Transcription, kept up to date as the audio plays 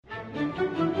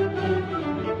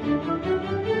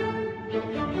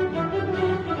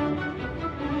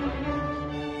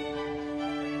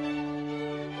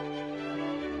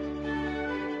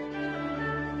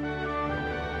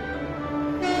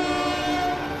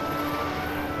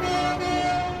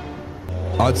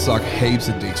I'd suck heaps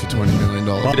of dicks for $20 million.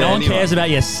 Well, no one cares about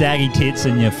your saggy tits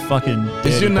and your fucking.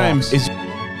 Is your name?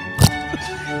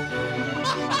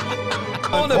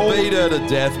 I want to beat her to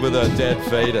death with her dead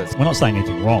fetus. We're not saying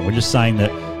anything wrong. We're just saying that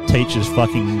teachers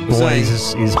fucking boys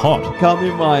is hot. Come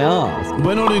in my ass.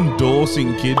 We're not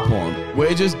endorsing kid porn.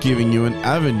 We're just giving you an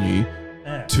avenue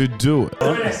to do it.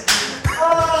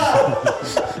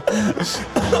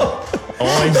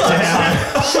 Always down.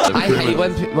 I hate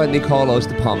when they call us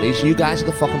the pommies. You guys are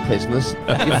the fucking prisoners.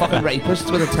 You're fucking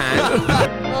rapists with a tang.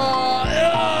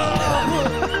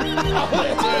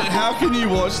 How can you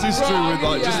watch this through with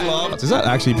like just laugh? Is that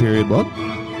actually period blood?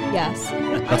 Yes.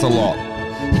 That's a lot.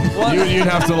 You'd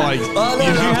have to like. You'd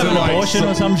have to An like. abortion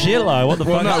or some shit, like what the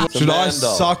fuck? No. Should I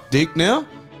suck dick now?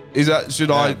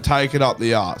 Should I take it up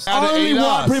the arse? Only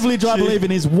white privilege I believe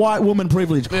in is white woman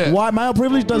privilege. Yeah. White male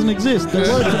privilege doesn't exist. They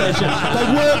work for their shit.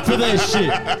 They work for their shit.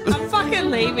 I'm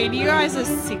fucking leaving. You guys are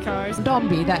sickos. Don't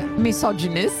be that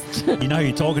misogynist. You know who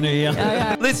you're talking to here.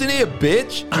 Okay. Listen here,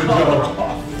 bitch.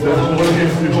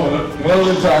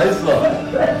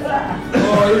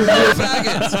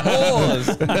 Faggots, whores,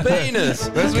 penis.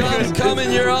 Come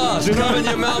in your ass. Come in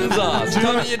your mum's ass.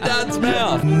 Come in your dad's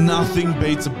mouth. Nothing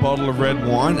beats a bottle of red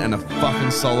wine and a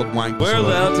fucking solid wank. We're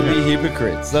allowed to be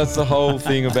hypocrites. That's the whole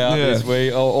thing about this.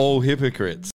 We are all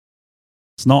hypocrites.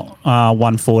 It's not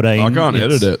 114. I can't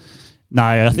edit it. No,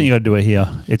 I think you got to do it here.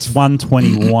 It's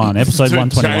 121, episode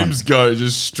 121. James go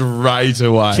just straight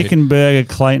away. Chicken Burger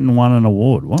Clayton won an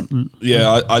award. What?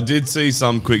 Yeah, I did see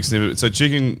some quick snippet. So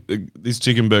this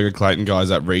Chicken Burger Clayton guy's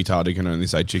that retard who can only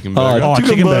say chicken burger. Oh,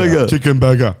 Chicken Burger. Chicken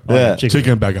burger. Yeah.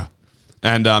 Chicken burger.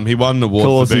 And he won an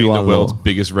award for being the world's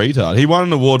biggest retard. He won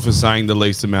an award for saying the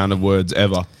least amount of words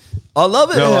ever. I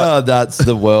love it how that's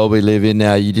the world we live in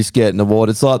now. You just get an award.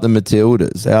 It's like the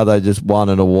Matildas, how they just won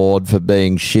an award for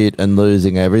being shit and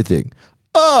losing everything.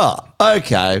 Oh,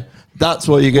 okay. That's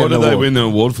what you get. What did they win the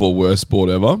award for? Worst sport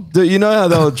ever? Do you know how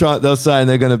they were saying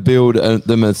they're going to build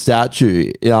them a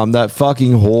statue? That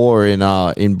fucking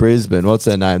whore in Brisbane. What's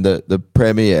her name? The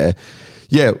premier.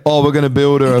 Yeah. Oh, we're going to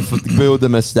build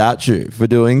them a statue for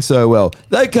doing so well.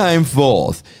 They came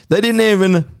fourth. They didn't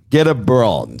even get a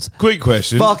bronze. Quick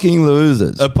question. Fucking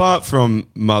losers. Apart from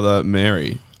Mother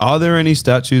Mary, are there any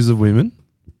statues of women?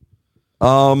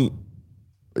 I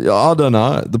don't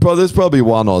know. There's probably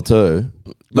one or two.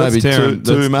 Maybe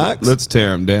two max. Let's tear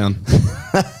them down.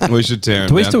 We should tear them down.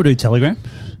 Do we still do Telegram?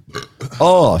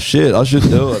 Oh, shit. I should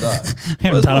do it.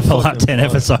 Haven't done it for like 10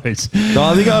 episodes. No,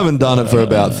 I think I haven't done it for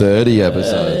about 30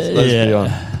 episodes. Let's be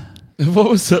honest. What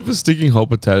was that for sticking whole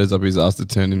potatoes up his ass to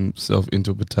turn himself into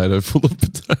a potato full of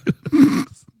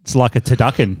potatoes? It's like a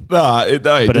turducken. But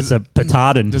it's a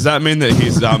petardin. Does that mean that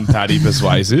he's Paddy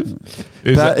persuasive?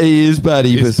 He is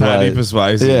Paddy persuasive. Paddy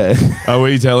persuasive. Yeah. Are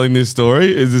we telling this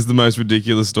story? Is this the most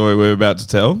ridiculous story we're about to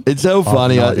tell? It's so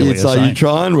funny. no idea It's what like you're you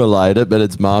try and relate it, but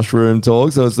it's mushroom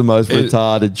talk, so it's the most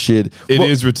retarded shit. It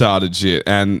is retarded shit,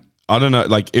 and I don't know,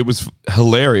 like it was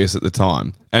hilarious at the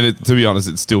time, and to be honest,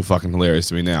 it's still fucking hilarious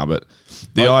to me now. But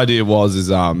the idea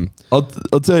is I'll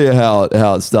tell you how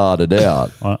it started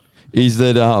out. What? Is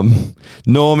that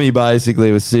Normie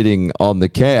basically was sitting on the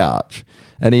couch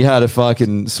and he had a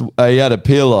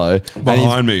pillow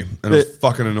behind me, and it was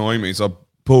fucking annoying me, so I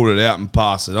pulled it out and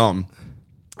passed it on.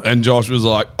 And Josh was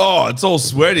like, "Oh, it's all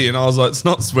sweaty," and I was like, "It's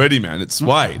not sweaty, man. It's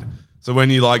suede." So when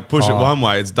you like push it one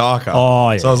way, it's darker.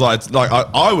 Oh, yeah. So I was like,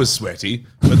 I was sweaty,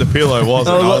 but the pillow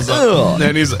wasn't. I was like,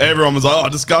 and everyone was like, "Oh,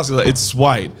 disgusting! Like, it's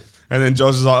suede." And then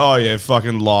Josh was like, "Oh yeah,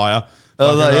 fucking liar." I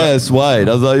was like, yeah, suede.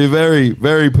 I was like, you're very,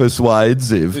 very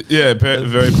persuasive. Yeah,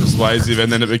 very persuasive.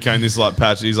 And then it became this like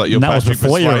patch. He's like, "You're Patrick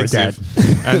persuasive,"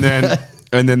 and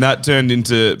then that turned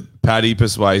into Paddy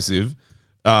persuasive.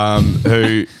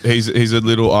 Who he's a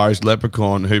little Irish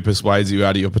leprechaun who persuades you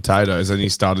out of your potatoes, and he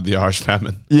started the Irish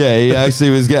famine. Yeah, he actually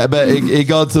was but it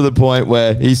got to the point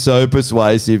where he's so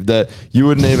persuasive that you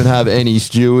wouldn't even have any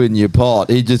stew in your pot.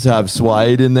 He'd just have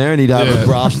suede in there, and he'd have it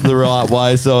brushed the right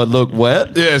way so it looked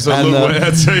wet. Yeah, so it looked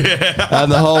wet. So, yeah.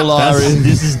 And the whole Irish...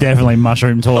 This is definitely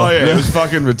mushroom talk. Oh, yeah, it was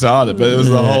fucking retarded, but it was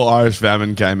the whole Irish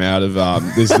famine came out of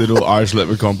this little Irish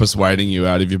leprechaun persuading you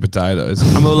out of your potatoes.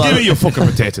 Give me your fucking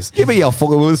potatoes. Give me your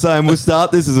fucking... We were saying we'll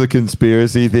start this as a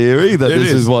conspiracy theory that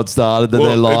this is what started, that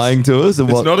they're lying to us. And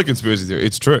it's not a conspiracy theory.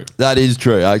 It's true. That is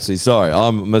true, actually. Sorry,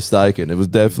 I'm mistaken. It was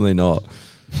definitely not.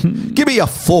 Give me your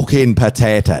fucking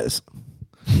potatoes.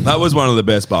 That was one of the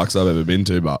best bucks I've ever been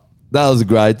to, but... That was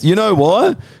great. You know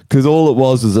why? Because all it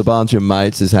was a bunch of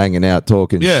mates just hanging out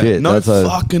talking shit. No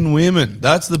fucking women.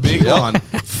 That's the big one.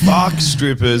 Fuck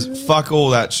strippers. Fuck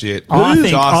all that shit. I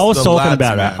was talking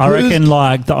about that. I reckon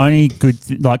like the only good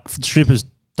strippers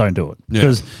don't do it.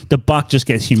 Because the buck just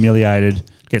gets humiliated,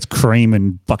 gets cream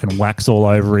and fucking wax all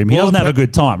over him. He doesn't have a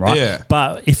good time, right? Yeah.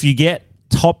 But if you get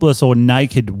topless or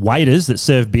naked waiters that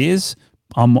serve beers,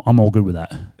 I'm all good with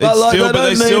that. But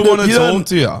they still want to talk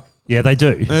to you. Yeah, they do.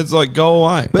 And it's like, go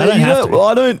away. But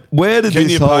I don't. Where did Can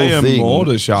this you whole pay him thing? more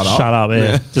to shut up? Shut up,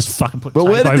 yeah. Just fucking put. But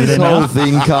where tape did over this their whole mouth.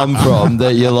 thing come from?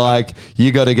 That you're like,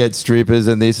 you got to get strippers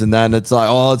and this and that. And it's like,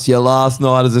 oh, it's your last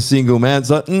night as a single man. It's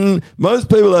like, most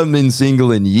people haven't been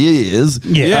single in years.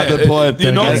 Yeah. At the point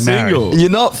You're not single. You're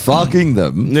not fucking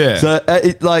them. Yeah. So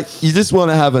you just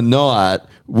want to have a night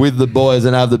with the boys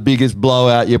and have the biggest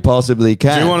blowout you possibly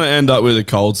can. Do you want to end up with a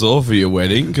cold sore for your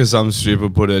wedding because some stripper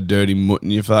put a dirty mutt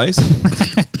in your face?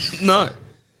 No.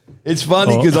 It's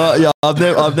funny because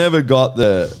I've never got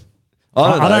the.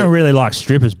 I don't really like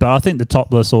strippers, but I think the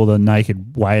topless or the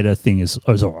naked waiter thing is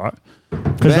all right.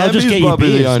 Because they'll just get you probably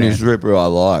beers, the only man. stripper I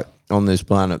like on this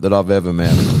planet that I've ever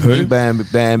met. Who? Bambi.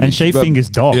 And she fingers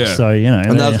dogs, Yeah. so you know.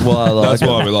 And that's why I like That's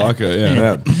why we like her,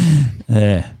 yeah.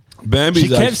 Yeah. Bambi's She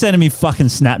kept sending me fucking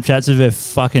Snapchats of her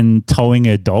fucking towing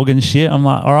her dog and shit. I'm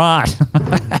like, all right,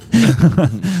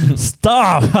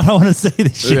 stop. I don't want to see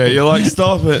this shit. Yeah, you're like,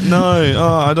 stop it.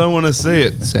 No, I don't want to see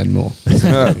it. Send more.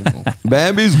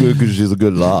 Bambi's good because she's a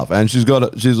good laugh, and she's got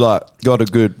a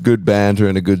good banter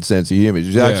and a good sense of humor.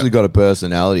 She's actually got a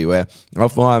personality where I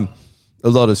find a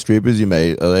lot of strippers you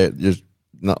meet are just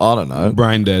I don't know,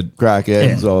 Brain dead.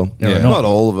 crackheads or Yeah. not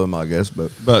all of them, I guess,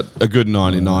 but A good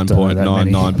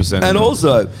 99.99%. and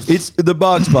also it's the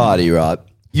Bucks party, right?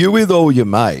 You're with all your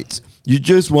mates. You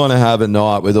just want to have a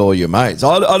night with all your mates.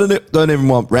 I don't even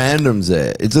want randoms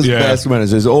there. It's just best when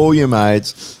it's just all your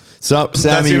mates. So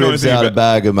Sammy rips out a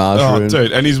bag of mushrooms. Oh,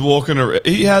 dude, and he's walking around.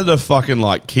 He had a fucking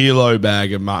kilo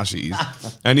bag of mushies,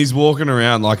 and he's walking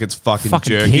around like it's fucking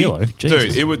jerky. Kilo?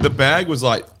 Jesus. Dude, the bag was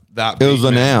like that. It big, was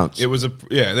an man. ounce. It was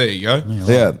there you go.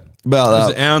 Yeah, It about was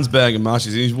that. an ounce bag of mushies,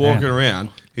 and he's walking around.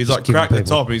 He's like giving cracked the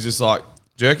people- top, and he's just like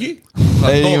jerky.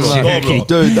 Eating them like- Blah, blah.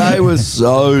 Dude, they were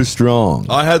so strong.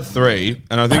 I had 3,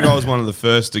 and I think I was one of the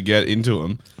first to get into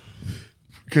them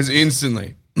because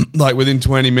instantly, within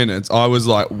 20 minutes, I was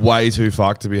like way too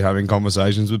fucked to be having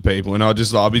conversations with people, and I'd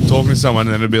be talking to someone,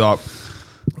 and then it'd be like,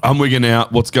 I'm wigging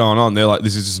out. What's going on? They're like,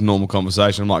 this is just a normal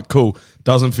conversation. I'm like, cool.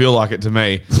 Doesn't feel like it to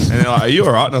me. And they're like, are you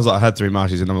all right? And I was like, I had 3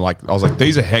 mushies. And I was like,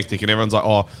 these are hectic. And everyone's like,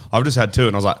 oh, I've just had 2.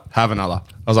 And I was like, have another.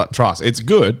 I was like, trust. It's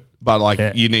good,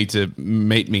 but you need to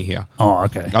meet me here. Oh,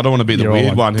 okay. I don't want to be the You're all weird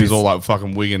like one who's this. all like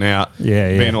fucking wigging out.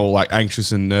 Yeah. Being all like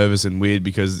anxious and nervous and weird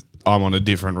because I'm on a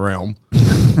different realm.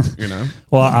 You know?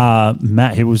 Well,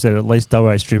 Matt, he was that at least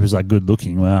WA strippers are good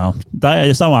looking. Wow.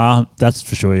 Some are, that's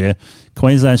for sure, yeah.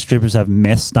 Queensland strippers have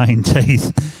meth-stained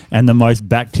teeth and the most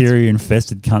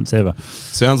bacteria-infested cunts ever.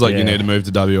 Sounds like you need to move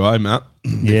to WA, Matt.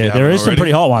 Yeah, there is some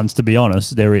pretty hot ones, to be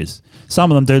honest. There is. Some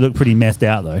of them do look pretty methed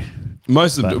out, though.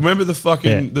 Most of them. Remember the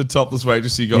fucking the topless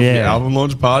waitress you got for the album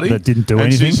launch party that didn't do and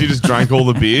anything. She just drank all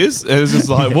the beers. And it was just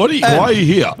like, why are you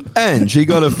here? And she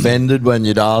got offended when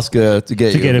you'd ask her to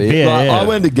get you a beer. I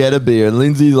went to get a beer, and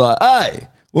Lindsay's like, "Hey,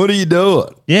 what are you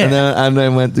doing?" Yeah, and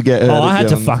then went to get her. I had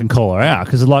to fucking call her out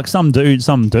because some dude,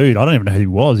 I don't even know who he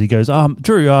was. He goes,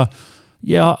 Drew, I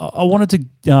wanted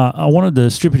the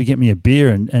stripper to get me a beer,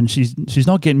 and she's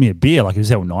not getting me a beer. Like, it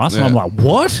was all nice, and I'm like,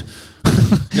 what?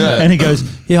 And he goes,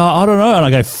 I don't know. And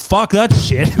I go, fuck that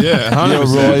shit. Yeah,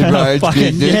 100%.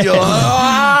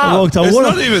 I walked on, It's what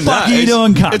not the even fuck that. are you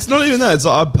doing, cunt? It's not even that. It's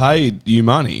like, I paid you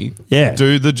money. Yeah.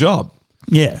 Do the job.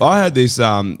 Yeah. I had this,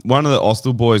 one of the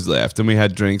hostel boys left, and we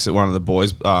had drinks at one of the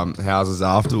boys' houses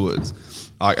afterwards,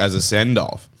 like as a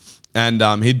send-off. And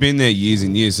he'd been there years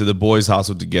and years, so the boys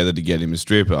hustled together to get him a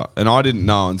stripper. And I didn't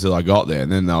know until I got there. And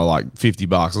then they were like,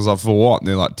 $50. I was like, for what? And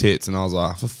they're like, tits. And I was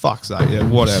like, for fuck's sake, yeah,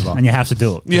 whatever. And you have to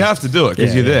do it. You have to do it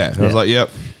because you're there. I was Yeah. like, yep.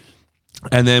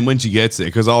 And then when she gets there,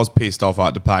 because I was pissed off I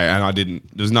had to pay, and I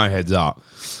didn't, there's no heads up.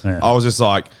 Yeah. I was just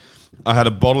like, I had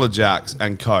a bottle of Jack's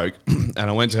and Coke, and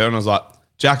I went to her and I was like,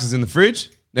 Jack's is in the fridge,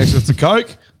 next to it's a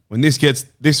Coke. When this gets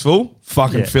this full,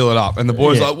 fucking fill it up. And the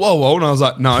boy's like, whoa. And I was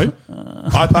like, no,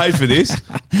 I paid for this.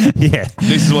 Yeah.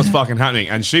 This is what's fucking happening.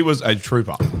 And she was a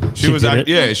trooper. She was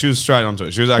straight onto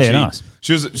it. She was actually, nice.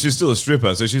 she's still a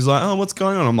stripper. So she's like, oh, what's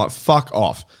going on? I'm like, fuck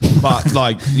off. But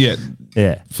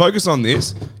focus on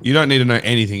this. You don't need to know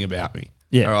anything about me.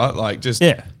 Yeah. All right? Like, just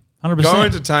 100%. go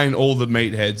entertain all the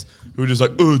meatheads who are just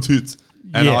like, oh, tits.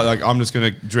 And I'm just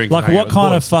going to drink. Like, and hang what out with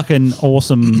kind boys. of fucking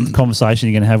awesome conversation are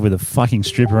you going to have with a fucking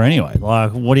stripper anyway?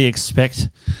 Like, what do you expect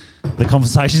the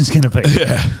conversation's going to be?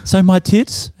 Yeah. So my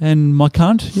tits and my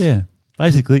cunt? Yeah.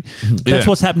 Basically, that's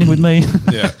what's happening with me.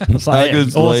 Yeah. It's like,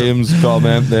 Agus awesome. Williams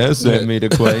comment there sent me to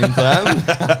Queensland.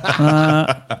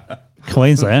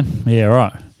 Queensland. Yeah,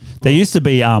 right. There used to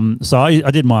be, so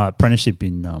I did my apprenticeship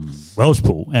in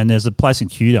Welshpool, and there's a place in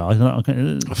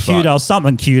Cudale,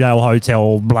 something Cudale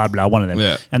Hotel, blah, blah, one of them.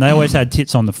 Yeah. And they always had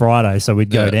tits on the Friday, so we'd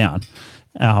go down.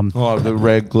 The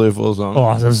Redcliffe or something.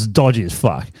 Oh, it was dodgy as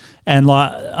fuck. And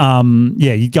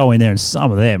you'd go in there and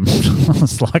some of them,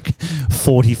 it's like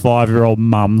 45-year-old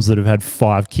mums that have had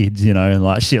 5 kids, and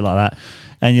like shit like that.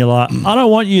 And you're like, I don't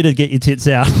want you to get your tits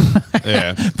out.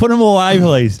 Yeah. Put them away,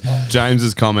 please.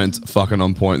 James's comments fucking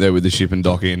on point there with the Ship and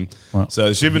Dock Inn. Right. So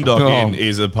the Ship and Dock Inn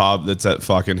is a pub that's at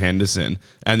fucking Henderson.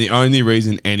 And the only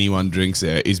reason anyone drinks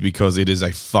there is because it is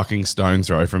a fucking stone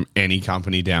throw from any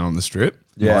company down on the strip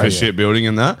for shipbuilding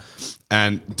and that.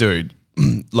 And dude,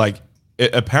 like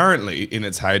it apparently in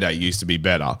its heyday used to be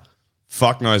better.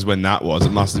 Fuck knows when that was.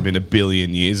 It must have been 1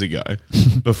 billion years ago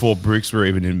before bricks were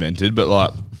even invented. But like,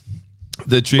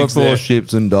 the chicks before there,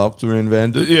 ships and docks were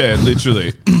invented. Yeah,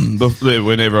 literally.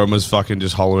 When everyone was fucking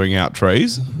just hollowing out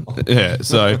trees. Yeah,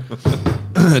 so,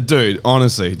 dude,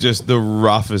 honestly, just the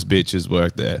roughest bitches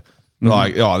work there.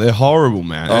 Like, they're horrible,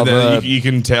 man. And then you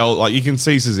can tell, like, you can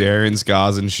see cesarean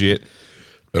scars and shit.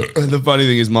 The funny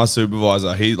thing is, my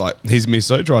supervisor, his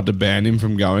misso tried to ban him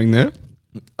from going there.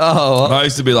 Oh, I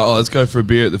used to be like, let's go for a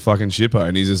beer at the fucking shippo.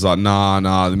 And he's just like, nah,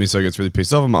 the misso gets really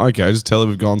pissed off. I'm like, okay, just tell her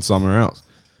we've gone somewhere else.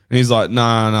 And he's like,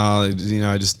 no,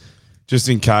 just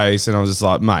in case. And I was just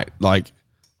like, mate, like,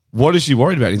 what is she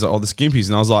worried about? And he's like, the skimpies.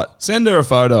 And I was like, send her a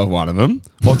photo of one of them.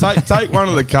 Or take one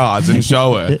of the cards and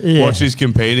show her what she's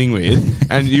competing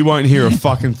with. And you won't hear a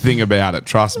fucking thing about it.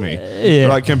 Trust me. Yeah.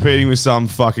 Like competing with some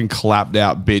fucking clapped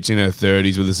out bitch in her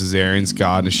 30s with a cesarean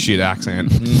scar and a shit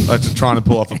accent. Like trying to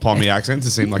pull off a Pommy accent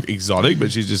to seem like exotic,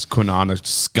 but she's just Kwinana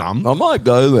scum. I might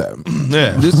go there.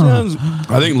 Yeah. This sounds.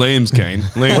 I think Liam's keen.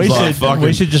 Liam's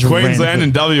we should just Queensland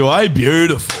and WA,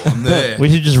 beautiful. I'm there.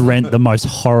 We should just rent the most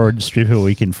horrid stripper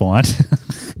we can find.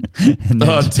 And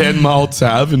then 10 Mile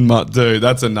Tab in dude,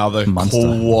 that's another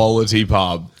quality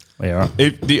pub. Yeah,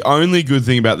 right. The only good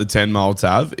thing about the 10 Mile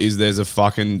Tab is there's a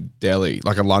fucking deli,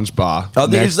 like a lunch bar.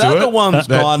 Is that the one that's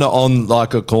kind of on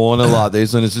like a corner like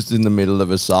this, and it's just in the middle of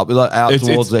a suburb, like out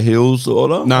towards the hills,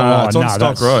 sort of? No, it's on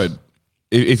Stock Road.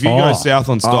 If you go south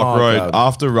on Stock Road,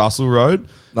 after Russell Road,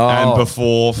 and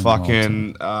before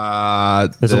fucking...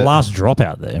 there's a last drop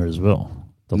out there as well.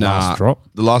 Last drop?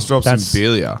 The last drop's in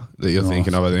Belia that you're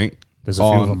thinking of, I think. There's a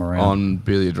few of them around. On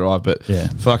Belia Drive, but yeah.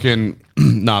 Fucking...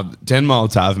 10 Mile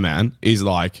Tav, man, is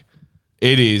like...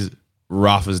 It is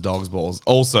rough as dog's balls.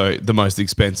 Also, the most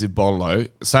expensive bottle-o.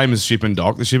 Same as Ship and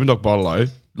Dock. The Ship and Dock bottle-o,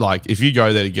 like, if you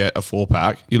go there to get a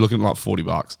 4-pack, you're looking at like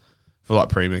 $40 for like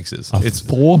premixes. It's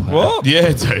 4-pack? What?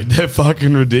 Yeah, dude. They're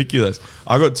fucking ridiculous.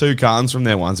 I got 2 cartons from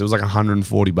there once. It was like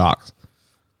 $140.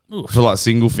 For like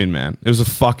single fin, man. It was a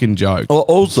fucking joke.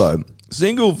 Also,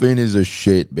 single fin is a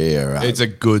shit beer. Right? It's a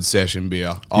good session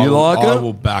beer. I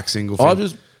will back single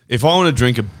fin. If I want to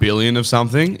drink 1 billion of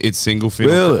something, it's single fin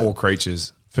or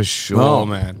Creatures. For sure,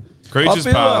 man. Creatures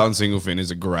Pale and single fin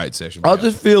is a great session beer. I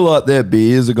just feel like their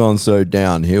beers have gone so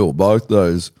downhill, both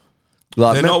those.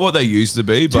 Like, they're not what they used to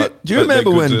be, but do you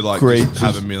remember when Creatures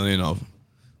have 1 million of?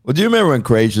 Well, do you remember when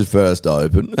Creatures first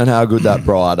opened and how good that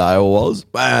Bright Ale was?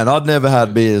 Man, I'd never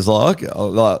had beers like it.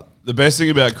 The best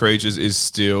thing about Creatures is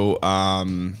still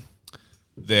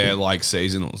they're like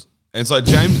seasonals. And it's like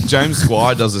James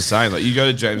Squire does the same. Like you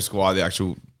go to James Squire, the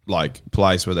actual like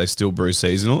place where they still brew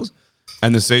seasonals,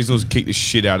 and the seasonals kick the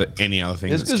shit out of any other thing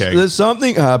that's kegged. There's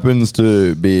something happens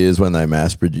to beers when they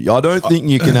mass produce. I don't think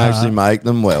you can actually make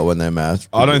them well when they're mass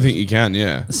produced. I don't think you can,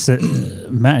 yeah. So,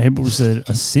 Matt Hibble said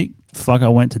a sick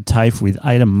fucker went to TAFE with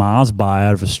 8 Mars bar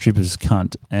out of a stripper's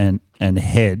cunt and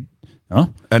head. Huh?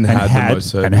 And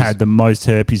had the most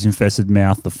herpes infested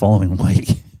mouth the following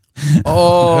week.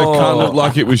 Oh, it kind of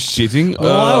like it was shitting.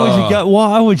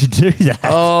 Why would you do that?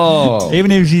 Oh,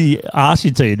 even if she asked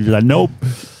you to, you'd be like, nope,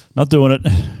 not doing it.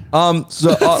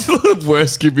 So the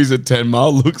worst skippies at 10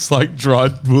 Mile looks like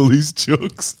dried Woolies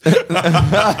chooks.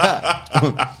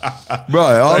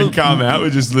 Bro, they come out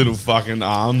with just little fucking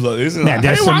arms like this. Now,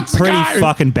 there's some pretty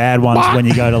fucking bad ones when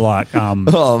you go to like.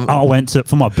 I went to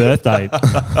for my birthday.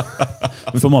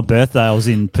 For my birthday, I was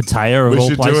in Pattaya. We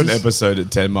should do an episode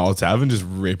at 10 Mile Tavern and just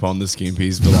rip on the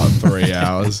skimpies for like 3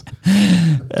 hours.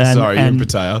 Sorry, you're in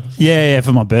Pattaya. Yeah,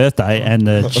 for my birthday. And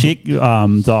the chick that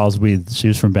I was with, she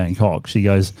was from Bangkok. She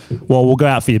goes, well, we'll go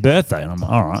out for your birthday. And I'm like,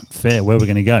 all right, fair. Where are we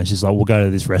going to go? She's like, we'll go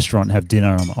to this restaurant and have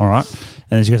dinner. And I'm like, all right.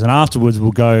 And then she goes, and afterwards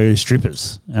we'll go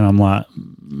strippers. And I'm like,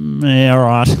 yeah, all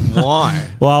right. Why?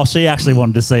 Well, she actually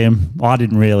wanted to see him. I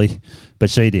didn't really. but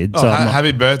she did. Oh, So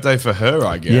happy birthday for her,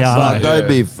 I guess. Yeah, I Like, know. they'd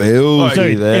be filthy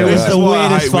Dude, there. it was That's the why I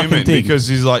weirdest hate fucking women, thing. because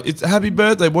she's like, it's a happy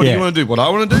birthday. What do Yeah. you want to do? What I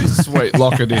want to do? Sweet,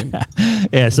 lock it in.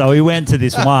 Yeah, so we went to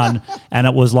this one and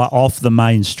it was like off the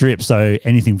main strip, so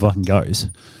anything fucking goes.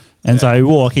 And so we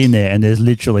walk in there and there's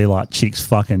literally like chicks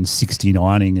fucking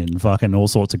 69ing and fucking all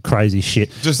sorts of crazy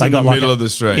shit. Just They in the got like middle of the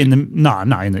street? In the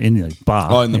in the bar.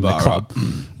 Oh, in the bar, club.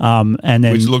 And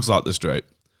then Which looks like the street.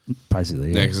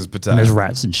 basically, Yeah, 'cause it's potato. And there's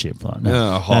rats and shit. Like, no.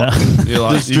 Yeah, hot. You're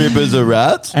like, The strippers are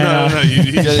rats. no,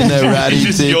 you Getting their ratty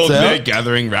just tits you're there out.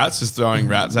 gathering rats, just throwing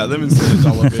rats at them instead of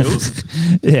dollar bills.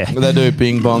 Yeah. They do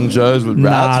ping pong shows with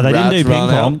rats. Nah, they didn't Rats do ping run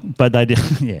pong, out. but they did.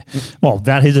 Yeah. Well,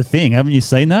 that is a thing. Haven't you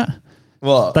seen that?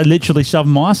 What? They literally shove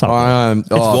mice up. It's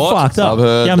fucked up. I've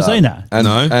heard You haven't seen that? And,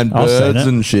 No. and I've seen birds it.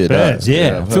 and shit. Birds,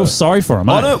 yeah. I've Feel heard. sorry for them.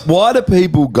 Why do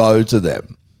people go to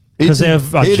them? Because they're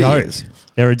a hideous. joke.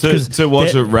 They're a, To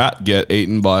watch a rat get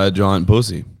eaten by a giant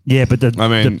pussy. Yeah, but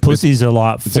the pussies are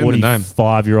like it's in the name.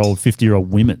 45-year-old, 50-year-old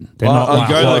women. They're Well, not I like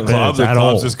You go to white the club, birds the at all.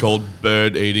 club's just called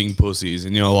bird eating pussies,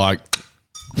 and you're like,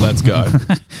 let's go.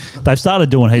 They've started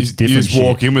doing heaps You different just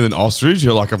walk shit. in with an ostrich,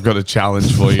 you're like, I've got a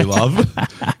challenge for you, love.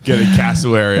 Get a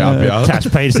cassowary up here.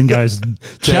 Cash Peterson goes,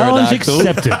 challenge Pterodactyl.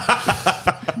 accepted.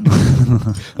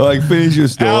 Like, finish your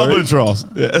story. Albatross.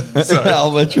 Yeah.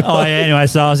 Albatross. Oh, yeah, anyway,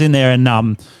 so I was in there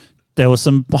and there was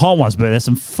some hot ones, but there's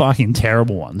some fucking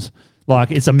terrible ones.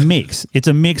 Like, it's a mix. It's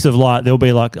a mix of like, there'll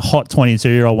be like hot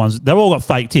 22-year-old ones. They've all got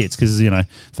fake tits because,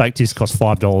 fake tits cost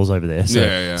 $5 over there. So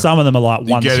Yeah. some of them are like You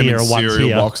one's get them here in or one's cereal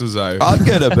here. boxes, though. I'd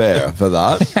get a bear for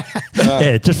that.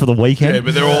 Yeah, just for the weekend. Yeah,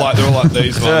 but they're all like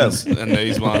these ones and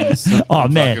these ones. Oh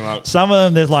man, Fucking like- some of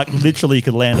them there's like literally you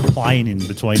could land a plane in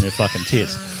between their fucking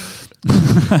tits.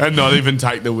 and not even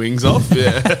take the wings off.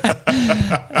 Yeah.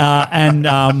 And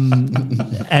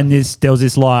there was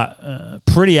this like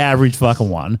pretty average fucking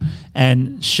one,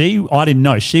 and I didn't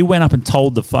know. She went up and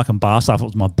told the fucking bar staff it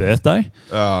was my birthday.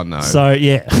 Oh no. So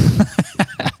yeah.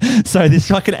 So this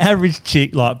fucking average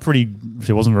chick, like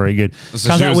she wasn't very good.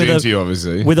 So she was into you,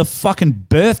 obviously. with a fucking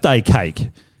birthday cake.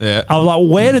 Yeah. I was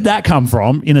like, where did that come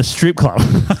from in a strip club?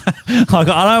 Like,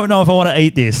 I don't know if I want to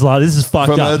eat this. Like, this is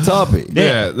fucked From up. a toppy.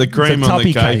 Yeah, the cream It's a on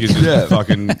the tuppy cake cake. is just Yeah.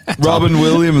 fucking Robin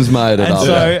Williams made it And up.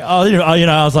 so,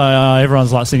 I was like,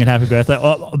 everyone's like singing happy birthday.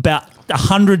 About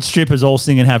 100 strippers all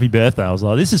singing happy birthday. I was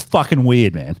like, this is fucking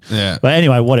weird, man. Yeah. But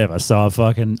anyway, whatever. So I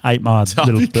fucking ate my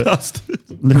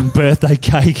little birthday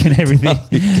cake and everything.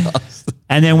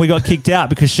 And then we got kicked out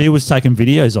because she was taking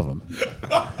videos of them.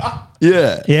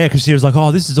 Yeah. Yeah, because she was like,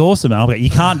 oh, this is awesome. And I'm like, you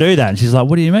can't do that. And she's like,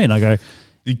 what do you mean? I go,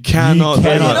 You cannot. You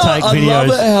cannot You know, take I love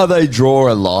videos. it how they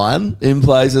draw a line in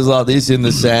places like this in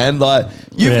the sand. Like,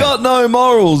 you've Yeah. got no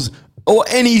morals or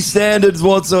any standards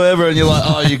whatsoever, and you're like,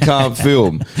 oh, you can't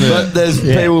film. But there's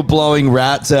people blowing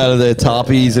rats out of their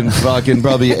tuppies and fucking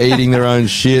probably eating their own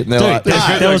shit, and they're Dude, like, there's-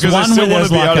 nah. there was Because one they still where want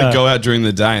to there's be like able a- to go out during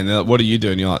the day, and they're like, what are you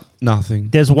doing? You're like, nothing.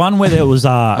 There's one where there was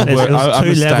I'm two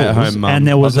a stay-at-home levels, mum. and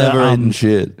there was I've never a eaten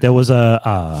shit. There was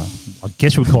I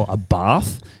guess we call it a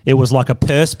bath. It was like a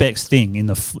perspex thing in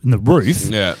the roof.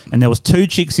 Yeah. And there was two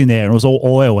chicks in there, and it was all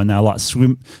oil, and they were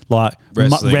like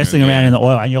wrestling around in the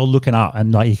oil, and you're looking up,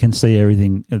 and like you can see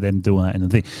everything of them doing that in the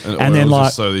thing. And then oil's like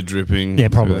just slowly dripping. yeah,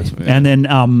 probably. Yeah. And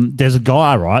then there's a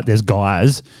guy, right? There's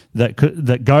guys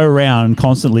that go around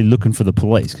constantly looking for the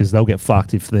police because they'll get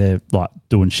fucked if they're like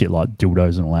doing shit like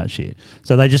dildos and all that shit.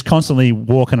 So they just constantly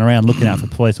walking around looking out for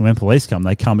police. And when police come,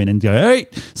 they come in and go, hey!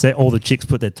 So all the chicks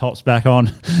put their tops back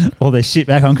on, all their shit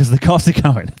back on because the cops are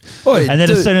coming. Oi, And then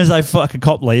dude. as soon as they fucking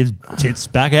cop leaves, tits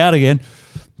back out again.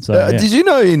 So yeah. Did you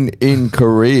know in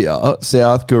Korea,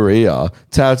 South Korea,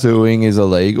 tattooing is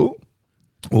illegal?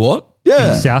 What?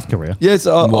 Yeah. South Korea. Yes.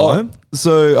 Why?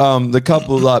 So the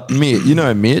couple like Mitch, you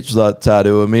know Mitch, like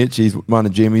tattooer Mitch, he's one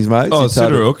of Jimmy's mates. Oh, He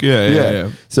tattoo- Sidaruk.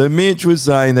 Yeah. So Mitch was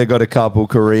saying they got a couple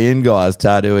Korean guys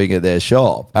tattooing at their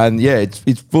shop, and yeah,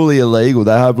 it's fully illegal.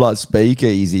 They have like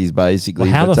speakeasies basically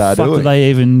Well, how for the fuck tattooing. do they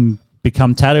even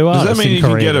become tattoo Does artists that mean in you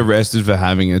can Korea? get arrested for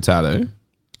having a tattoo?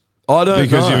 I don't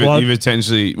Because know. you've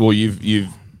essentially, you've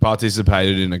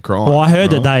participated in a crime. Well, I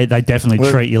heard right? that they definitely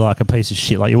Well- treat you like a piece of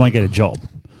shit. Like you won't get a job.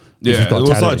 if Yeah, you've got it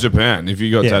looks like tattoos. Japan. If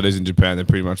you got Yeah. tattoos in Japan, they're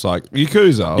pretty much like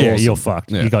Yakuza. Yeah, Awesome. you're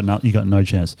fucked. Yeah. You got no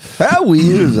chance. How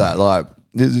weird is that? Like,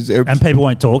 And people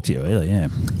won't talk to you either. Yeah.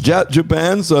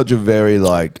 Japan's such a very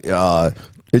like.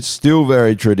 It's still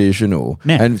very traditional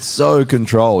Man. and so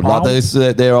controlled. Like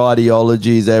I'll- their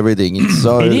ideologies, everything. It's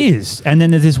so. It is. And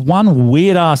then there's this one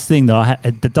weird ass thing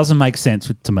that doesn't make sense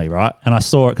to me, right? And I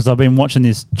saw it because I've been watching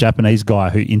this Japanese guy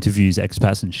who interviews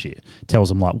expats and shit. Tells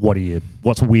them like,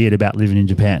 what's weird about living in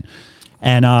Japan?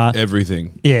 And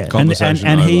everything. Yeah, Conversation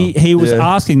and he was Yeah.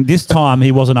 asking, this time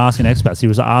he wasn't asking expats, he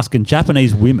was asking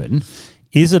Japanese women,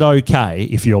 is it okay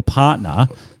if your partner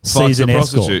sees a an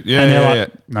escort? prostitute. Yeah, and they're yeah,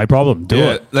 like, no problem, do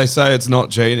Yeah, it. they say it's not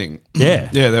cheating. Yeah.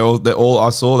 Yeah, they're all. I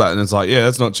saw that, and it's like, yeah,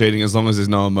 that's not cheating as long as there's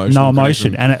no emotion. No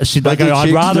emotion. And they But go, the I'd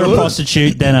chicks rather a do it.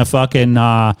 prostitute than a fucking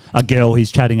a girl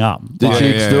he's chatting up. The Like,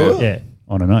 chicks do it? yeah,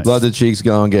 I don't know. Like the chicks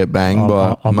go and get banged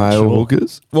by I'm not male sure.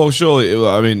 hookers? Well, surely.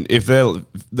 I mean, if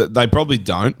they probably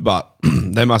don't, but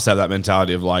they must have that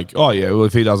mentality of like, oh yeah, well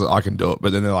if he does it, I can do it.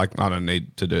 But then they're like, I don't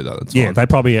need to do that. That's Yeah, fine. they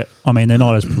probably. I mean, they're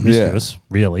not as promiscuous,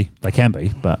 really. They can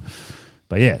be, but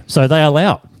yeah. So they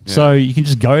allow it. So you can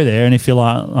just go there, and if you're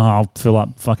like, oh, I'll feel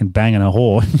like fucking banging a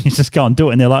whore, you just go and do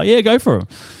it, and they're like, yeah, go for it.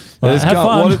 Like, have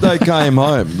fun. What if they came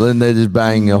home? Then they're just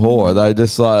banging a whore. They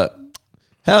just like,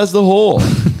 how's the whore?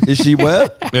 Is she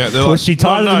wet? Yeah, they're Was she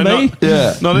tighter than me? Not,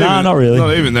 Yeah. not Nah, even, not really.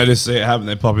 Not even. They just see it happen.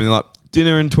 They pop in. They're like,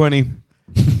 dinner in 20.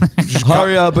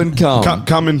 Hurry up and come.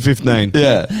 Come in 15.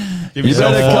 Yeah. Give You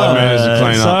yourself better 5 come. minutes to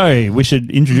clean up. So we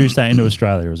should introduce that into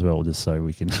Australia as well, just so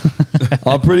we can.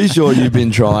 I'm pretty sure you've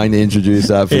been trying to introduce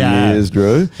that for Yeah. years,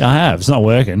 Drew. I have. It's not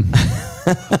working,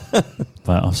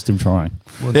 but I'm still trying.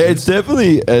 Yeah, it's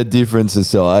definitely a different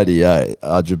society,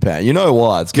 Japan. You know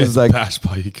why? It's Get because like bashed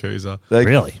by Yakuza.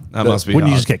 Really? That must be Wouldn't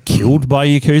you hard. just get killed by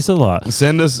Yakuza? Like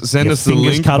Send us the fingers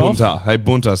link, cut off? Bunta. Hey,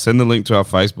 Bunta, send the link to our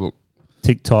Facebook.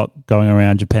 TikTok going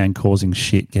around Japan causing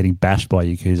shit, getting bashed by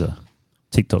Yakuza.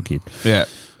 TikTok kid. Yeah.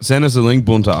 Send us a link,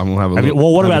 Bunta, and we'll have a look.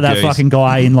 Well, what Have about a that gaze. fucking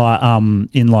guy in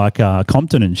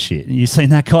Compton and shit? You seen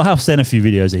that guy? I've sent a few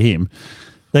videos of him.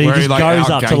 That he Where he, just like, goes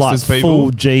up to like outgangsters people?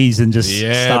 full G's and just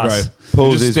Yeah, starts. bro.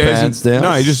 pulls He just his stares pants him- down.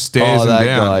 No, he just stares Oh, him that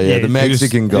down. guy, Yeah, the he just-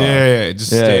 Mexican guy. Yeah, just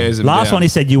stares him Last down. one he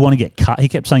said, you want to get cut. He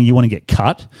kept saying, you want to get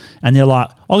cut. And they're like,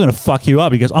 I'm going to fuck you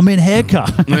up. He goes, I'm in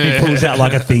haircut. And he pulls out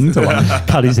like a thing to like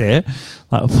cut his hair.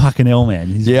 Like, fucking hell, man.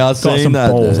 He's Yeah, I've got seen some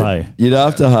that. balls, dude. eh? You'd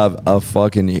have to have a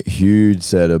fucking huge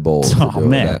set of balls. to Oh, do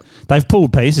man. that. They've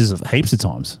pulled pieces of heaps of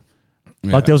times.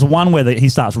 Like, there was one where he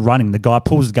starts running. The guy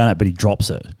pulls his gun out, but he drops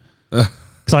it.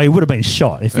 So he would have been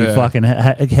shot if he fucking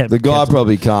had The guy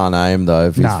probably can't aim though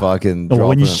if he's fucking. Or when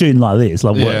dropping you're it. shooting like this,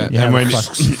 like Yeah, what? You and have when, a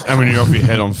fuck- and when you're off your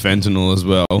head on fentanyl as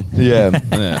well. Yeah,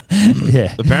 Yeah.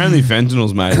 yeah. Apparently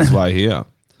fentanyl's made its way here.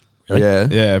 yeah.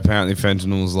 Yeah, apparently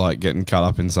fentanyl's like getting cut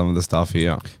up in some of the stuff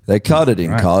here. They cut it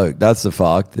in coke. That's the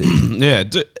fuck thing. Yeah,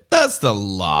 that's the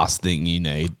last thing you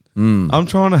need. I'm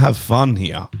trying to have fun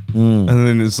here. And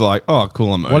then it's like, oh,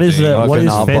 cool, I'm What is ODing. the Like what an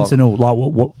is arm fentanyl? Like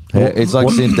what Yeah, it's like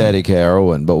synthetic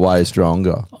heroin, but way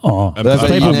stronger. Oh, That's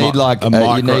what you need, like, a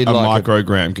you need a like a-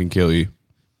 microgram can kill you.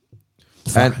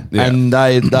 And Yeah. and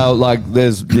they'll like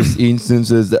there's just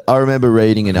instances that I remember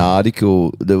reading an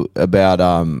article about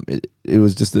it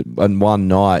was just on one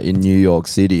night in New York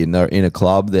City and they're in a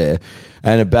club there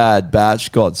and a bad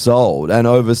batch got sold and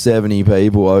over 70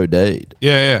 people OD'd.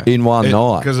 Yeah. In one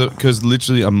night. Because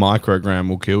literally a microgram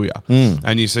will kill you.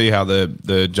 And you see how the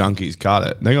junkies cut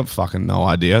it. They got fucking no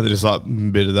idea. They're just like,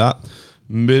 bit of that,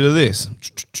 bit of this.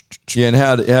 Yeah, and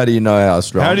how do you know how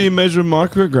strong? How do you measure a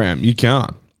microgram? You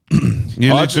can't.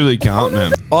 You literally can't,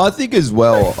 man. I think as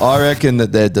well. I reckon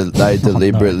that they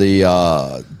deliberately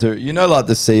do. You know, like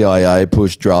the CIA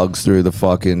push drugs through the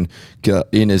fucking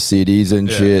inner cities and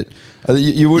shit.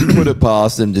 You wouldn't put it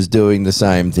past them just doing the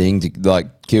same thing to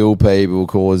like kill people,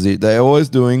 cause it. They're always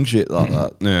doing shit like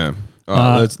that. Yeah.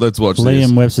 All right, let's watch Liam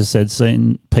this. Webster said,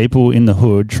 "Seen people in the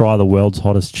hood try the world's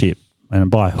hottest chip,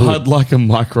 and by hood, I'd like a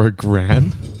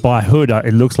microgram. by hood,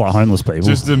 it looks like homeless people.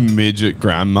 Just a midget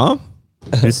grandma.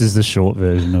 This is the short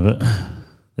version of it.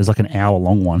 There's like an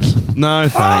hour-long one. No,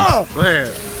 thanks.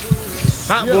 Man.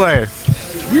 Hot boy.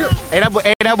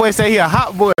 Hey, that boy say he a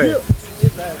hot boy.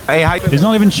 Hey, how you He's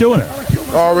not even chewing it.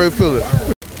 already feel it?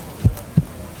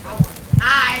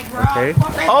 Okay.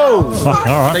 Oh! Fuck, all I thought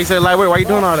right. you said light work. Why you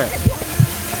doing all that?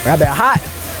 I bet hot.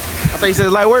 I thought you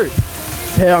said light work.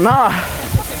 Hell nah.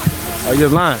 Oh, you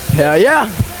just lying. Hell yeah.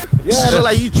 Yeah, it look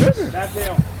like you tripping.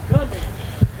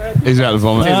 He's about to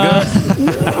vomit.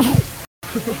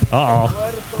 Uh-oh.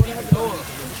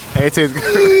 Hey, it tastes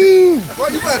good.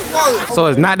 So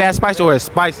it's not that spicy or it's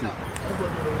spicy?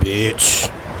 Bitch.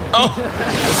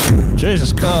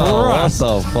 Jesus What Christ.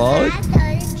 the fuck?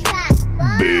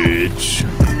 Bitch.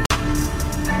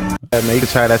 Yeah, man, you can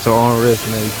try that at your own risk,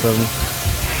 man. You feel me?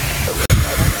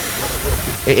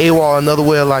 Hey, AWOL, another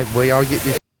way of life, boy. Y'all get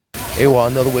this. AWOL,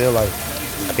 another way of life.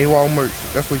 AWOL merch.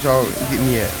 That's what y'all get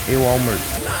me at. AWOL merch.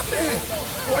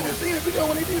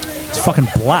 It's fucking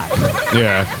black.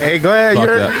 Yeah. Hey, go ahead. You Fuck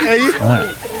heard, that. hey, you,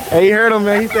 Right. hey, you heard him,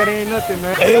 man. He said it ain't nothing,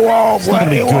 man. AWOL, It's not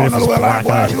gonna be good if it's black.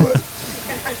 Eh?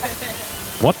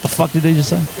 What the fuck did he just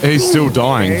say? He's still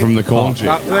dying from the corn chip.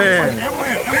 Stop playing.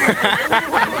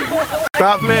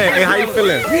 Stop playing. Hey, how you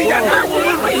feeling? Hey,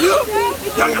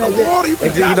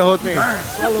 just eat the whole thing.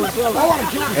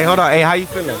 Hey, hold on. Hey, how you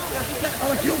feeling?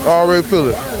 I already feel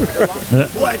it.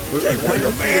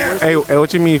 Hey,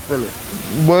 what you mean feeling?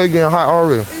 Boy, getting hot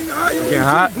already. Getting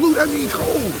hot? Blue, that mean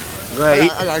cold. Go ahead,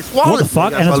 eat. What the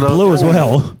fuck? And it's blue as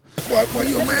well.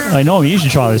 I know, you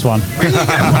should try this one.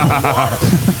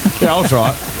 Yeah, I'll try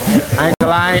it. I ain't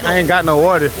gonna lie, I ain't got no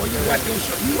water.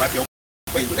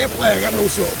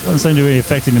 Doesn't seem to be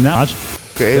affecting him that much.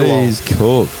 Okay, He's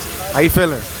cooked. How you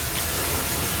feeling?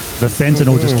 The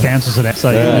fentanyl just cancels it out. So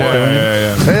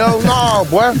Yeah. hell no,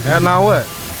 boy. Hell no, what?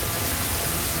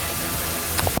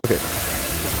 Okay.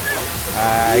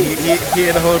 You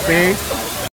hear the whole thing?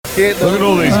 Look at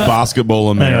all these basketball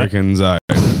Americans.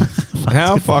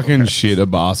 How fucking shit are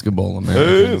basketball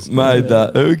Americans? Who made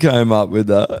that? Who came up with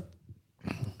that?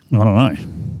 I don't know.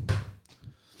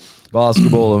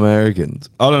 Basketball Americans.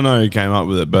 I don't know who came up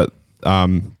with it, but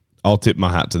I'll tip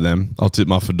my hat to them. I'll tip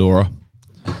my fedora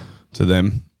to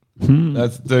them.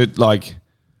 That's dude, like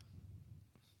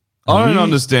I don't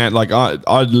understand. Like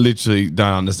I literally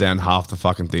don't understand half the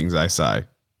fucking things they say.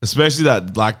 Especially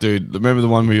that black dude. Remember the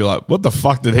one where you're like, what the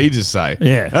fuck did he just say?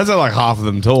 Yeah. That's how like half of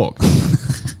them talk.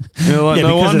 You're like, Yeah,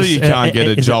 no because wonder it's, you can't get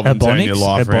a is it job and turn your Ebonics?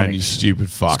 life around, you Ebonics. stupid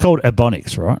fuck. It's called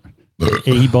Ebonics, right?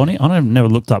 Ebonics? I never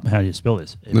looked up how you spell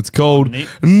this. It's called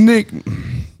Nick.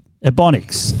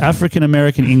 Ebonics, African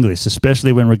American English,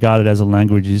 especially when regarded as a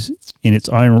language is in its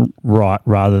own right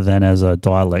rather than as a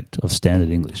dialect of standard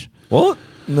English. What?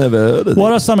 Never heard of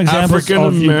What it. are some examples of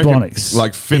African-American, Ebonics?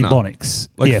 like finna. Ebonics.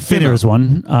 Like yeah, finna finna. is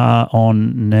one.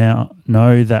 On now,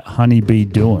 know that honeybee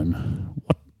doing.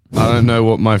 What? I don't know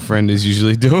what my friend is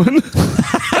usually doing.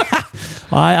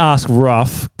 I asked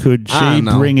Ruff, could she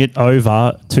know. bring it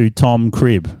over to Tom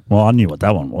Crib? Well, I knew what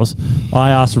that one was. I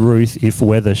asked Ruth if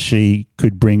whether she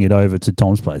could bring it over to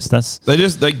Tom's place. That's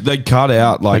They cut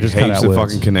out like just cut heaps out of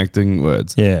words. fucking connecting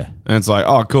words. yeah. And it's like,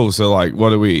 oh, cool. So, like,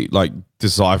 what are we, like,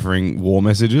 deciphering war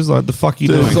messages? Like, the fuck you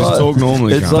Dude, doing? it's Just like- talk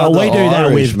normally. It's cunt. like But we the do that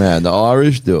Irish, with- man. The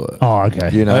Irish do it. Oh, okay.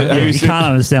 You know, Yeah, you seen- can't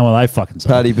understand what they fucking say.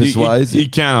 Paddy You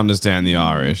Persuasive. can understand the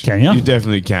Irish. Can ya? You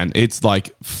definitely can. It's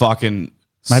like fucking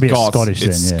Maybe it's Scots. Scottish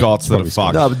It's then, yeah. Scots It's that are probably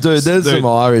fucked. No, but dude, there's some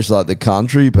Irish like the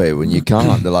country people, and you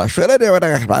can't. They're like, they're like,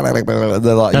 That's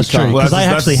you true. can't. Well, Because they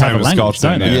that's actually the have same a as language, Scots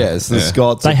don't then, they? yeah. Yes, the Yeah.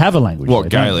 Scots. They have a language. What, though,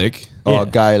 don't Gaelic? Oh, Yeah.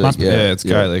 Gaelic. Must be. Yeah, Yeah, it's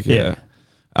Gaelic. Yeah.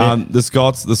 The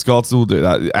Scots will do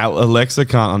that. Alexa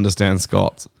can't understand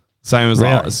Scots. Same as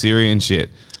like Really? Syrian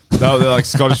shit. They're like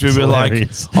Scottish people are like,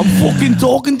 hilarious. I'm fucking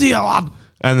talking to you, lad.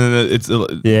 And then it's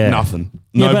nothing.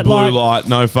 Yeah, No but blue like- light,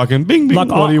 no fucking bing bing. Like,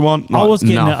 What do you want? I was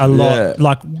getting nothing. a lot. Yeah.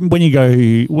 Like when you go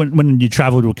when you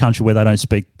travel to a country where they don't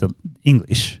speak the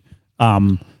English,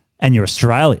 and you're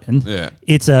Australian, Yeah.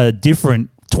 it's a different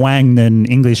twang than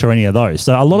English or any of those.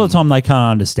 So a lot of the time they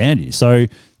can't understand you. So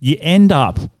you end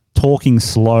up talking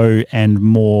slow and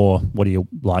more. What do you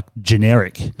like?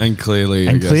 Generic And clearly,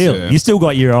 and I guess, clearly, yeah. you still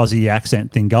got your Aussie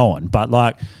accent thing going, but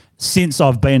like. Since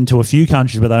I've been to a few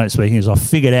countries where they don't speak English, I've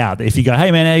figured out that if you go,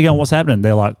 hey man, how you going? What's happening?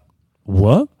 They're like,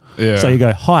 what? Yeah. So you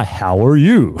go, hi, how are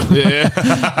you? Yeah.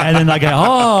 And then they go,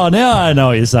 oh, now I know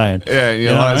what you're saying. Yeah, you're You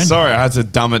know what like, I mean? sorry, I had to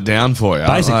dumb it down for you.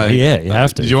 Basically, Like, yeah, you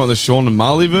have to. Do you want the Sean and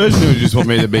Marley version, or do you just want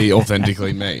me to be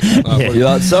authentically me? Yeah. You're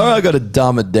like, sorry, I got to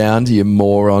dumb it down to you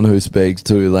moron who speaks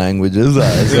two languages.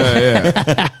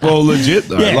 Yeah. Well, legit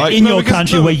though. Yeah, like, in no, your because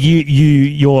country no- where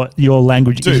your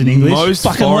language Dude, isn't English,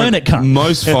 fucking learn it, cunt.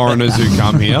 Most foreigners who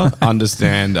come here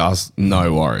understand us,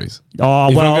 no worries. Oh,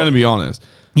 If well, I'm going to be honest.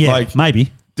 yeah, Like,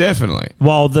 maybe. definitely.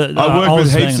 Well, the I work with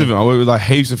was heaps saying- of them. I work with like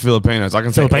heaps of Filipinos. I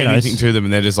can say Filipinos. anything to them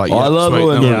and they're just like, I yeah, love sweet, it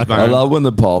when no worries, yeah, I mate. love when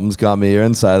the Poms come here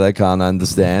and say they can't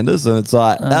understand us, and it's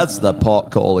like that's the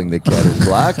pot calling the kettle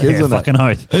black, Yeah, isn't it? fucking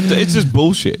oath. It's just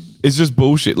bullshit. It's just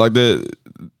bullshit. Like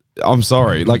I'm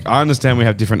sorry. Like I understand we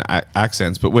have different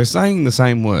accents, but we're saying the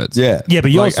same words. Yeah, Yeah, but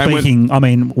you're Like, and when- speaking. I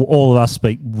mean, all of us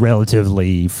speak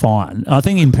relatively fine. I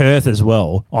think in Perth as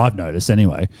well. I've noticed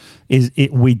anyway.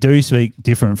 We do speak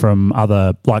different from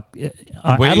other like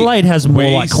Adelaide has more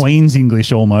we like s- Queen's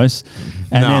English almost,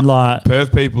 and Nah, then like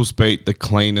Perth people speak the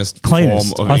cleanest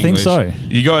Cleanest, form of I think English. so.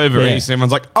 You go over Yeah. east,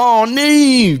 everyone's like, "Oh,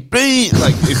 no, beat!"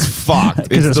 Like it's fucked.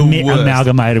 because It's it's the worst.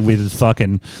 amalgamated with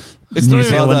fucking It's New not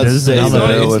even- Zealanders and It's It's not-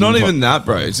 other. not, it's not and- even that,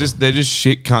 bro. It's just they're just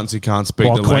shit cunts who can't speak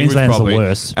Well, the language Queensland's the properly.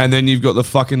 worst. And then you've got the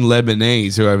fucking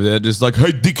Lebanese who are over there just like,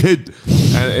 "Hey, dickhead,"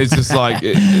 and it's just like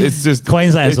it's just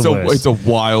Queensland's it's the a worst. it's a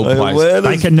wild Like, place. where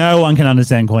They does no one can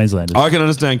understand Queenslanders. I can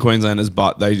understand Queenslanders,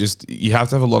 but you have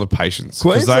to have a lot of patience.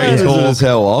 'Cause Queenslanders they is talk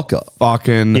hell ocker?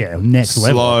 fucking Yeah, next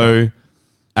level. slow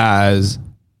as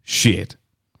shit.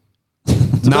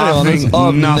 Honest,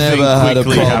 I've nothing never had a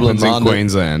quickly problem happens in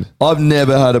Queensland. I've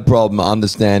never had a problem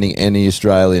understanding any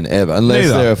Australian ever, unless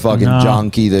Neither. they're a fucking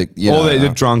junkie that Or they're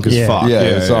drunk as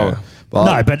fuck.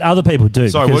 But but other people do.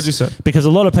 Sorry, because- what'd you say? Because a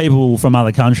lot of people from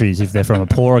other countries, if they're from a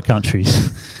poorer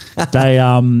countries, they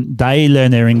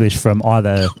learn their English from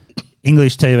either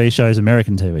English TV shows,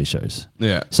 American TV shows.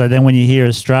 Yeah. So then when you hear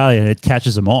Australian, it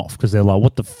catches them off because they're like,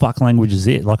 "What the fuck language is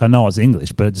it?" Like I know it's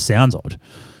English, but it sounds odd.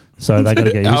 So they got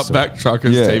to get used to Outback it.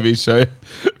 Truckers TV show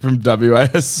from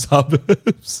WA's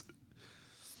suburbs.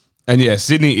 And yeah,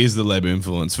 Sydney is the Leb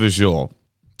influence for sure.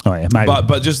 Oh yeah, maybe.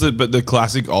 But just the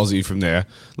classic Aussie from there.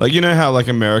 Like, you know how like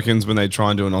Americans, when they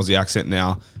try and do an Aussie accent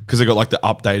now, because they got like the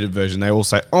updated version, they all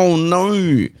say, "Oh no,"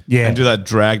 and do that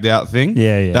dragged out thing.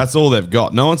 Yeah. That's all they've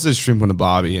got. No one says shrimp on a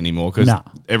barbie anymore because Nah.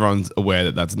 everyone's aware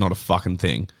that that's not a fucking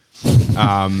thing.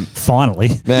 Finally,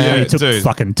 Man, it took dude.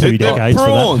 fucking 2 They're decades for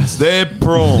that. prawns. They're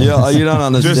prawns. Yeah, you don't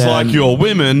understand. Just like your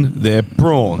women, they're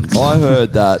prawns. I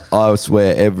heard that, I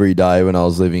swear, every day when I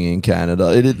was living in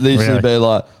Canada. It'd literally Really? be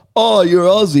like, "Oh, you're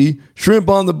Aussie, shrimp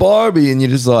on the Barbie," and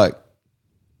you're just like,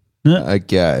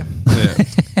 okay.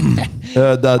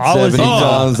 Heard that I was- 70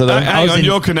 times. Hang I was on, in-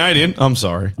 you're Canadian. I'm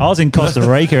sorry. I was in Costa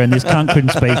Rica and this cunt couldn't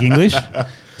speak English,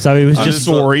 so he was I'm just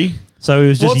sorry. So he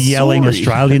was just What's yelling sorry?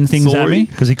 Australian things at Sorry? me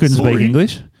because he couldn't speak Sorry?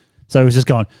 English. So he was just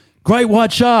going, "Great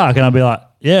white shark," and I'd be like,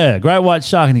 "Yeah, great white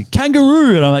shark," and he,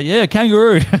 "Kangaroo," and I'm like, "Yeah,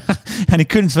 kangaroo," and he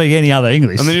couldn't speak any other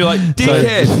English. And then you're like,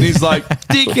 "Dickhead," and he's like,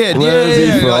 "Dickhead." Where is he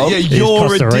yeah, from? like, yeah, He's you're a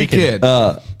Costa Rican.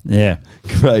 dickhead. yeah.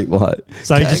 Great white.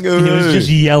 So he was just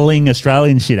yelling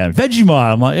Australian shit at me.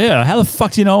 Vegemite. I'm like, "Yeah, how the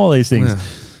fuck do you know all these things?"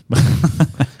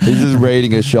 He's just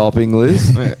reading a shopping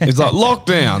list. It's like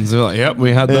lockdowns. They're like, "Yep,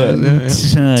 we had that."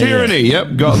 Yeah, yeah. Tyranny.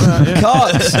 Yep, got that.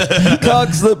 Yeah.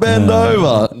 Cucks that bend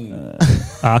over.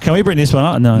 Can we bring this one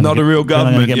up? No, Not a real I'm gonna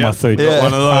government. get my Yep. food. Got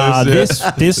one of those.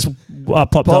 This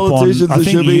popped up on. Politicians I that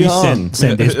think should be you hung.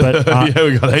 sent this, but Yeah,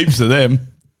 we got heaps of them.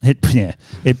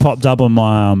 it popped up on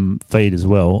my feed as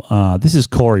well. This is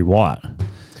Corey White.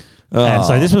 And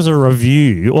so this was a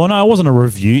review. Or no, it wasn't a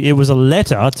review. It was a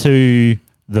letter to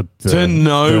To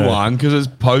no one, because it's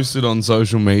posted on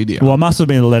social media. Well, it must have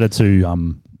been a letter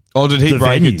to Oh, did he the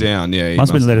break venue. it down? Yeah, he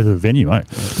must have been a letter to the venue, mate.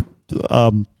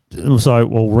 So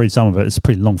we'll read some of it. It's a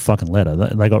pretty long fucking letter.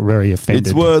 They got very offended.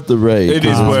 It's worth the read. It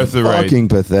is worth the read. Fucking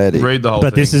pathetic. Read the whole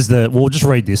But thing. this is we'll just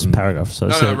read this paragraph. So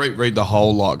No, read the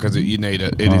whole lot because you need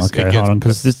it. It is. okay, it gets, hold on,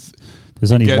 because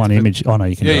there's only gets one bit- image. Oh no,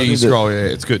 you can. Yeah, do it. you can scroll. Yeah,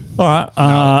 it's good. All right.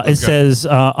 It let's go. says,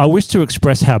 I wish to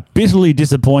express how bitterly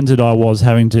disappointed I was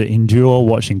having to endure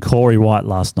watching Corey White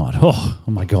last night. Oh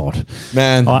my God.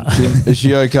 Man, is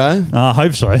she okay? I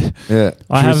hope so. Yeah. I Should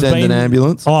we have send been, an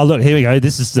ambulance? Oh, look, here we go.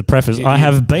 This is the preface. I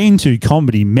have been to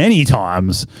comedy many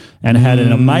times and had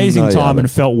an amazing no, you time haven't.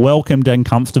 and felt welcomed and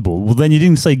comfortable. Well, then you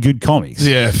didn't see good comics.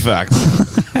 Yeah, facts.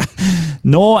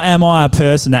 Nor am I a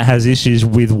person that has issues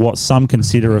with what some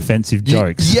consider offensive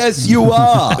jokes. Yes, you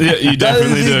are. Yeah, you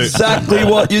definitely that do. is exactly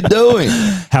what you're doing.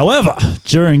 However,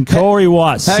 during Corey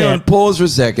White's Hang on, set, pause for a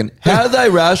second. How do they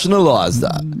rationalise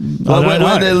that? Like don't know.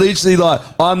 when they're literally like,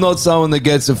 "I'm not someone that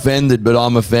gets offended, but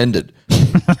I'm offended."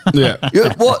 Yeah.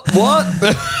 What?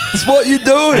 That's what you're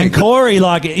doing. and Corey,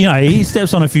 he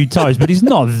steps on a few toes, but he's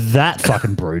not that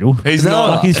fucking brutal. He's not.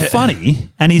 Like, he's funny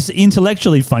and he's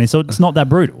intellectually funny, so it's not that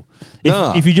brutal.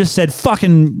 If you just said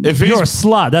fucking, If you're a he's-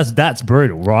 slut, that's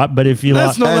brutal, right? But if you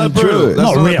That's like, not And that brutal. true. That's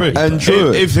Not that really. brutal. And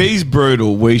true. If he's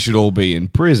brutal, we should all be in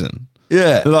prison.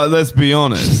 Yeah. Like, let's be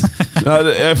honest.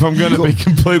 If I'm going to be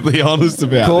completely honest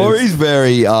about Corey's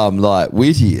very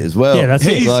witty as well. Yeah, that's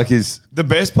it. He's- Like his the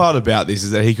best part about this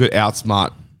is that he could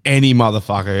outsmart any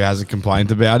motherfucker who has a complaint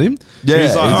about him. Yeah,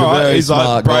 he's like, he's a all right, very he's like,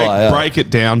 smart break, guy, yeah. break it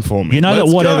down for me. you know Let's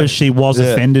that whatever go. she was Yeah.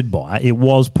 offended by, it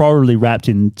was probably wrapped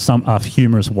in some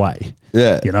humorous way.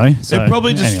 Yeah. You know, so, It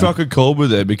probably just anyway. struck a chord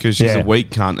with her because she's Yeah. a weak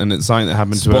cunt and it's something that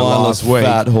happened to her spineless last week.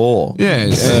 fat whore.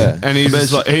 Yeah. And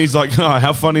he's like, oh,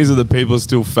 how funny is it that people are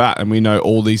still fat and we know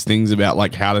all these things about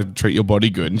like how to treat your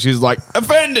body good? And she's like,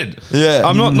 offended. Yeah.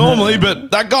 I'm not normally, but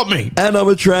that got me. And I'm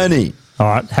a tranny. All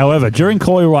right. However, during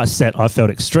Corey White's set, I felt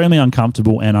extremely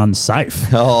uncomfortable and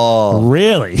unsafe. Oh,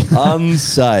 Really?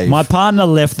 unsafe. My partner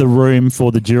left the room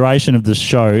for the duration of the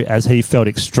show as he felt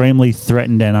extremely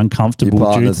threatened and uncomfortable Your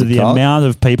due partner's to a the cunt? amount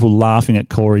of people laughing at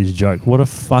Corey's joke. What a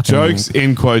fucking Jokes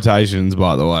in quotations,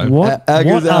 by the way. What, How what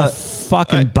goes a that?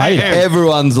 fucking beta.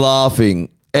 Everyone's laughing.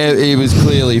 He was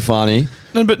clearly funny.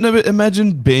 No, but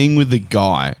imagine being with the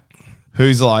guy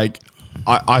who's like,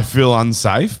 I feel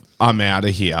unsafe. I'm out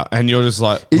of here. And you're just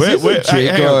like, Is this a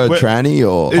chick or a tranny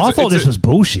or? I thought this was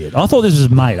bullshit. I thought this was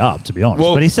made up, to be honest.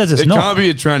 Well, but he says it's it not. can't be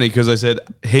a tranny because they said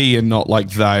he and not like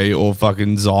they or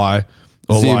fucking Zai.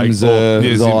 Or Zim's, Zygon,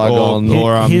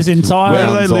 his entire where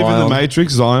do they live in the Zion.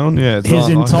 Matrix? Zion, yeah. His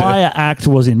Zion, entire act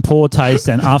was in poor taste,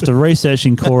 and after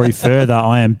researching Corey further,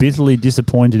 I am bitterly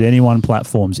disappointed anyone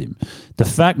platforms him. The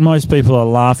fact most people are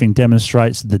laughing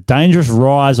demonstrates the dangerous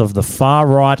rise of the far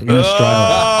right in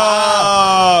Australia.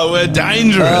 Oh, we're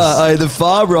dangerous. The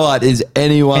far right is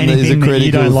anyone that is a Anything that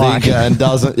you critical don't thinker like. and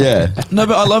doesn't. Yeah, No,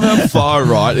 but I love how far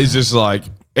right is just like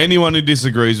anyone who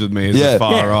disagrees with me is Yeah. a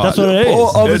far Yeah, right. that's what it is. Or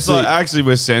It's obviously, like actually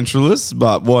we're centralists,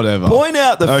 but whatever. point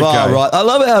out the far Okay. right. I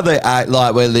love how they act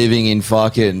like we're living in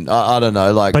fucking. I don't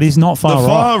know, like. But he's not far The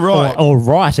far right. Or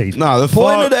right even. No, the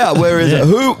Point far. it out. Where is Yeah.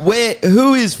 it?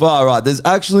 Who is far right? There's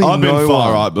actually I've no been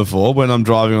far one. right before when I'm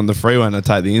driving on the freeway and I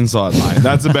take the inside lane.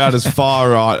 That's about as far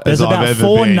right There's as I've about ever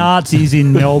 4 been. Nazis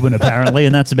in Melbourne, apparently,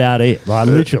 and that's about it. Like,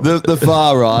 literally. The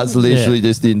far right's literally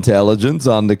just intelligence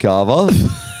undercover.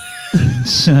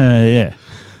 Yeah.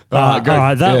 go- All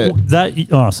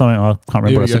right, something I can't remember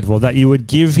Here what I we said go. before. That you would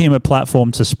give him a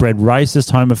platform to spread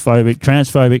racist, homophobic,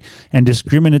 transphobic, and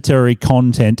discriminatory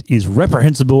content is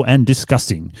reprehensible and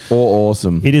disgusting. Or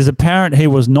awesome. It is apparent he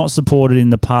was not supported in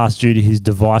the past due to his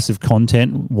divisive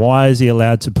content. Why is he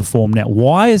allowed to perform now?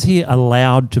 Why is he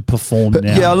allowed to perform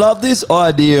now? Yeah, I love this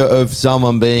idea of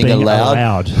someone being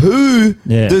allowed. Who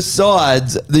Yeah.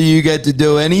 decides that you get to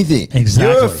do anything?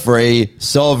 Exactly. You're a free,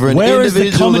 sovereign Where is the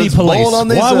individual comedy that's police? born on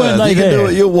this Why weren't earth. they You can do there?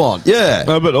 what you want. Yeah.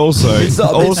 No, but also, It's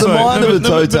the mind of a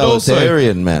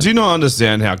totalitarian, man. Do you not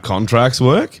understand how contracts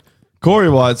work? Corey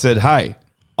White said, "Hey,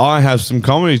 I have some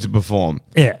comedy to perform.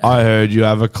 Yeah. I heard you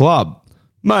have a club.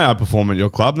 May I perform at your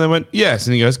club?" And they went, "Yes."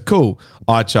 And he goes, "Cool.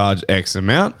 I charge X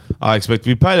amount. I expect to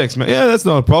be paid X amount. Yeah, that's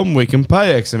not a problem. We can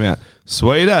pay X amount.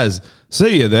 Sweet as.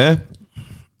 See you there.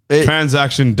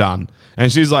 Transaction done."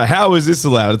 And she's like, "How is this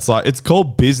allowed?" It's like, it's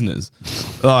called business.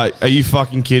 Like, are you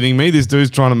fucking kidding me? This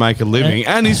dude's trying to make a living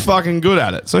and he's fucking good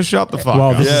at it. So shut the fuck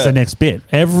Well, up. this is the next bit.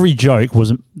 Every joke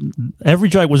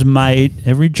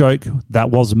that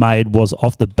was made was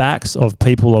off the backs of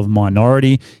people of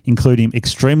minority, including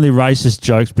extremely racist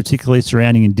jokes, particularly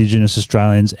surrounding Indigenous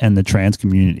Australians and the trans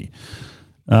community.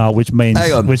 Which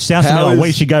sounds to me like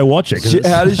we should go watch it.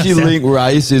 How does she link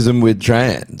racism with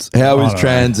trans? How is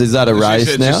trans? Is that a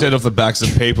race now? She said off the backs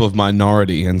of people of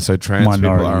minority, and so trans people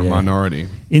are a minority.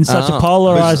 In such a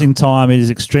polarizing time, it is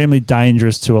extremely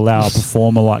dangerous to allow a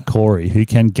performer like Corey, who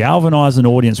can galvanize an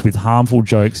audience with harmful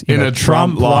jokes in a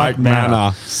Trump-like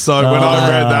manner. So when I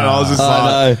read that, I was just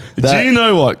like, do you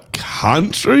know what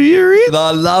country you're in?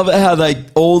 I love it how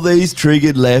all these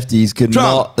triggered lefties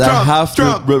have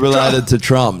to be related to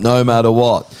Trump no matter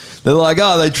what. They're like,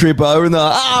 they trip over and they're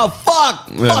like,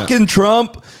 fucking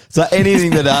Trump. So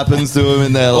anything that happens to them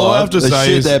in their All I life, have to they say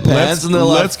shit is, their pants and they're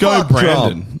like, let's go, fuck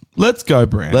Brandon. Trump. Let's go,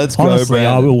 Brandon. Let's go, Honestly, I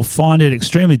Brandon. will find it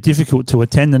extremely difficult to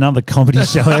attend another comedy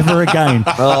show ever again.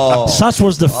 Such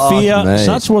was the fear. me.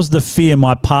 Such was the fear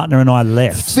my partner and I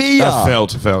left. Fear. I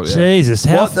felt, yeah. Jesus,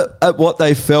 how What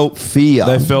they felt fear.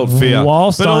 They felt fear.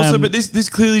 Whilst but I also, am- but this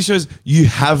clearly shows you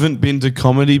haven't been to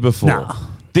comedy before. Nah.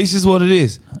 This is what it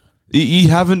is. You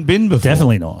haven't been before.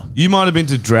 Definitely not. You might have been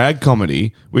to drag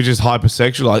comedy, which is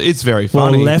hypersexualized. It's very Well,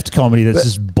 funny. left comedy that's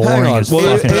just boring hang on. as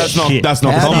Well, fucking that's not- shit. that's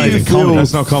not How comedy. do you Comedy. feel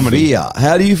That's not comedy. Fear.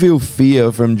 How do you feel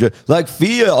fear from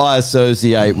fear? I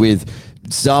associate with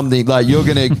something like you're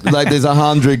gonna like. There's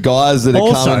 100 guys that are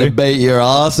Also, coming to beat your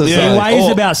ass. Or He something. weighs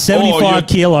about 75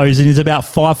 kilos and he's about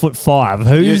 5'5".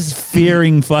 Who's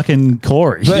fearing fucking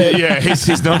Corey? Yeah,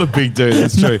 he's not a big dude.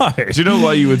 That's true. No. Do you know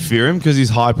why you would fear him? Because he's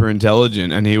hyper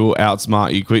intelligent and he will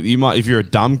outsmart you quickly. You might, if you're a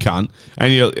dumb cunt,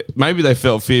 and maybe they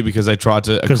felt fear because they tried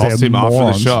to 'Cause accost they're him after the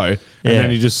morons. show, and Yeah.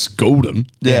 then he just schooled him.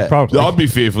 Yeah, probably. I'd be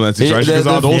fearful in that situation because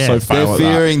I'd also fail They're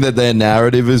at fearing that their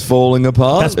narrative is falling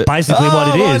apart. That's basically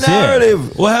what it my is, yeah. narrative.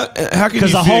 Well, how can you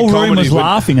Because the fear whole room comedy, was but-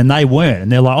 laughing and they weren't.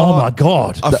 And they're like, oh my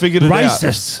God. I figured it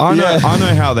Racist. out. Yeah. I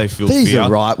know how they feel These fear. are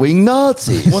right-wing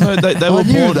Nazis. Well, no, they were I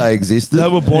knew born. they existed. They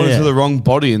were born Yeah. into the wrong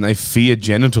body and they fear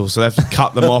genitals, so they have to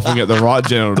cut them off and get the right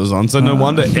genitals on. So no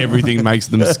wonder everything makes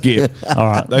them skip. All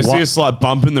right. They see a slight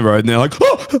bump in the road and they're like,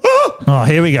 Oh,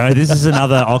 here we go. This is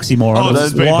another oxymoron. Oh, this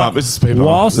is speed bump. This is speed bump.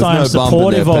 Whilst There's I am no bump in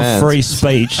supportive their of pants. free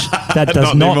speech, that does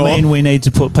Not not anymore. mean we need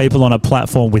to put people on a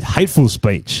platform with hateful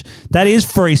speech. That is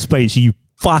free speech, you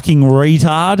fucking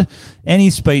retard. Any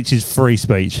speech is free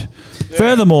speech.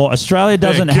 Furthermore, Australia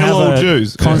doesn't kill have all a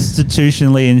Jews. Yeah.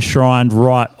 constitutionally enshrined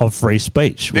right of free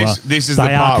speech. this is the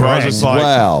they are part where I was correct. just like,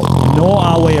 Wow. Nor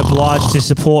are we obliged to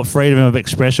support freedom of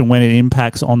expression when it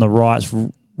impacts on the rights,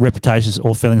 reputations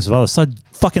or feelings of others. So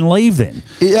fucking leave then.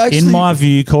 In my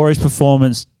view, Corey's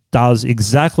performance does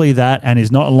exactly that and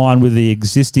is not aligned with the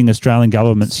existing Australian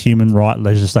government's human right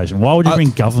legislation. Why would you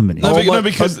bring government in? No,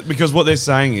 because what they're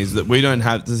saying is that we don't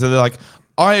have. So they're like,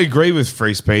 I agree with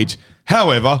free speech.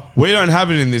 However, we don't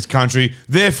have it in this country.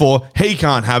 Therefore, he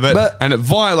can't have it, and it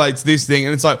violates this thing.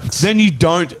 And it's like, then you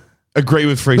don't agree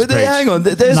with free speech. But hang on,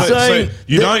 they're saying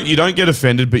you don't get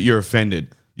offended, but you're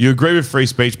offended. You agree with free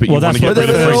speech, but you want to get rid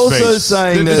of free speech. They're also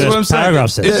saying this is what I'm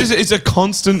saying. It's a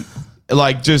constant,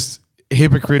 just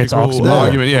hypocritical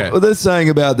argument. Yeah. Well, they're saying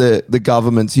about the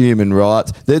government's human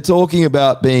rights. They're talking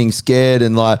about being scared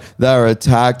and like they're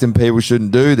attacked and people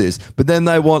shouldn't do this. But then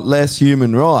they want less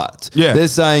human rights. Yeah. They're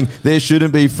saying there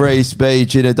shouldn't be free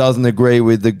speech and it doesn't agree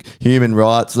with the human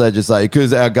rights legislation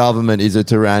because our government is a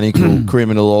tyrannical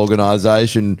criminal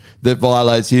organisation that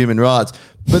violates human rights.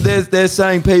 But they're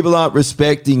saying people aren't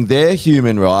respecting their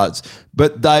human rights,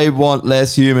 but they want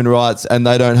less human rights and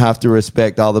they don't have to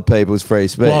respect other people's free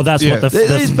speech. Well, that's what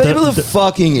these people are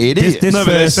fucking idiots. This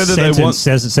first sentence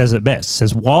says it best. It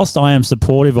says, whilst I am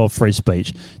supportive of free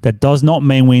speech, that does not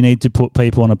mean we need to put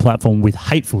people on a platform with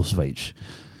hateful speech.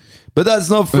 But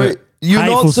that's not free. You're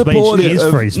hateful not supportive speech is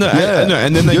free speech.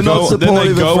 And then they go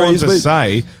on to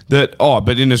say that,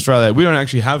 but in Australia, we don't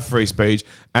actually have free speech,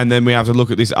 and then we have to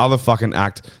look at this other fucking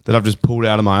act that I've just pulled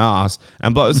out of my ass.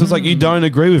 And so it's like, you don't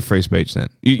agree with free speech then.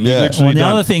 You literally the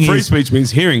other thing free speech means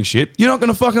hearing shit you're not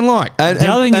going to fucking like. And the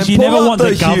other thing is you never want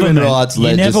the government.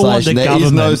 You never want the government. There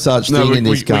is no such thing in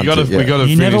this country.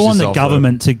 You never want the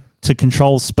government to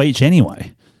control speech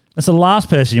anyway. That's the last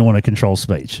person you want to control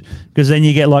speech because then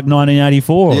you get like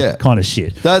 1984 kind of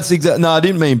shit. That's exactly. No, I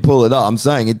didn't mean pull it up. I'm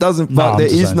saying it doesn't. There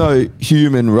is no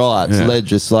human rights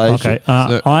legislation.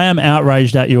 Okay. I am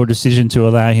outraged at your decision to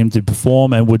allow him to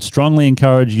perform and would strongly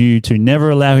encourage you to never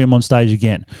allow him on stage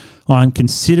again. I'm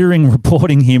considering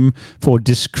reporting him for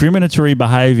discriminatory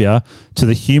behaviour to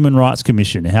the Human Rights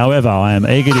Commission. However, I am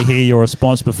eager to hear your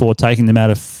response before taking the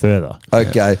matter further.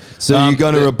 Okay, so you're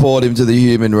going to report him to the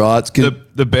Human Rights Commission.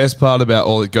 The best part about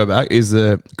all it go back is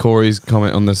Corey's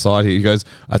comment on the side here. He goes,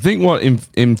 I think what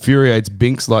infuriates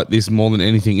Binks like this more than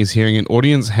anything is hearing an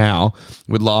audience howl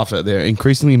with laughter at their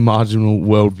increasingly marginal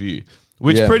worldview.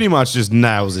 Which pretty much just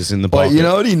nails this in the pocket. But you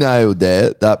know what he nailed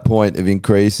there? That point of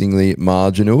increasingly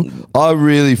marginal. I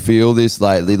really feel this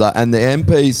lately. And the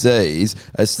NPCs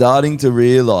are starting to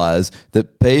realise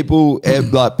that people,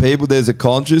 there's a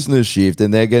consciousness shift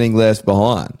and they're getting left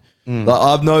behind. Like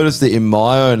I've noticed it in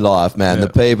my own life, man. The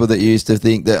people that used to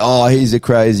think that, he's a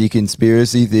crazy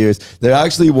conspiracy theorist, they're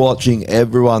actually watching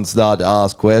everyone start to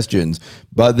ask questions.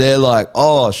 But they're like,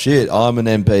 oh shit, I'm an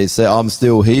NPC. I'm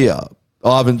still here.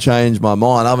 I haven't changed my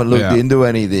mind. I haven't looked into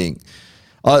anything.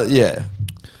 Yeah,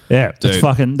 it's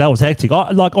fucking. That was hectic.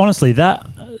 Honestly,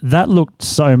 that looked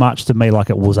so much to me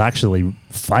like it was actually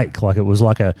fake. Like it was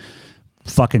like a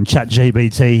fucking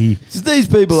ChatGPT. These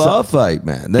people are fake,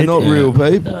 man. They're not real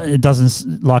people. It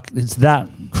doesn't it's that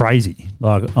crazy.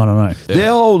 Like I don't know. Their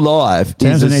whole life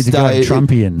is a stage.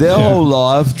 Trumpian. Their whole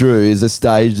life, Drew, is a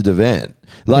staged event.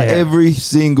 Every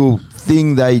single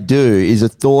thing they do is a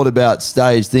thought about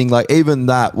stage thing. Like even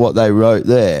what they wrote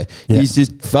there is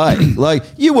just fake. Like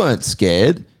you weren't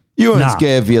scared. You weren't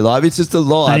scared for your life. It's just a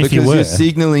lie because you're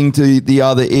signaling to the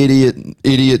other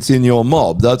idiots in your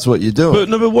mob. That's what you're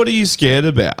doing. But what are you scared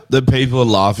about? That people are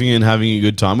laughing and having a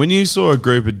good time. When you saw a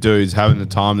group of dudes having the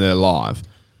time of their life,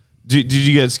 did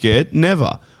you get scared?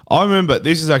 Never. I remember,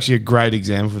 this is actually a great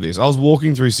example of this. I was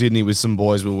walking through Sydney with some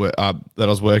boys that I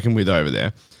was working with over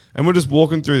there. And we're just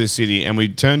walking through the city and we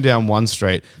turned down one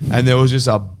street and there was just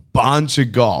a bunch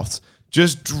of goths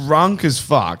just drunk as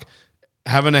fuck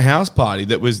having a house party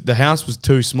the house was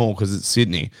too small because it's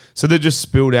Sydney. So they just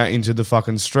spilled out into the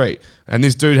fucking street. And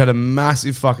this dude had a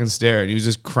massive fucking stereo and he was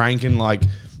just cranking like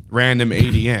random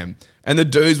EDM. And the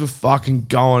dudes were fucking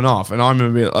going off. And I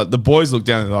remember the boys looked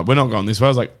down and they're like, we're not going this way. I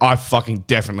was like, I fucking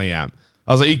definitely am.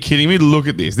 I was like, are you kidding me? Look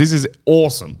at this. This is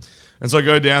awesome. And so I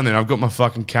go down there and I've got my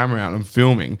fucking camera out and I'm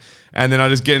filming. And then I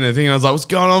just get in the thing and I was like, what's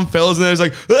going on, fellas? And they're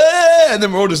like, ah! And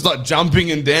then we're all just like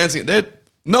jumping and dancing. They had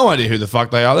no idea who the fuck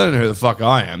they are. They don't know who the fuck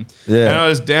I am. Yeah. And I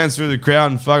just dance through the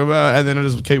crowd and fuck about, and then I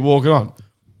just keep walking on.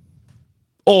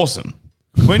 Awesome.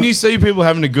 When you see people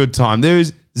having a good time, there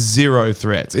is zero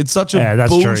threats. It's such a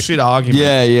bullshit argument.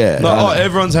 Yeah. Like,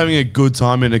 everyone's having a good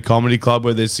time in a comedy club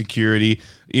where there's security.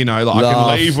 You know, like I can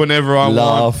leave whenever I want.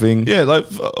 Laughing. Yeah, like,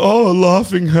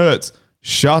 laughing hurts.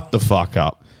 Shut the fuck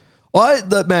up.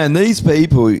 These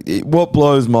people, what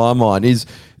blows my mind is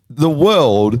the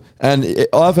world, and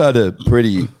I've had a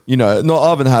pretty, I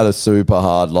haven't had a super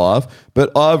hard life,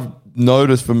 but I've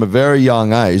noticed from a very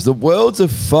young age, the world's a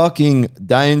fucking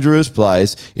dangerous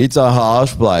place. It's a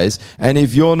harsh place. And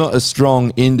if you're not a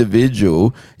strong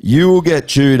individual, you will get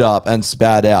chewed up and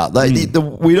spat out. Like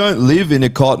we don't live in a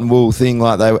cotton wool thing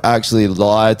like they actually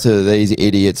lie to these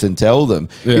idiots and tell them.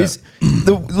 Yeah.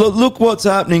 Look what's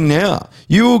happening now.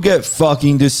 You will get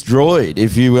fucking destroyed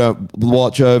if you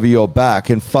watch over your back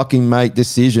and fucking make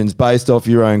decisions based off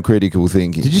your own critical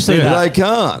thinking. Did you see that? They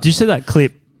can't. Did you see that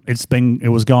clip? It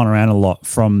was going around a lot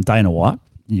from Dana White,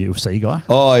 UFC guy.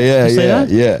 Oh yeah,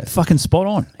 yeah. Fucking spot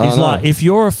on. He's like, if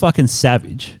you're a fucking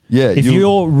savage, if you-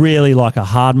 you're really like a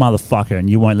hard motherfucker and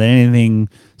you won't let anything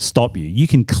stop you, you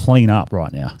can clean up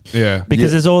right now. Yeah.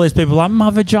 Because there's all these people like, my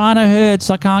vagina hurts,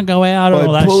 I can't go out, and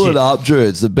all that pull shit. it up, Drew.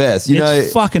 It's the best. You know,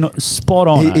 fucking spot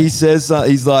on. he says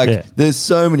he's like, there's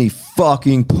so many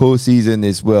fucking pussies in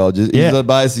this world. He's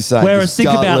basically saying. Whereas think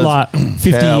about like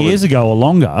 50 years ago or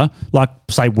longer, like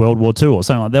say World War II or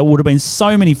something like that, there would have been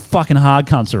so many fucking hard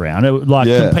cunts around.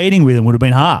 Competing with them would have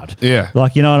been hard. Yeah.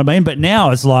 Like, you know what I mean? But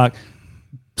now it's like,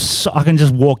 so I can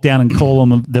just walk down and call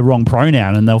them the wrong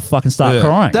pronoun and they'll fucking start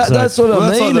crying. That's what I mean.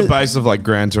 That's like the base of like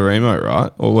Gran Turismo,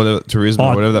 right? Or whatever,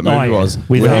 Turismo, whatever that movie was.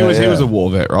 He was a war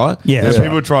vet, right? Yeah. And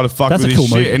people try to fuck That's with a his cool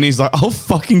shit, movie. and he's like, "I'll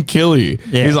fucking kill you."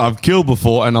 Yeah. He's like, "I've killed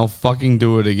before, and I'll fucking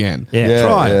do it again."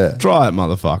 Yeah. Try it,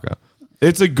 motherfucker.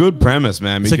 It's a good premise,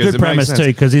 man. It's a because good premise too,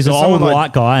 because he's an old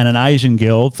white guy and an Asian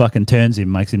girl fucking turns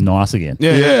him, makes him nice again.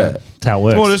 Yeah. That's how it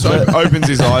works. Well, just opens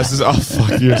his eyes, says, "Oh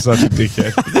fuck, you're such a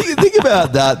dickhead." Think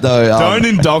about that though. Don't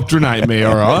indoctrinate me,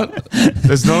 all right?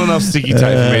 There's not enough sticky tape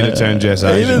for me to turn Jess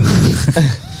Asian.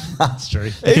 That's true.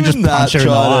 You can just Even punch her in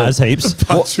the eyes heaps.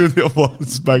 Punch her in the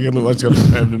eyes, make it look like she's got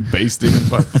a permanent bee sting in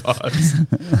both eyes.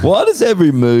 Why does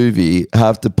every movie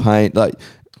have to paint like?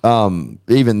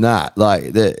 Even that,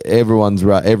 like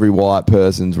every white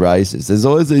person's racist. There's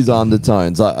always these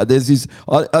undertones. Like there's this.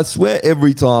 I swear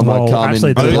every time I come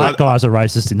actually, in, the black guys are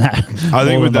racist in that. I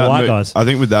think with that, white guys. I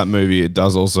think with that movie, it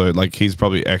does also like he's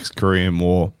probably ex-Korean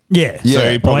War. Yeah.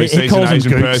 So he probably sees an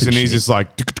Asian person. He's just like,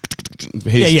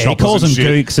 he calls them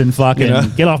gooks and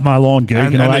fucking get off my lawn, gook.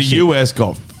 And all the that shit. US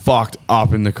got fucked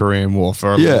up in the Korean War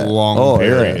for a long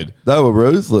period. Yeah. They were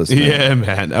ruthless. Man. Yeah,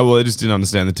 man. Well, they just didn't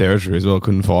understand the territory as well.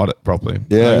 Couldn't fight it properly.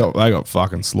 Yeah. They got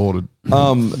fucking slaughtered.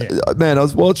 Man, I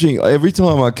was watching, every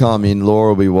time I come in, Laura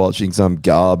will be watching some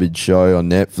garbage show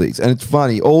on Netflix. And it's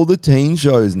funny, all the teen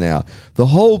shows now, the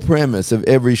whole premise of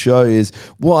every show is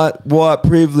white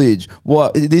privilege,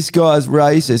 this guy's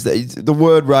racist. The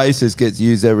word racist gets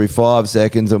used every 5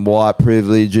 seconds, and white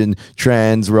privilege and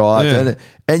trans rights. Yeah.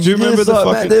 And do you remember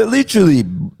man, they're literally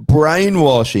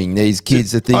brainwashing these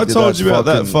kids to think I told you about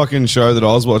that fucking show that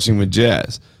I was watching with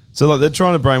Jazz. So like they're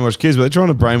trying to brainwash kids, but they're trying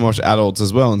to brainwash adults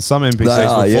as well. And some NPCs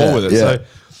will fall with it. Yeah. So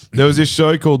there was this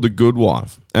show called The Good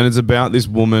Wife, and it's about this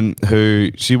woman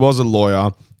who she was a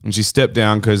lawyer and she stepped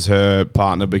down because her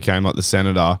partner became like the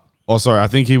senator. Oh, sorry, I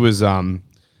think he was not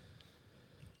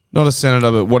a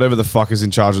senator, but whatever the fuck is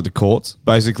in charge of the courts,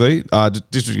 basically,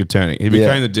 district attorney. He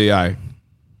became the DA.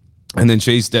 And then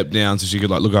she stepped down so she could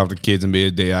like look after kids and be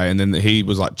a DA. And then he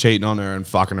was like cheating on her and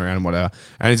fucking around and whatever.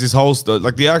 And it's this whole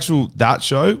like that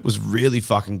show was really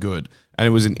fucking good. And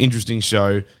it was an interesting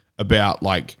show about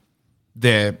like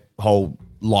their whole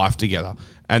life together.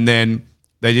 And then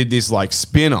they did this like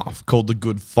spin-off called The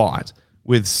Good Fight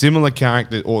with similar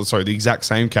characters, the exact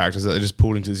same characters that they just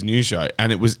pulled into this new show.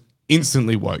 And it was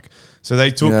instantly woke. So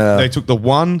they took the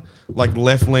one like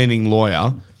left-leaning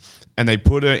lawyer and they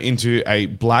put her into a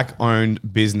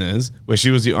black-owned business where she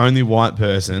was the only white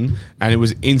person, and it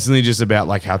was instantly just about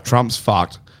like how Trump's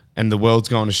fucked and the world's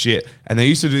going to shit. And they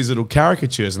used to do these little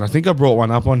caricatures, and I think I brought one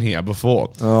up on here before,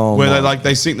 where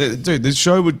they sing that, dude, this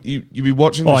show would you'd be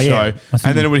watching the show,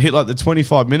 and then it would hit like the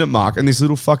 25-minute mark, and this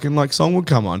little fucking like song would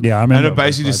come on, I remember, and it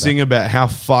basically just sing about how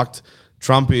fucked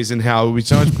Trump is and how it would be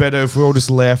so much better if we all just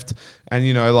left and,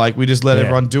 you know, like we just let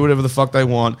everyone do whatever the fuck they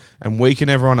want and weaken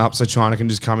everyone up so China can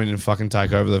just come in and fucking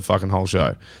take over the fucking whole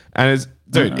show. And it's,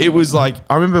 dude, it was like,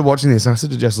 I remember watching this and I said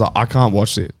to Jess, like, I can't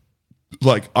watch this.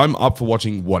 Like, I'm up for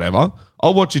watching whatever.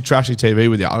 I'll watch your trashy TV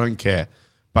with you. I don't care.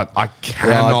 But I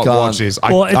cannot watch this.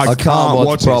 I can't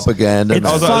watch propaganda. It's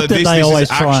fucked that they always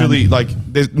try actually, like,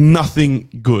 there's nothing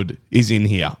good is in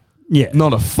here. Yeah.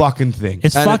 Not a fucking thing.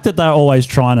 It's fucked that they're always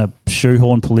trying to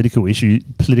shoehorn political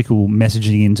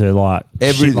messaging into like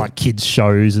shit like kids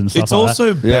shows and stuff. It's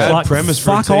also bad premise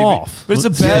for a TV. Off. But it's a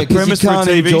bad premise for a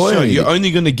TV show. You're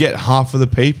only going to get half of the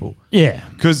people. Yeah.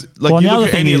 Because like you look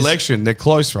at any election, they're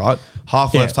close, right?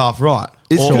 Half left, half right.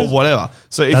 Or whatever.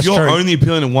 So if you're only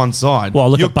appealing to one side,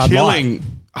 you're killing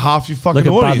half your fucking Look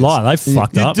at Bud audience. Light. They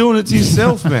fucked You're up. doing it to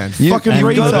yourself, man. Fucking and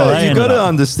retard. You've got to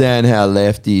understand how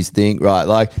lefties think, right?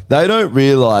 Like, they don't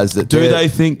realize that. Do they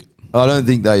think? I don't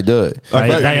think they do.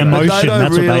 They emotion. They don't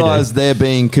That's realize what they they're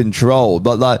being controlled.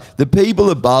 But like the people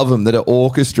above them that are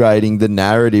orchestrating the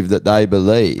narrative that they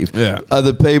believe are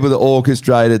the people that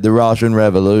orchestrated the Russian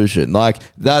Revolution. Like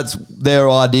that's their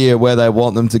idea where they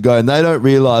want them to go, and they don't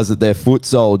realize that they're foot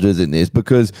soldiers in this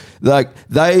because like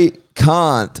they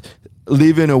can't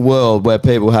live in a world where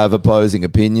people have opposing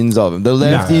opinions of them. The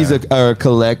lefties are a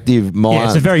collective mind. Yeah,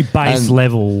 it's a very base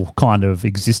level kind of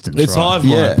existence. It's right? hive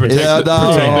mind. Protect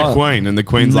the queen, and the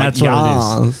queen's like, that's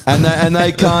what it is. And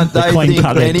they can't. They think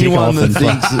anyone that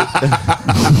thinks.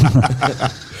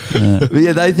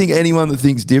 Yeah, they think anyone that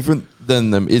thinks different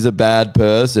than them is a bad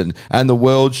person, and the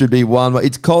world should be one way.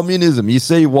 It's communism. You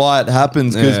see why it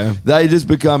happens because they just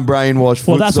become brainwashed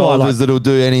foot soldiers that'll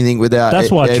do anything without.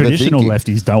 That's why traditional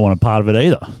thinking. lefties don't want a part of it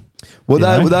either. Well,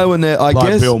 they were there. I like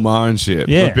guess Bill Maher and shit.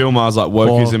 Yeah. But Bill Maher's like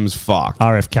wokeism's fucked.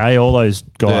 RFK, all those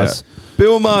guys. Yeah.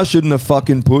 Bill Maher shouldn't have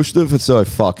fucking pushed it for so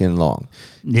fucking long.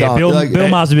 Yeah, Bill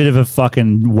Maher's a bit of a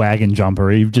fucking wagon jumper.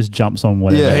 He just jumps on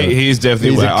whatever. Yeah, he is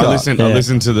definitely. I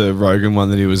listened to the Rogan one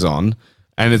that he was on,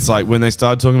 and it's like when they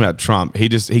started talking about Trump, he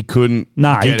couldn't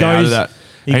get out of that.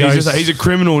 He's just like, he's a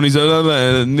criminal, and he's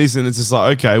and this, and it's just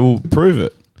like, okay, well, prove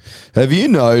it. Have you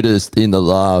noticed in the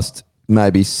last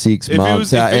maybe 6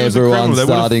 months how everyone's they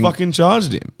starting? Would have fucking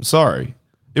charged him. Sorry.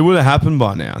 It would have happened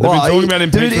by now. They've been talking about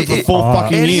impeachment for 4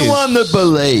 fucking years. Anyone that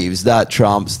believes that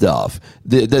Trump stuff,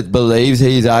 that believes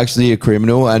he's actually a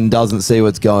criminal and doesn't see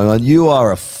what's going on, you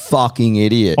are a fucking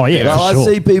idiot. Oh, yeah, I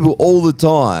see people all the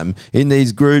time in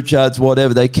these group chats,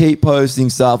 whatever, they keep posting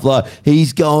stuff like,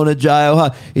 he's going to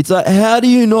jail. It's like, how do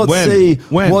you not see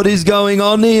what is going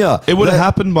on here? It would have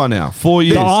happened by now. 4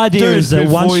 years. The idea is that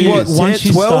once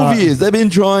you 12 years. They've been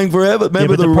trying forever.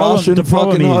 Remember the Russian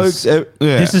fucking hoax?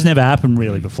 This has never happened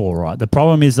really before, right? The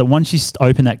problem is that once you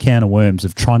open that can of worms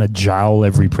of trying to jail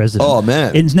every president, oh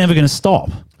man, it's never going to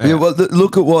stop. Yeah, well,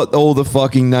 look at what all the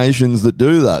fucking nations that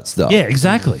do that stuff. Yeah,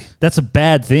 exactly. That's a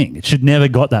bad thing. It should never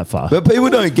got that far. But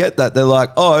people don't get that. They're like,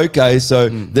 oh, okay, so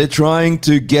they're trying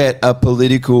to get a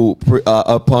political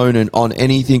opponent on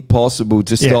anything possible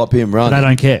to stop him running. They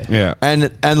don't care. Yeah,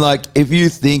 and like if you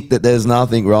think that there's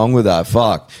nothing wrong with that,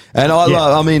 fuck. And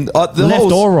I mean, the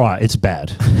left or right, it's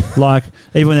bad. Like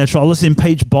even when they're trying, let's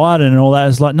impeach Biden and all that.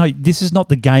 It's like, no, this is not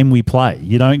the game we play.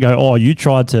 You don't go, oh, you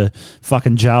tried to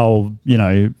fucking jail,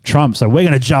 Trump, so we're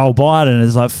going to jail Biden.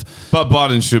 It's like, but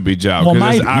Biden should be jailed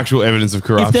because there's actual evidence of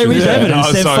corruption. If there is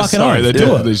evidence, then fucking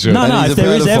do it. No, if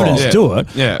there is evidence, do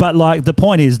it. Yeah. But like the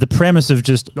point is, the premise of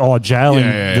just jailing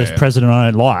this president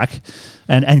I don't like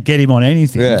and get him on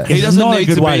anything. Yeah. He doesn't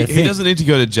need to be. He doesn't need to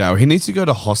go to jail. He needs to go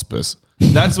to hospice.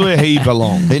 That's where he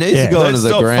belongs. He needs to go into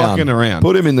the ground. Fucking around.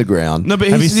 Put him in the ground. No, but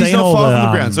he's not far from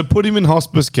the ground. So put him in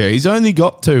hospice care. He's only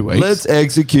got 2 weeks. Let's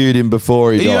execute him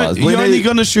before he dies. He's only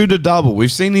going to shoot a double.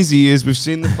 We've seen his ears. We've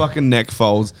seen the fucking neck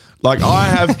folds. Like, I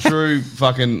have true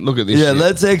fucking... Look at this shit.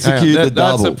 Let's execute the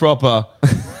double. That's a proper...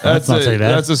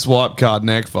 That's a swipe card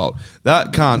neck fold.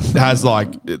 That cunt has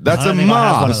like... That's a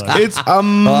mask. It's a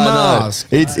mask.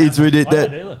 It's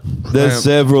ridiculous. There's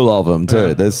several of them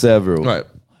too. There's several. Right.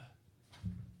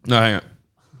 No, hang on.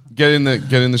 Get in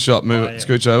the shot. Move it.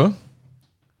 Scooch over.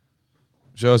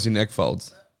 Show us your neck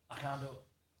folds. I can't do it.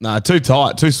 Nah, too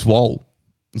tight. Too swole.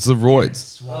 It's the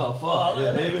roids. Oh, fuck.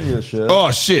 Yeah, even your shirt. Oh,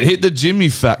 shit. Hit the gym,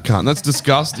 you fat cunt. That's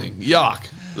disgusting. Yuck.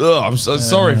 Ugh, I'm so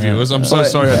sorry, viewers. I'm so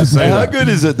sorry I had to say that. How good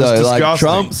is it, though?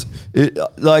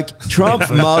 Like,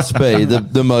 Trump must be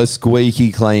the most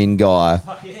squeaky clean guy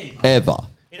ever.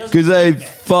 Because they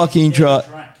fucking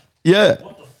try... Yeah.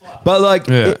 But like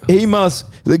he must,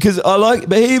 because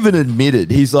but he even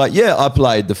admitted, he's like, yeah, I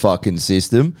played the fucking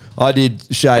system. I did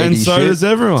shady and so shit does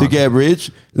everyone. to get rich.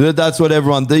 That's what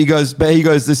everyone. He goes,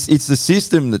 it's the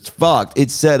system that's fucked.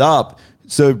 It's set up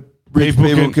so rich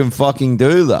people can fucking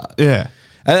do that. Yeah.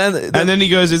 And then he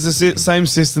goes, it's the same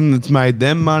system that's made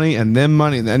them money,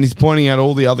 and he's pointing out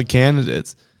all the other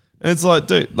candidates. And it's like,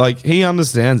 dude, like he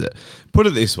understands it. Put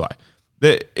it this way,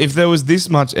 that if there was this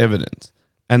much evidence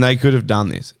and they could have done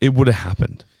this, it would have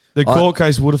happened. The court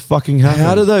case would have fucking happened.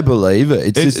 How do they believe it?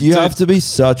 It's just you have to be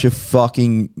such a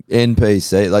fucking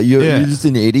NPC. Like you're just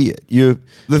an idiot.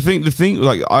 The thing.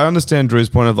 Like I understand Drew's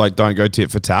point of like don't go tit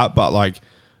for tat, but like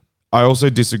I also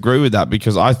disagree with that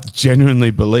because I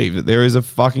genuinely believe that there is a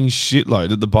fucking shitload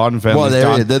that the Biden family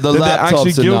done the that they're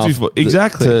actually laptop's guilty enough for.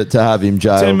 Exactly. to have him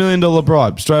jailed. $10 million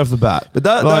bribe straight off the bat. But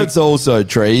that's also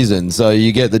treason, so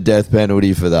you get the death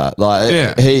penalty for that.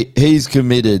 Like he's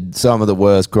committed some of the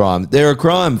worst crime. They're a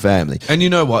crime family. And you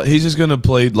know what? He's just going to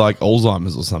plead like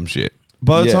Alzheimer's or some shit.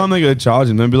 By the time they go to charge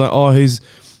him, they'll be like, oh, he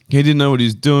didn't know what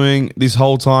he's doing. This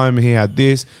whole time he had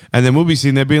this. And then we'll be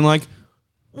sitting there being like,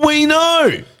 we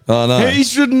know. Oh, no. He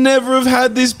should never have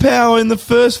had this power in the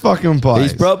first fucking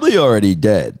place. He's probably already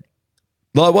dead.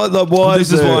 Like what? Like why?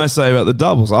 This is what I say about the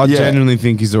doubles. I genuinely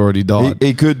think he's already died.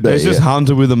 He could be. It's just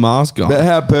Hunter with a mask on. But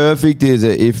how perfect is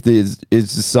it if there's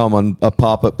just someone, a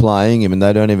puppet playing him, and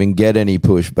they don't even get any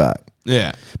pushback?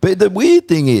 Yeah. But the weird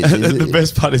thing is the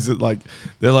best part is that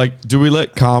they're like, do we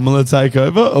let Kamala take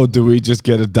over or do we just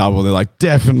get a double? They're like,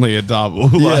 definitely a double.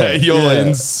 You're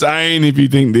insane if you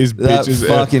think this bitch is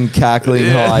fucking cackling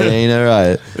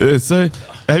hyena, right? So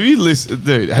have you listened,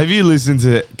 dude? Have you listened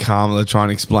to Kamala try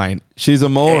and explain? She's a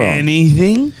moron.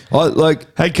 Anything?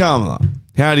 Hey Kamala,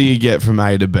 how do you get from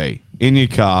A to B in your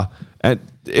car? And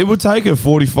it would take her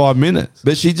 45 minutes.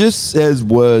 But she just says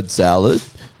word salad.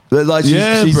 But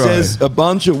she says a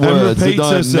bunch of words that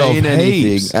don't mean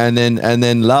anything, and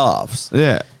then laughs.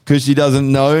 Yeah, because she doesn't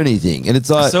know anything, and it's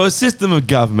like so. A system of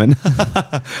government,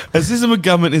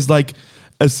 is like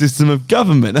a system of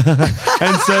government,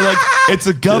 and so it's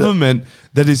a government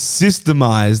that is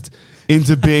systemized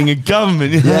into being a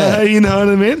government. Yeah. You know what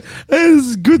I mean?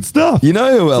 It's good stuff. You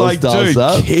know who else does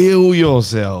that? Kill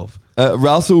yourself.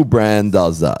 Russel Brand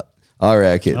does that. I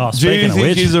reckon. Do you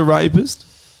think he's a rapist?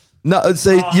 No,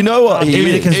 see, you know what? Give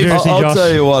me the conspiracy, I'll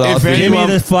tell you what. Give me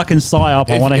the fucking psyop.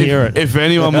 I want to hear it. If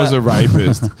anyone was a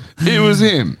rapist, it was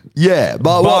him. Yeah,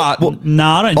 but no,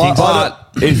 I don't think so.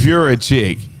 But if you're a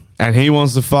chick and he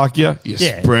wants to fuck you, you're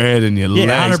spreading your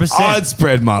legs. 100%. I'd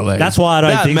spread my legs. That's why I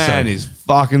don't think so. That man is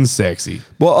fucking sexy.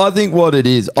 Well, I think what it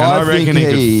is, I reckon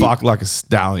he could fuck like a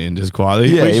stallion just quietly.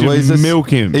 Yeah, we should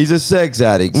milk him. He's a sex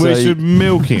addict. We should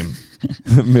milk him.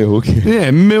 Milk. Yeah,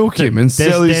 milk him and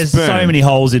sell his sperm. There's so many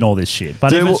holes in all this shit.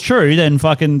 But if it's true, then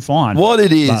fucking fine. What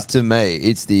it is to me,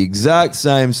 it's the exact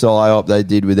same psyop they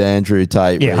did with Andrew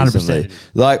Tate recently. 100%.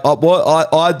 Like,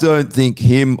 I don't think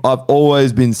him, I've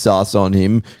always been sus on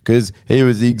him because he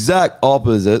was the exact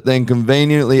opposite, then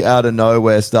conveniently out of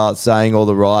nowhere starts saying all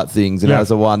the right things and has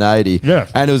a 180. Yeah.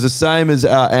 And it was the same as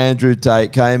Andrew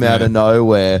Tate came out of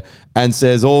nowhere and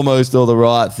says almost all the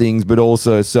right things, but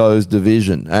also sows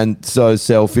division and sows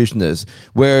selfishness.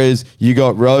 Whereas you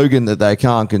got Rogan that they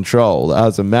can't control, that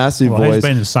has a massive voice. He's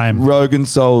been the same. Rogan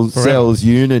sells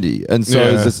unity, and so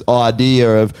is this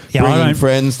idea of bringing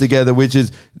friends together, which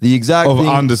is the exact thing.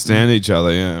 Understand each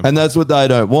other, yeah. And that's what they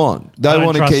don't want. They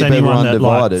want to keep everyone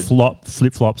divided.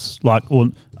 Flip-flops,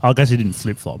 I guess he didn't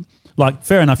flip-flop. Like,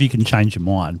 fair enough, you can change your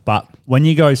mind, but when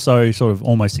you go so sort of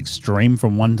almost extreme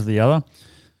from one to the other,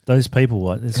 those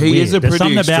people, it's weird. Is a There's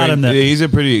pretty something about him that he's a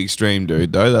pretty extreme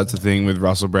dude, though. That's the thing with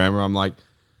Russell Brand, where I'm like,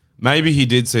 maybe he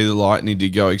did see the light and he did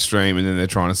go extreme, and then they're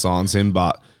trying to silence him.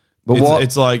 But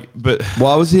it's like,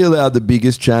 why was he allowed the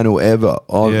biggest channel ever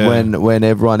when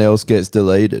everyone else gets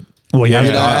deleted? Well,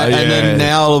 and then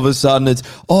now all of a sudden it's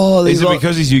is it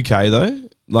because he's UK though?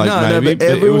 Like no, maybe, but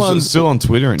everyone's it was still on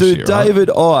Twitter and dude, shit. Right? David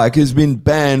Icke has been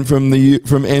banned from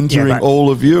entering all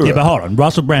of Europe. Yeah, but hold on,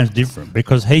 Russell Brand's different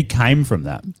because he came from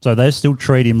that, so they still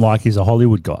treat him like he's a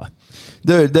Hollywood guy.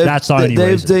 Dude,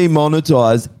 they've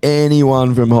demonetized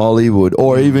anyone from Hollywood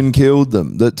or even killed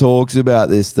them that talks about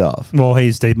this stuff. Well,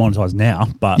 he's demonetized now,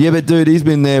 but but dude, he's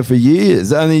been there for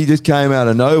years, and he just came out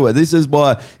of nowhere. This is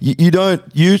why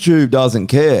YouTube doesn't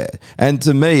care. And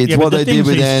to me, it's what they did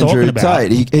with Andrew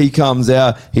Tate. He comes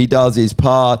out, he does his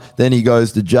part, then he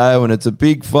goes to jail, and it's a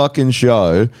big fucking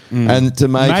show. And to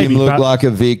make him look like a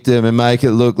victim and make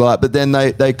it look like, but then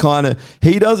they kind of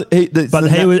he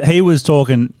was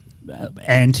talking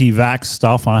anti-vax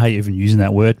stuff. I hate even using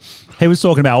that word. He was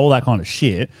talking about all that kind of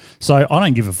shit. So I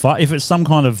don't give a fuck if it's some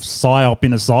kind of psyop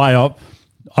in a psyop.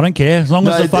 I don't care as long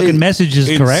as the fucking message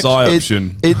is correct.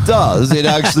 It does. It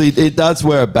actually that's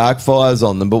where it backfires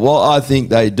on them. But what I think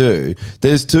they do,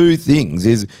 there's two things: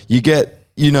 is you get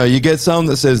some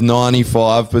that says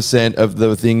 95% of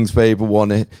the things people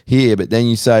want to hear, but then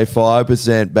you say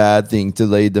 5% bad thing to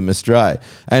lead them astray.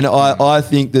 And I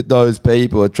think that those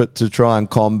people are to try and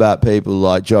combat people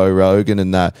like Joe Rogan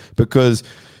and that, because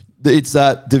it's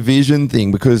that division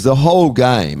thing, because the whole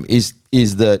game is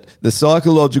that the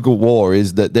psychological war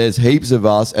is that there's heaps of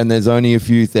us and there's only a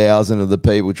few thousand of the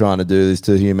people trying to do this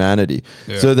to humanity.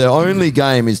 Yeah. So their only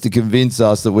game is to convince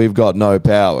us that we've got no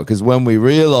power, because when we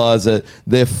realize it,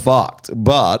 they're fucked.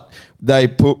 But they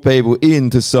put people in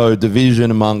to sow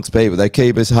division amongst people. They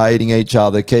keep us hating each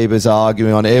other, keep us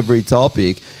arguing on every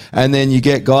topic. And then you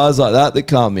get guys like that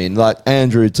come in, like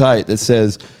Andrew Tate, that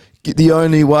says, the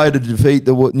only way to defeat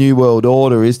the New World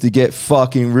Order is to get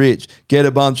fucking rich, get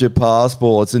a bunch of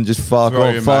passports and just fuck Throw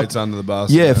off. your mates under the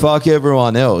bus. Yeah, fuck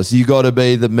everyone else. You got to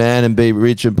be the man and be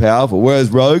rich and powerful.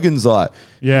 Whereas Rogan's like,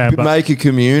 make a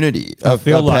community, a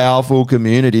powerful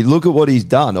community. Look at what he's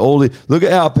done. Look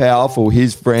at how powerful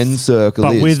his friend circle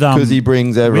is, because he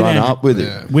brings everyone up with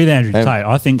him. With Andrew Tate,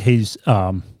 I think he's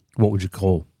what would you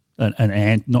call not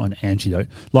an antidote?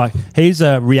 Like, he's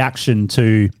a reaction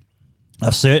to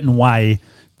a certain way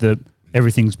that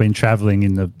everything's been traveling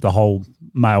in the whole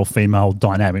male-female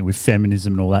dynamic with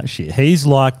feminism and all that shit. He's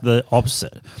like the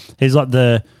opposite. He's like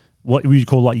what we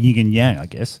call like yin and yang, I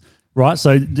guess. Right?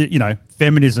 So,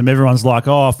 feminism, everyone's like,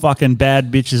 oh, fucking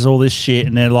bad bitches, all this shit.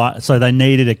 And they're like, so they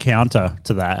needed a counter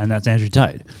to that. And that's Andrew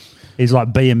Tate. He's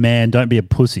like, be a man, don't be a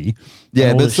pussy.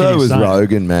 Yeah, but so was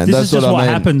Rogan, man. This is just what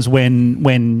happens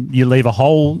when you leave a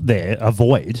hole there, a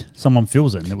void, someone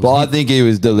fills it. Well, I think he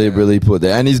was deliberately put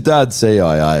there. And his dad's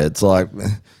CIA. It's like...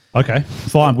 Okay,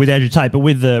 fine with Andrew Tate, but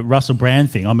with the Russel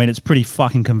Brand thing, I mean, it's pretty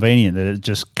fucking convenient that it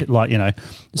just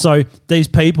So these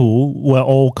people were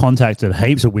all contacted,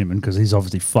 heaps of women, because he's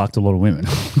obviously fucked a lot of women.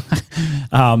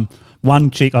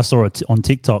 One chick I saw on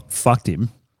TikTok fucked him.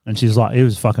 And she's like, it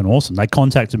was fucking awesome. They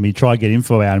contacted me, tried to get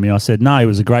info out of me. I said, no, he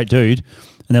was a great dude.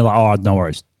 And they're like, oh, no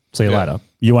worries. See you later.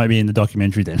 You won't be in the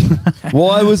documentary then.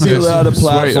 Why was he allowed a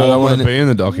platform? I don't want to be in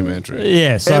the documentary.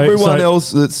 Yeah. So everyone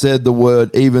else that said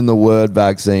even the word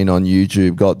vaccine on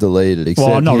YouTube got deleted. Except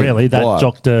well, not really. That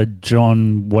Dr.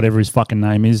 John, whatever his fucking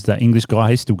name is, that English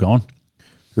guy, he's still gone.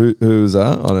 Who's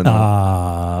that? I don't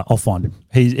know. I'll find him.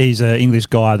 He's an English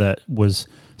guy that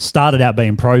started out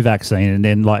being pro-vaccine and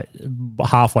then like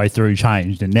halfway through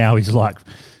changed, and now he's like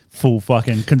full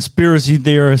fucking conspiracy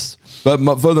theorist. But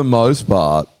for the most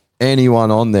part, anyone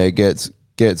on there gets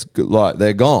like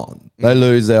they're gone. They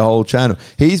lose their whole channel.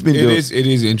 He's been doing... It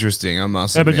is interesting, I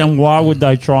must admit. But then why would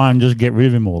they try and just get rid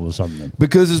of him all of a sudden then?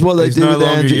 Because it's what they do no with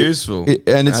longer Andrew. Useful.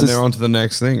 And they're on to the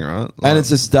next thing, right? Like, and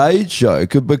it's a stage show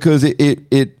because it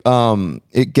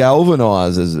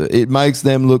galvanizes it. It makes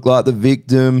them look like the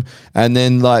victim, and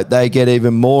then like they get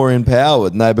even more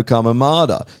empowered and they become a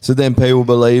martyr. So then people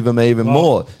believe them even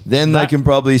more. Then they can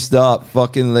probably start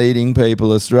fucking leading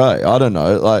people astray. I don't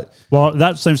know. Well,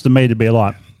 that seems to me to be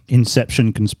like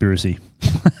Inception conspiracy.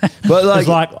 But it's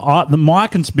like my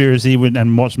conspiracy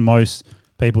and what most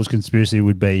people's conspiracy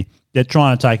would be, they're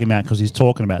trying to take him out because he's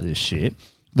talking about this shit.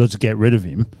 Let's get rid of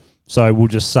him. So we'll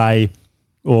just say,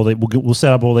 or we'll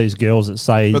set up all these girls that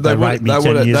say they raped me 10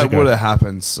 years ago. That would have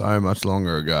happened so much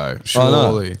longer ago.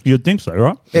 Surely. You'd think so,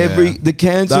 right? The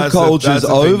cancel culture's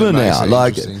over now.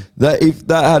 Like if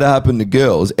that had happened to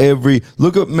girls,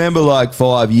 remember like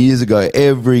 5 years ago,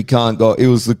 every cunt it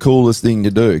was the coolest thing to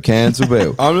do. Cancel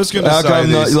people. I'm just going to say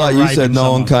this. Like you said,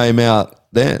 no one came out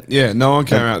then. Yeah, no one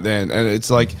came out then. And it's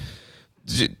like,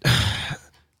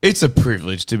 it's a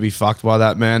privilege to be fucked by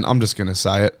that, man. I'm just going to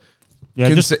say it.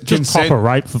 Yeah, just cop a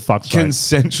rape for fuck's sake.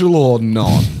 Consensual or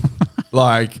not.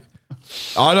 Like,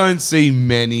 I don't see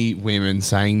many women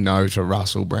saying no to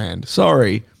Russel Brand.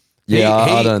 Sorry. Yeah,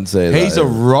 I don't see that. He's a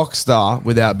rock star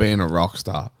without being a rock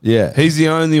star. Yeah. He's the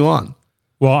only one.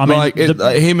 Well, I mean,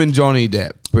 him and Johnny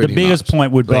Depp. The biggest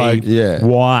point would be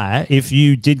why, if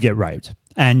you did get raped,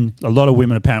 and a lot of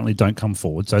women apparently don't come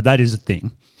forward, so that is a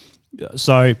thing.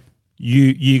 So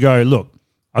you go, look,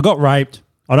 I got raped.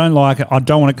 I don't like it. I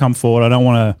don't want to come forward. I don't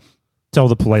want to tell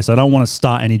the police. I don't want to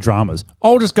start any dramas.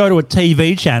 I'll just go to a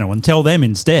TV channel and tell them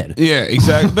instead. Yeah,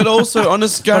 exactly. But also on a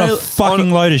scale... What a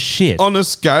fucking load of shit. On a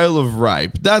scale of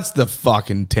rape, that's the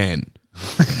fucking 10.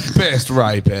 Best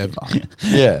rape ever.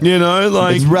 Yeah. You know,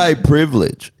 like... It's rape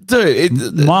privilege.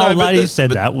 Dude. My old lady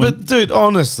said that. But dude,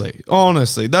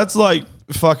 honestly, that's like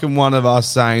fucking one of us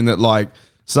saying that like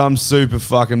some super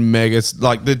fucking mega...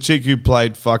 Like the chick who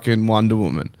played fucking Wonder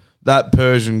Woman. That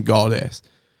Persian goddess.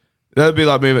 That'd be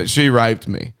like me, but she raped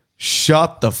me.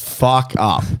 Shut the fuck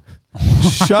up.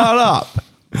 Shut up.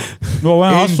 Well,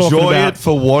 when I was enjoy it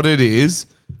for what it is.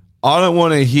 I don't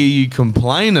want to hear you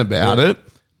complain about it.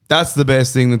 That's the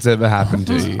best thing that's ever happened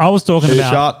to you. I was talking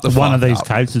about one of these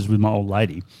cases with my old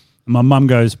lady. My mum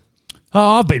goes,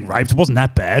 oh, I've been raped. It wasn't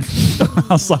that bad. I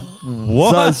was like,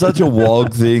 what? So it's such a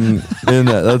wog thing, isn't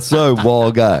it? That's so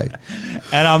wog, eh?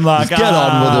 And I'm like, Just get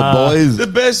on with it, boys. The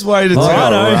best way to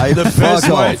Righto. the best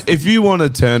Fuck way, off. if you want to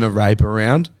turn a rape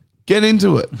around, get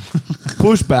into it.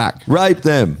 Push back. Rape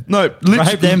them. No,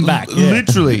 Rape them back, yeah.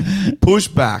 Literally, push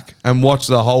back and watch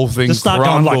the whole thing just start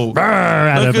crumble. going like, "Brr,"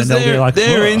 at them, Because and they'll be like,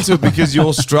 they're "Whoa." into it because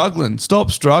you're struggling. Stop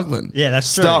struggling. Yeah,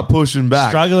 that's true. Start pushing back.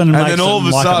 Struggling and and makes then all of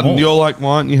them a like it sudden more. you're like,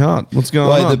 why aren't you hard? What's going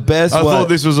Wait, on? the best I way- thought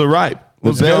this was a rape.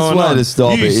 What's best going way on? to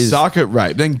stop you it is- suck at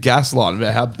rape. Then gaslight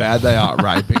about how bad they are at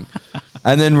raping.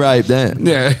 And then rape them.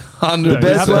 Yeah, 100%. The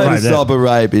best to way to rape them. stop a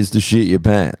rape is to shit your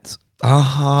pants.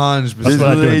 100%. Just what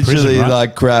I do in literally prison, right?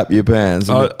 like crap your pants.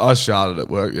 I sharted at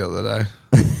work the other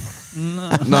day.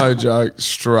 No joke,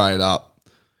 straight up.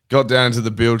 Got down to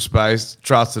the build space,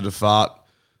 trusted a fart,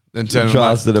 then turned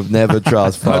Trusted have never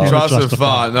trust I fart. trusted a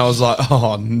fart, and I was like,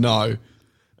 oh no.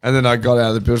 And then I got out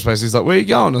of the build space. He's like, where you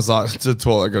going? I was like, to the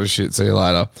toilet, got a shit, see you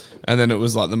later. And then it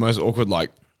was like the most awkward,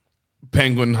 like,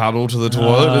 penguin huddle to the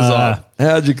toilet. It was like,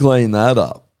 How'd you clean that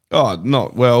up? oh,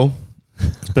 not well.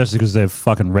 Especially because they're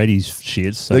fucking Reddy's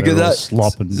shits. So Look they're at all that.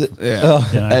 slop and Yeah. Oh,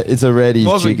 You know. It's already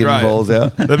Wasn't chicken great. balls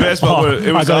out. The best part was it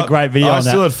I was got a great video I on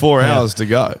still that. had 4 Yeah. hours to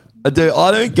go. Dude, I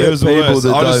don't It get was the people worst.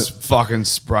 that I don't. just fucking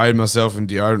sprayed myself in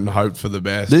deodorant and hoped for the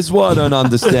best. This is why I don't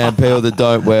understand people that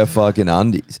don't wear fucking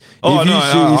undies. Oh, if you no,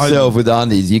 shoot I- yourself with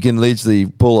undies, you can literally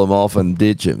pull them off and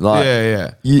ditch them. Like,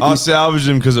 yeah. You- I salvaged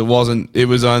them because it was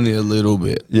only a little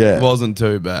bit. Yeah. It wasn't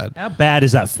too bad. How bad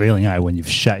is that feeling, when you've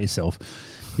shat yourself?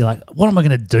 You're like, what am I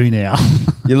going to do now?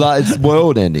 you're like, it's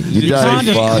world ending. You can't don't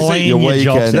just fuck. clean Your your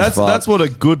jobs. weekend. That's what a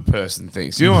good person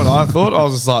thinks. You know what I thought? I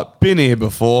was just like, been here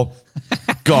before.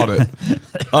 Got it.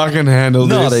 I can handle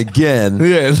Not this. again.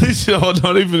 Yeah, literally,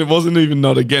 not even. It wasn't even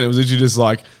not again. It was literally just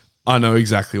like, I know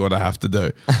exactly what I have to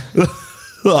do.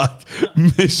 Like,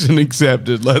 mission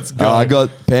accepted. Let's go. I got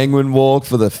penguin walk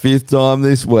for the 5th time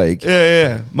this week.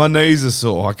 Yeah. My knees are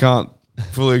sore. I can't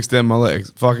fully extend my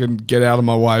legs. Fucking get out of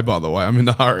my way, by the way. I'm in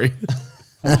a hurry.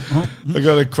 I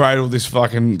got to cradle this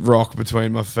fucking rock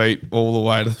between my feet all the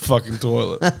way to the fucking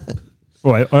toilet.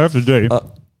 Right, I have to do.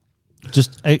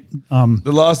 Just The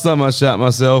last time I shat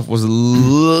myself was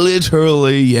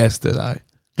literally yesterday.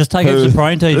 just take extra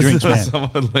protein drinks, man.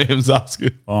 Someone Liam's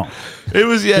asking. Oh. It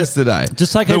was yesterday.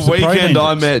 Just take the extra protein weekend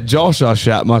I drinks. met Josh, I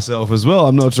shat myself as well.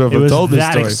 I'm not sure if He I've was told this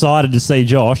that story. excited to see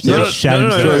Josh. That he shat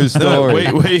himself.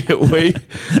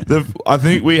 I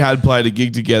think we had played a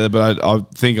gig together, but I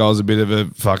think I was a bit of a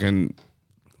fucking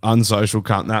unsocial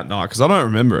cunt that night because I don't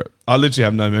remember it. I literally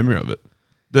have no memory of it.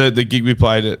 The gig we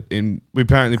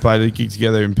apparently played a gig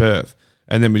together in Perth,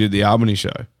 and then we did the Albany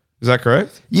show. Is that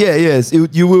correct? Yeah, yes,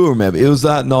 you will remember. It was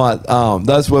that night.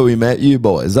 That's where we met you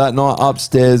boys. That night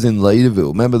upstairs in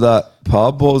Leaderville. Remember that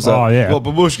pub? What was that? Oh, yeah. Well,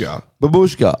 Babushka.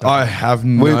 Babushka. I have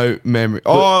no memory.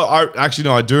 Oh,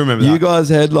 I do remember that. You guys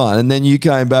headline, and then you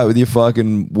came back with your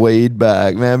fucking weed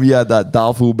bag. Remember, you had that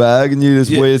duffel bag, and we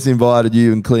just invited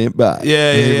you and Clint back.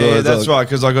 Yeah, that's right.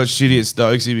 Because I got shitty at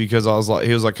Stokesy because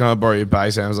he was like, "Can I borrow your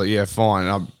bass amp?" I was like, "Yeah, fine."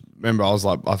 And I remember I was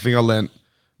like, I think I lent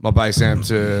my bass amp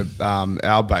to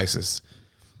our bassist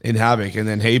in Havoc, and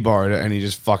then he borrowed it, and he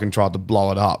just fucking tried to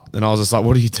blow it up. And I was just like,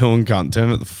 "What are you doing, cunt?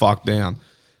 Turn it the fuck down."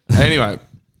 Anyway,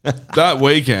 that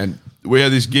weekend we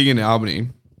had this gig in Albany,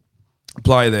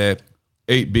 play there,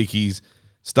 eat bickies,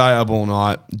 stay up all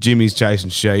night. Jimmy's chasing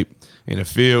sheep in a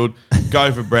field,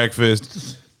 go for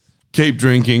breakfast, keep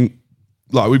drinking.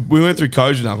 Like we went through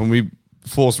Kojak and we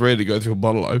forced Red to go through a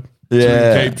bottle open.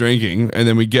 Yeah. So we keep drinking, and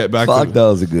then we get back. Fuck, that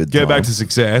was a good Get time. back to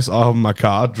Success. I hop in my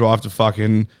car, drive to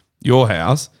fucking your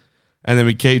house, and then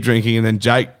we keep drinking. And then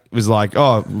Jake was like,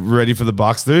 "Oh, ready for the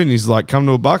Bucks, dude?" And he's like, "Come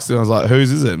to a Bucks, dude." I was like,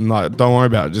 "Whose is it?" And like, "Don't worry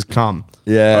about it, just come."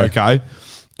 Yeah. Okay.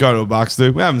 Go to a Bucks,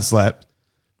 dude. We haven't slept.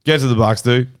 Get to the Bucks,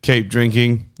 dude. Keep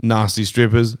drinking. Nasty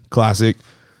strippers, classic.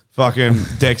 Fucking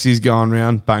Dexy's going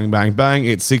around, bang, bang, bang.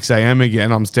 It's 6 a.m.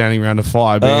 again. I'm standing around a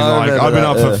fire being like, I've been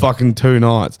up for fucking 2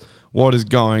 nights. What is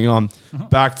going on?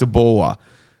 Back to Baller.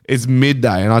 It's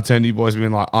midday, and I turned to you boys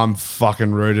being like, I'm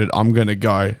fucking rooted. I'm going to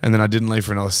go. And then I didn't leave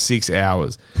for another 6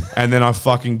 hours. And then I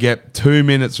fucking get 2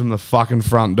 minutes from the fucking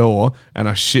front door, and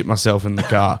I shit myself in the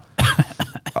car.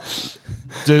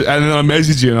 Dude, and then I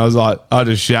messaged you, and I was like, I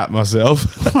just shat myself.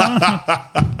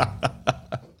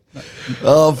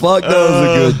 Oh, fuck, that was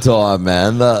a good time,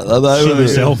 man. They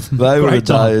were the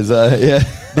days. Yeah.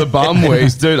 The bum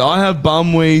wheeze. Dude, I have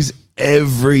bum wheeze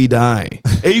every day.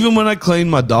 Even when I clean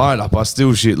my diet up, I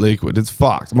still shit liquid. It's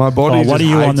fucked. My body What just are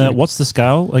you on hates the? me. What's the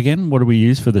scale again? What do we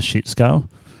use for the shit scale?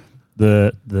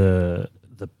 The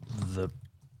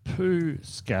poo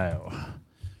scale.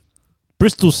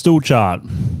 Bristol stool chart.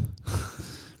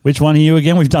 Which one are you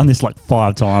again? We've done this like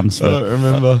 5 times. I don't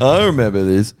remember. I remember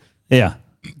this. Yeah,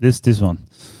 this one.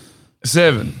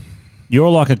 7. You're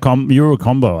like you're a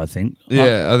combo, I think.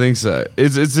 Yeah, I think so.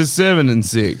 It's a 7 and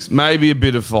 6, maybe a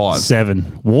bit of 5.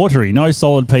 7. Watery, no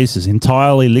solid pieces,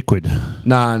 entirely liquid.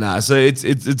 No. So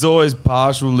it's always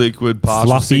partial liquid,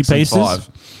 partial Fluffy 6 and pieces? 5.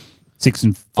 6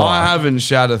 and 5. I haven't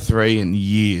shot a 3 in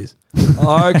years.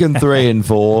 I reckon 3 and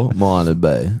 4 mine would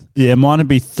be. Yeah, mine would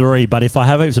be 3, but if I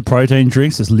have heaps of protein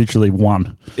drinks, it's literally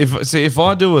 1. If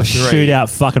I do a 3, Shoot out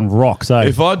fucking rocks, eh?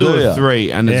 if I do Do a ya?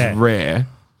 3 and Yeah. it's rare,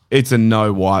 it's a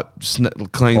no wipe,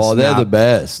 clean. Oh, they're snap. the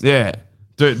best. Yeah,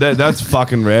 dude, that's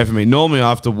fucking rare for me. Normally, I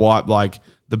have to wipe like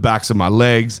the backs of my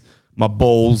legs, my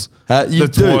balls, the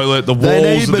toilet, the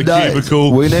walls of the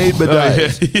cubicle. We need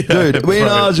bidets. Yeah, Dude, we in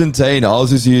bro. Argentina, I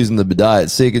was just using the bidet.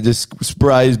 It's sick. It just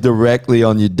sprays directly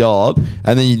on your dog,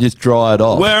 and then you just dry it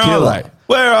off. Where Kill are it. they?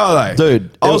 Where are they? Dude,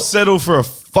 I'll it- settle for a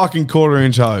fucking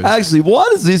 1/4-inch hose. Actually, why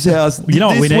does this house? You know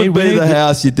what this we need? would We be need the the-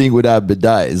 house you think would have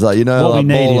bidets. Like, you know, What we like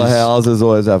need all the is- houses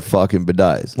always have fucking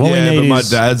bidets. What we yeah, need but my is-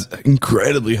 dad's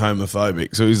incredibly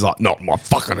homophobic, so he's like, not my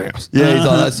fucking house. Yeah, he's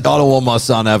like, I don't want my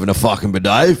son having a fucking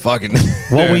bidet. Fucking.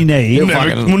 What we need,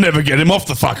 We'll never get him off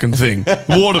the fucking thing.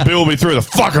 Water bill will be through the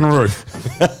fucking roof.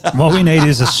 what we need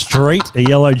is a street, a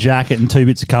yellow jacket, and 2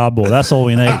 bits of cardboard. That's all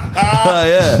we need. Oh,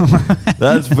 yeah,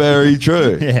 that's very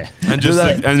true. Yeah. And just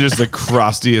the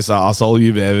crustiest arsehole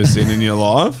you've ever seen in your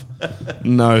life.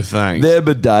 No thanks. Their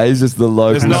bidet is just the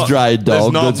local not- stray there's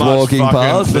dog not that's much walking fucking-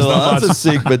 past. They're there's not like, that's a much-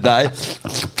 sick bidet.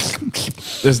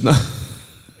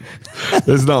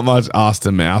 There's not much ass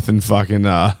to mouth in fucking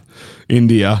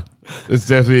India. It's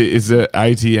definitely an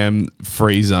ATM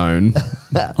free zone.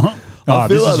 Oh,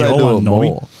 feel like they do one, it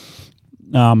Normie.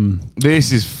 more.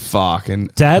 This is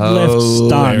fucking Dad left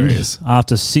hilarious. stunned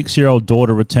after 6-year-old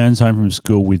daughter returns home from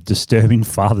school with disturbing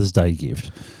Father's Day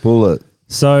gift. Bullet.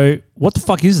 So, what the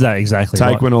fuck is that exactly?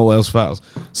 Take Like- when all else fails.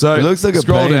 So It looks like a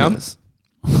scroll penis.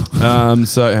 down.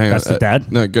 So hang That's on. the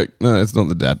dad? No, it's not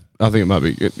the dad. I think it might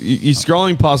be. You're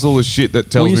scrolling past all the shit that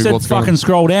tells Well, you me said what's going fucking on.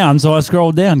 scroll down, so I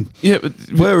scrolled down. Yeah, but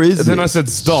Where is Then this? I said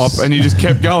stop, and you just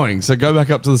kept going. So go back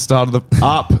up to the start of the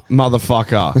up,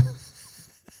 motherfucker.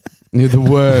 You're the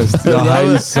worst. I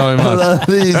hate you so much. love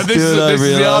that you And this still don't is the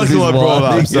realise article I he's brought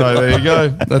up. lying. So there you go.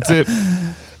 That's it.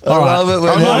 I love it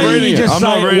when I'm not he- reading it. I'm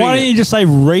not reading Why it. don't you just say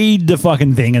read the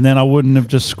fucking thing, and then I wouldn't have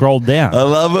just scrolled down. I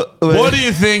love it. When What do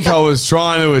you think I was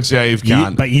trying to achieve,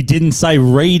 cunt? But you didn't say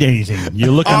read anything.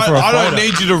 You're looking for a I don't photo.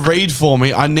 need you to read for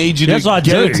me. I need you Yes, to I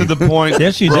get do. it to the point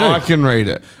Yes, you where do. I can read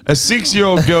it. A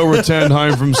 6-year-old girl returned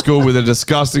home from school with a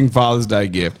disgusting Father's Day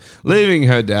gift, leaving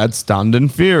her dad stunned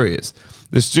and furious.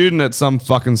 The student at some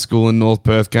fucking school in North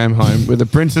Perth came home with a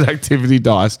printed activity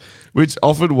dice, which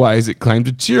offered ways it claimed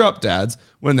to cheer up dads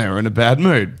when they were in a bad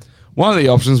mood. One of the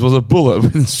options was a bullet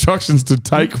with instructions to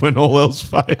take when all else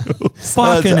fails.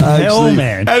 Fucking That's hell, actually-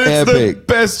 man. And it's the Epic.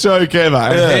 best joke ever.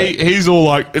 And he's all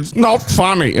like, it's not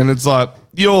funny. And it's like,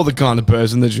 you're the kind of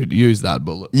person that should use that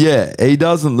bullet. Yeah, he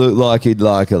doesn't look like he'd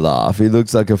like a laugh. He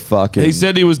looks like a fucking. He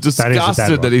said he was That is a bad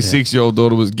disgusted that one, his yeah. 6-year-old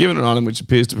daughter was given an item which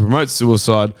appears to promote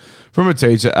suicide from a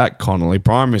teacher at Connolly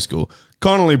Primary School.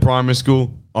 Connolly Primary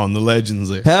School on the Legends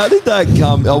list. How did that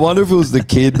come? I wonder if it was the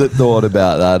kid that thought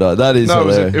about that. That is No,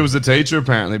 hilarious. it was the teacher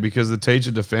apparently, because the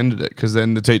teacher defended it, because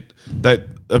then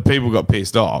people got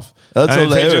pissed off. That's and the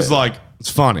hilarious. teacher's like, it's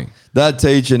funny. That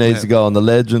teacher needs to go on the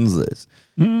legends list.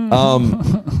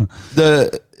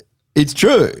 It's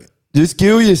true. Just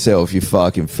kill yourself, you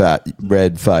fucking fat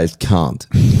red-faced cunt.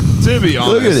 To be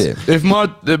honest, Look at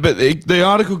him. the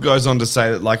article goes on to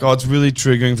say that like, oh, it's really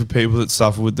triggering for people that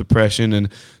suffer with depression and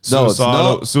No, it's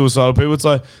not. suicidal people. It's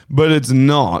like, but it's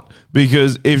not,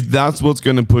 because if that's what's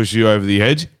going to push you over the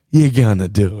edge, you're gonna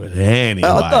do it anyway.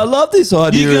 I love this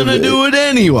idea. You're gonna do it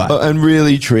anyway. And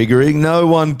really triggering. No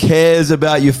one cares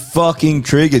about your fucking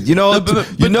triggers. You know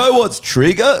what? You know what's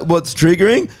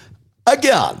triggering? A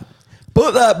gun.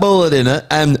 Put that bullet in it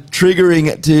and triggering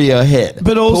it to your head.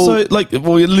 But also, it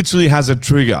literally has a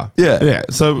trigger. Yeah. Yeah.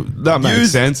 So that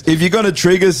makes sense. If you're going to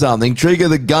trigger something, trigger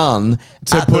the gun.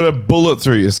 To put a bullet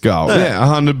through your skull. Yeah,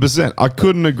 100%. I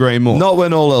couldn't agree more. Not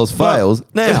when all else fails.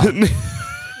 Now.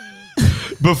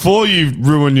 Before you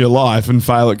ruin your life and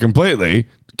fail it completely,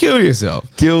 kill yourself.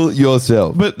 Kill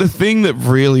yourself. But the thing that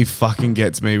really fucking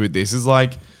gets me with this is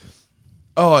like,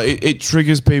 oh, it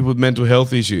triggers people with mental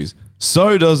health issues.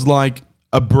 So does like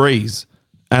a breeze.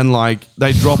 And like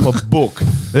they drop a book.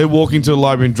 They're walking to the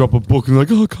library and drop a book and they're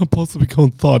like, oh, I can't possibly go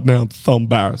inside now. I'm so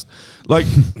embarrassed. Like,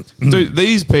 dude,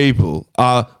 these people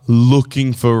are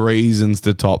looking for reasons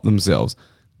to top themselves.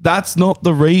 That's not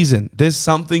the reason. There's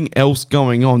something else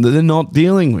going on that they're not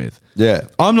dealing with. Yeah.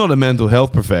 I'm not a mental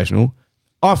health professional.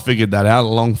 I figured that out a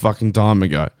long fucking time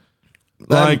ago.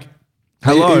 Like,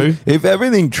 hello? If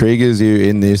everything triggers you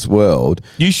in this world,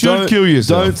 you should kill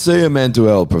yourself. Don't see a mental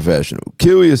health professional.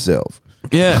 Kill yourself.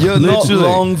 Yeah, you're literally. not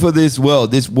long for this world.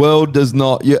 This world does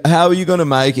not. How are you going to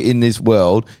make it in this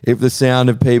world if the sound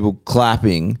of people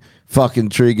clapping fucking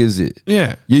triggers it?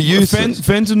 Yeah, you're useless.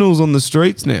 Fentanyl's on the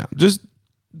streets now. Just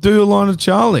do a line of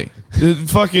Charlie.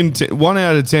 Fucking 1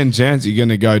 out of 10 chance you're going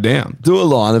to go down. Do a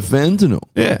line of fentanyl.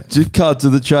 Yeah, just cut to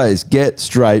the chase. Get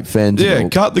straight fentanyl. Yeah,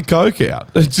 cut the coke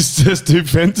out. Just do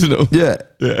fentanyl. Yeah,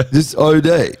 just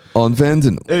OD on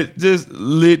fentanyl. It just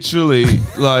literally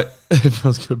like.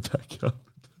 Everyone's going to back up.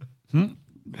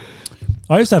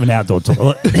 I used to have an outdoor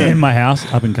toilet in my house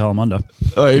up in Kalamunda.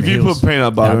 Oh, if you put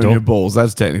peanut butter Outdoor. in your balls,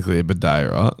 that's technically a bidet,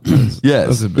 right?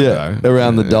 That's a bidet.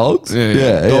 Around the dogs?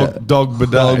 Dog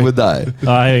bidet. Dog bidet.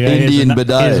 Oh, here you go. Indian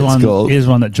bidet, it's called. Here's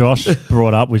one that Josh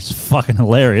brought up, which is fucking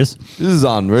hilarious. This is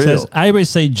unreal. It says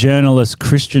ABC journalist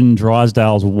Christian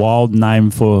Drysdale's wild name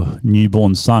for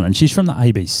newborn son. And she's from the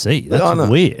ABC. That's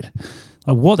weird.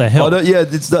 Like, what the hell?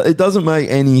 It doesn't make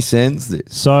any sense, this.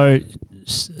 So it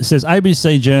says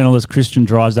ABC journalist Christian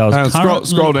Drysdale.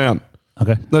 Scroll down.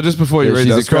 Okay. No, just before you read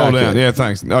that, scroll down. Yeah,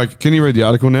 thanks. Can you read the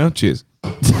article now? Cheers.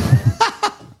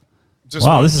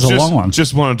 Wow, this is a long one.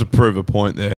 Just wanted to prove a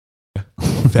point there.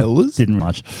 Fellas? Didn't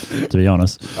much, to be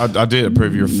honest. I did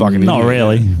prove you're a fucking Not idiot.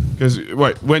 really. Because,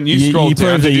 wait, when you scroll you down...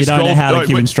 prove that you don't know how to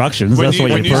give instructions. That's what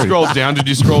you When you scroll down, did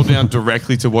you scroll down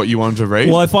directly to what you wanted to read?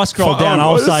 Well, if I scroll down,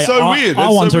 I'll say, I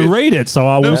want to read it, so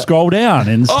I will scroll down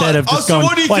instead of just going,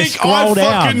 what do you think scroll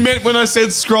down. fucking meant when I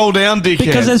said scroll down, dickhead?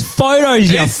 Because there's photos,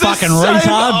 you fucking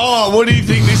retard. Oh, what do you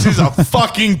think? This is a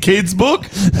fucking kid's book?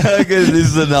 This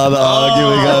is another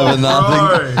arguing over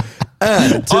nothing.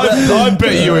 I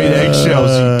bet you eat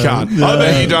eggshells, you cunt. I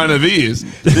bet you don't have ears.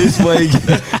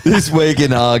 This week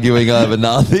in arguing over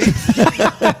nothing.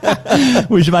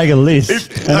 We should make a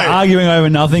list. Arguing over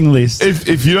nothing list.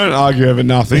 If you don't argue over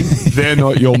nothing, they're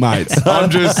not your mates. I'm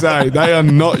just saying, they are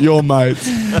not your mates.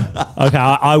 Okay,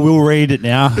 I will read it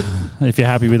now, if you're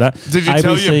happy with that. Did you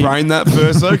tell your brain that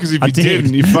first, though? Because if you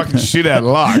didn't, you fucking shit out of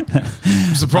luck.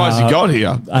 I'm surprised you got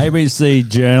here. ABC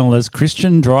journalist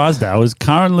Christian Drysdale is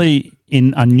currently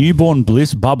in a newborn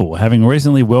bliss bubble, having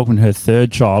recently welcomed her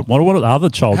third child. What are the other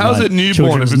child How's it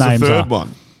newborn if it's the third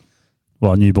one?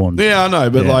 Well, newborn. Yeah, I know,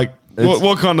 but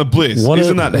what kind of bliss?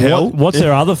 Isn't that hell? What's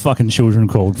their other fucking children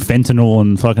called? Fentanyl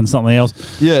and fucking something else.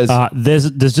 Yes.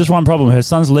 There's just one problem. Her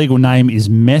son's legal name is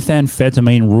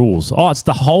methamphetamine rules. Oh, it's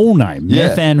the whole name.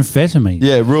 Yeah. Methamphetamine.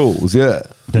 Yeah, rules, yeah.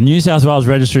 The New South Wales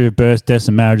Registry of Births, Deaths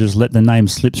and Marriages let the name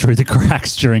slip through the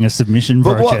cracks during a submission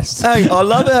protest. Hey, I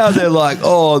love how they're like,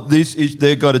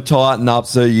 they've got to tighten up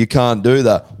so you can't do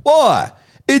that. Why?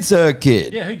 It's her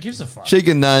kid. Yeah, who gives a fuck? She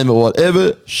can name it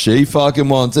whatever she fucking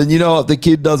wants. And you know what? The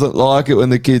kid doesn't like it when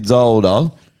the kid's older.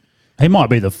 He might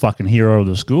be the fucking hero of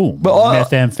the school. But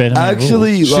methamphetamine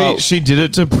actually, she did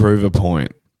it to prove a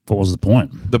point. What was the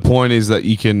point? The point is that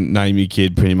you can name your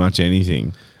kid pretty much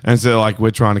anything. And so, like,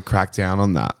 we're trying to crack down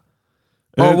on that.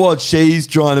 What? She's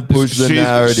trying to push the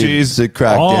narrative to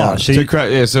crack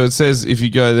down. So it says, if you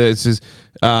go there, it says,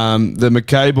 the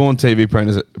McKay-born TV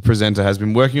presenter has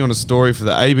been working on a story for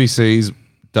the ABC's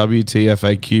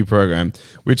WTFAQ program,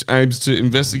 which aims to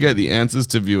investigate the answers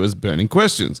to viewers' burning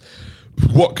questions.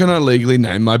 What can I legally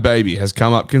name my baby has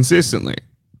come up consistently.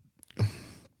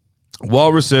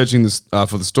 While researching this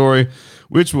for the story,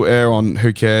 which will air on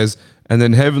Who Cares, and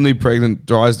then heavily pregnant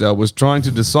Drysdale was trying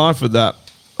to decipher that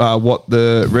what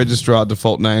the registrar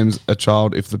default names a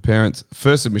child if the parent's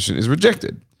first submission is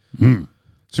rejected.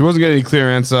 She wasn't getting a clear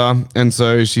answer, and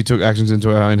so she took actions into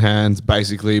her own hands,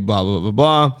 basically, blah, blah, blah,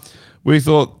 blah. We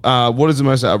thought, what is the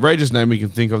most outrageous name we can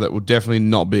think of that will definitely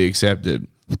not be accepted?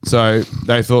 So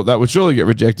they thought that would surely get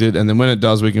rejected, and then when it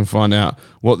does, we can find out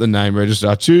what the name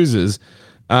registrar chooses.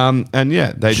 And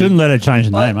yeah, they shouldn't let her change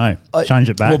the name, change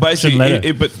it back. Well,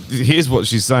 basically, but here's what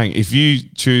she's saying. If you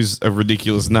choose a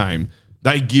ridiculous name,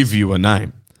 they give you a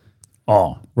name.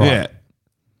 Oh, right. Yeah.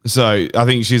 So I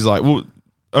think she's like, well,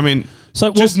 I mean,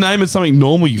 just name it something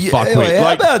normal, you fuckwit.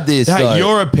 How about this? Hey,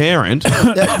 you're a parent.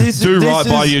 Do right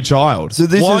by your child. So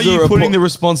why are you putting the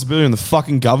responsibility on the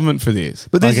fucking government for this?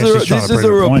 But this is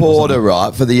a reporter,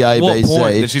 right, for the ABC. What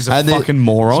point? That she's a fucking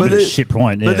moron? Shit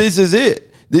point, yeah. But this is it.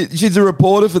 She's a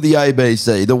reporter for the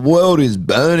ABC. The world is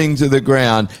burning to the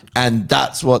ground, and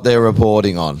that's what they're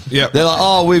reporting on. Yep. They're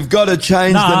like, we've got to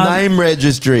change the name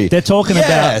registry. They're talking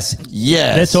Yes.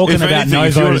 They're talking about no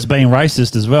voters being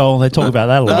racist as well. They talk about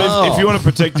that a lot. If you want to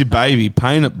protect your baby,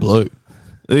 paint it blue.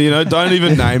 Don't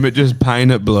even name it. Just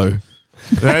paint it blue.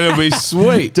 That'll be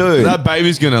sweet, dude. That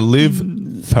baby's gonna live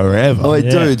forever. Oh,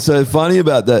 dude. So funny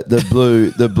about that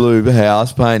the blue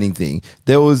house painting thing.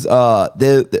 There was I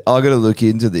got to look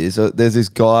into this. There's this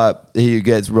guy. He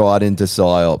gets right into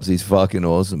psyops. He's fucking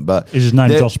awesome. But is his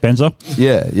name Josh Spencer?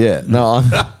 Yeah. No,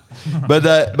 but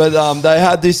they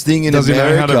had this thing in America. Does he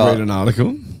know how to read an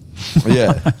article?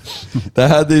 Yeah, they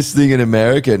had this thing in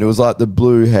America, and it was like the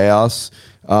blue house.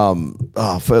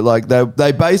 For like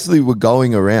they basically were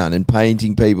going around and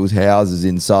painting people's houses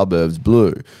in suburbs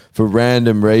blue for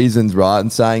random reasons, right?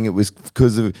 And saying it was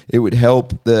because it would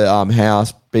help the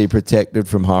house be protected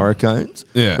from hurricanes,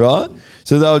 right?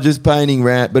 So they were just painting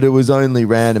but it was only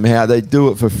random how they do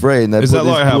it for free. And they is put that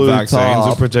like how vaccines top.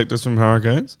 will protect us from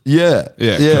hurricanes? Yeah.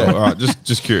 Cool. All right,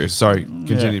 just curious. Sorry,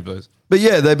 continue, please. But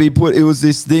yeah, it was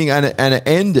this thing and it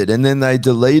ended, and then they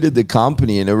deleted the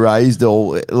company and erased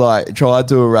tried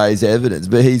to erase evidence.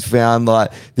 But he's found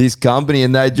like this company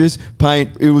and they just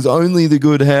it was only the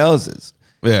good houses.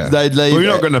 Yeah. They'd leave. Well,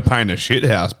 you're not going to paint a shit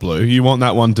house blue. You want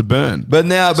that one to burn. But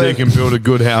you can build a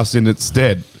good house in its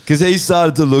stead. Because he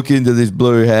started to look into this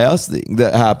blue house thing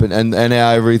that happened and how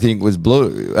everything was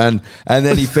blue. And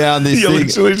then he found this You're thing.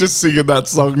 literally just singing that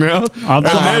song now.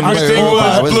 Everything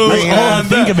was blue. I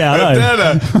think about it.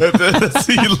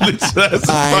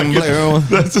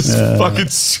 That's just fucking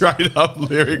straight up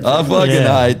lyric. I fucking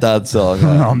hate that song.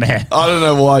 Oh, man. I don't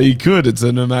know why you could. It's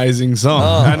an amazing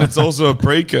song. And it's also a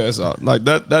precursor. Like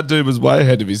that dude was way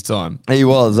ahead of his time. He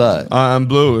was, I am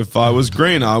blue. If I was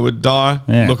green, I would die.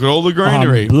 Yeah. Look at all the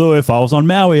greenery. Blue. If I was on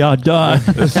Maui, I'd die.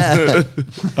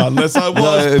 Unless I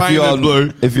was painted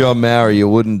blue. If you're on Maui, you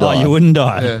wouldn't die. Oh, you wouldn't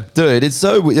die. Yeah. Dude, it's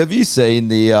so. Have you seen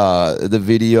the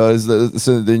videos,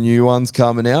 the new ones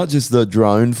coming out? Just the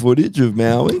drone footage of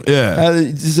Maui. Yeah, and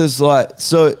it's just like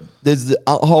so. There's the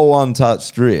whole untouched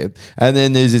strip, and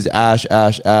then there's this ash,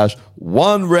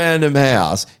 one random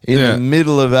house in the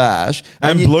middle of ash,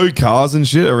 and blue cars and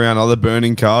shit around other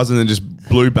burning cars, and then just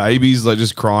blue babies like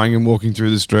just crying and walking through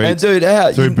the street. And dude,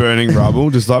 through burning rubble,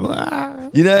 just like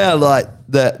you know how like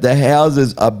the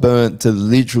houses are burnt to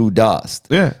literal dust.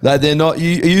 Yeah, like they're not.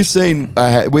 You've seen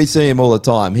we see them all the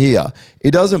time here.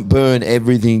 It doesn't burn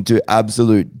everything to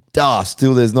absolute dust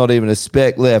till there's not even a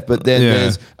speck left, but then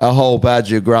there's a whole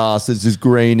patch of grass that's just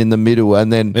green in the middle,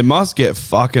 and then it must get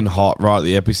fucking hot right at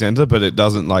the epicenter, but it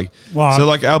doesn't like. Well, so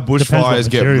like our bushfires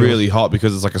get really hot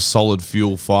because it's like a solid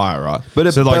fuel fire, right? But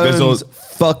it so like burns there's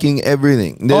fucking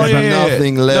everything. There's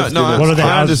nothing left. No, what are the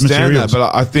I understand materials? that,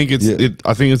 but I think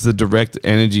it's the direct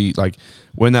energy. Like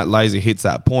when that laser hits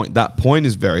that point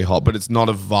is very hot, but it's not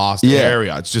a vast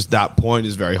area. It's just that point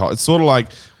is very hot. It's sort of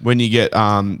like when you get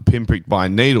pinpricked by a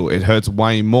needle, it hurts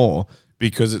way more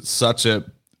because it's such a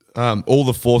all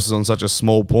the forces on such a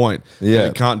small point. Yeah,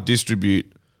 it can't distribute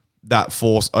that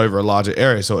force over a larger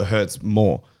area, so it hurts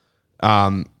more.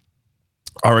 I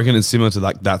reckon it's similar to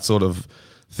like that sort of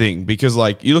thing because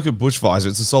like you look at bushfires,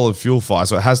 it's a solid fuel fire,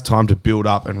 so it has time to build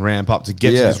up and ramp up to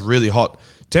get to this really hot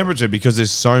temperature because there's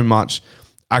so much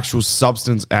actual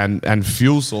substance and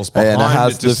fuel source behind and it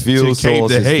has to fuel keep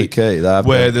source the is the heat. key.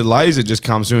 Where the laser just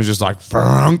comes through and just like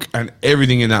and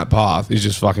everything in that path is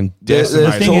just fucking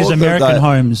decimated. The thing is, American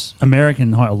homes, a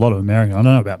lot of American. I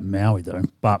don't know about Maui though,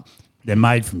 but they're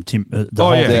made from timber. The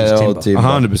whole thing's timber.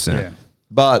 100%.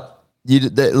 But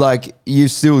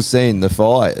you've still seen the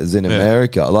fires in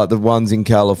America, like the ones in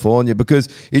California, because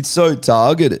it's so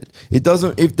targeted. It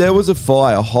doesn't. If there was a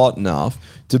fire hot enough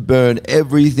to burn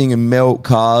everything and melt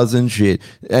cars and shit,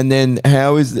 and then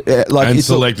how is and it's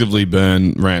selectively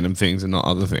burn random things and not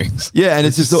other things? Yeah, and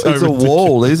it's just it's a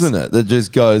wall, isn't it? That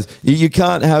just goes. You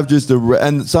can't have just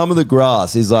and some of the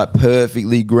grass is like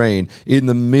perfectly green in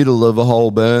the middle of a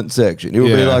whole burnt section. It would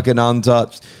be like an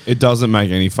untouched. It doesn't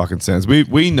make any fucking sense.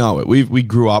 We know it. We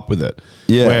grew up with it.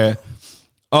 Yeah.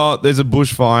 Where there's a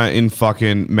bushfire in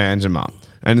fucking Manjimup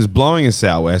and it's blowing a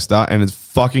sou'wester and it's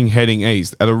fucking heading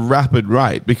east at a rapid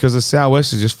rate because the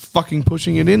sou'west is just fucking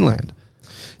pushing it inland.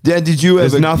 Yeah, did you ever?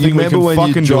 There's nothing we can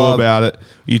fucking do drive about it.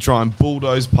 You try and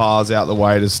bulldoze paths out the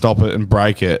way to stop it and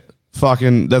break it.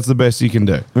 Fucking, that's the best you can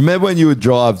do. Remember when you would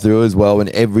drive through as well when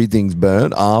everything's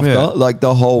burnt after? Yeah. Like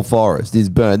the whole forest is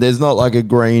burnt. There's not like a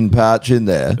green patch in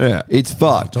there. Yeah. It's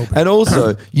fucked. And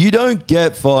also, you don't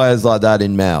get fires like that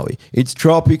in Maui. It's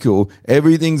tropical.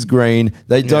 Everything's green.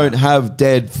 They don't have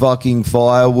dead fucking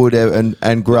firewood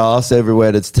and grass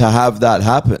everywhere to have that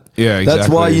happen. Yeah, exactly. That's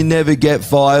why you never get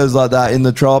fires like that in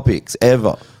the tropics,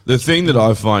 ever. The thing that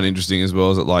I find interesting as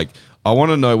well is that, like, I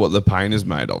want to know what the paint is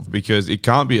made of because it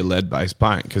can't be a lead-based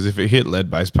paint because if it hit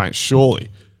lead-based paint, surely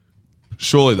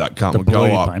surely that cunt would go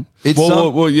blue up. paint. It's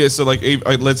Well, yeah. So like,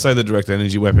 let's say the direct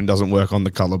energy weapon doesn't work on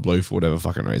the color blue for whatever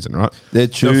fucking reason, right? They're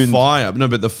The tuned. fire, no,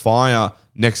 but the fire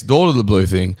next door to the blue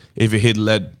thing, if it hit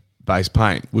lead-based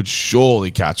paint, would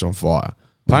surely catch on fire.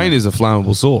 Paint is a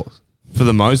flammable source for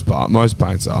the most part. Most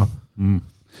paints are.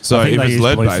 So I think if they it's use blue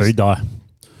lead-based, food dye.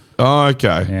 oh,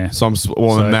 okay. Yeah. So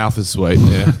my mouth is sweet.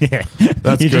 Yeah. Yeah,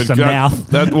 That's you're good. just a mouth.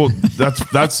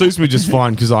 That suits me just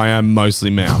fine because I am mostly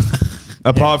mouth.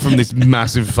 Apart from this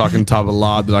massive fucking tub of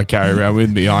lard that I carry around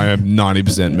with me, I am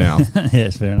 90% mouth.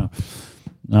 Yes, fair enough.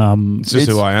 It's just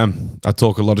who I am. I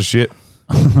talk a lot of shit.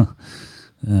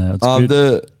 It's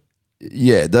good.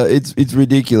 It's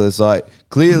ridiculous. Like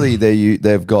clearly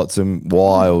they've got some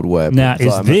wild weapons. Now, is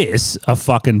Like, this a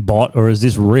fucking bot or is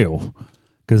this real?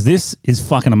 Because this is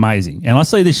fucking amazing. And I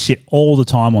see this shit all the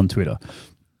time on Twitter.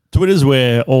 Twitter's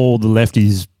where all the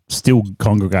lefties still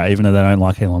congregate, even though they don't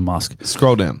like Elon Musk.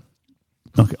 Scroll down.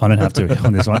 Okay, I don't have to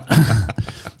on this one.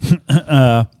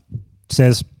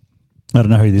 Says, I don't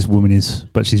know who this woman is,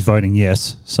 but she's voting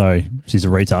yes, so she's a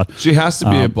retard. She has to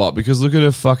be a bot because look at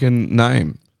her fucking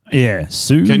name. Yeah,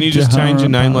 Sue. Can you just change your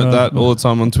name like that all the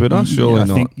time on Twitter? Surely I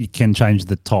not. think you can change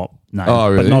the top name. Oh,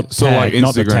 really? But not So tag, like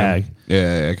not the Instagram. tag.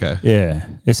 Yeah, okay. Yeah.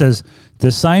 It says,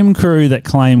 the same crew that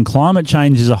claim climate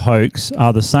change is a hoax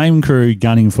are the same crew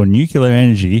gunning for nuclear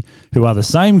energy, who are the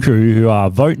same crew who are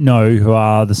vote no, who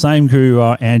are the same crew who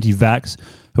are anti-vax,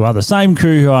 who are the same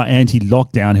crew who are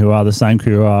anti-lockdown, who are the same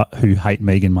crew who hate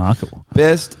Meghan Markle.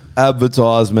 best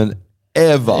advertisement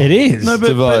ever. It is. No,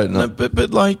 to vote.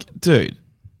 but like, dude,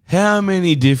 how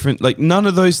many different, like, none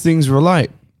of those things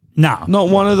relate. No. Not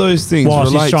one of those things Well,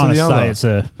 she's relates trying to to the say other. it's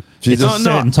a She's a a-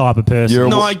 certain type of person. You're a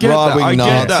No, I get that. right-wing I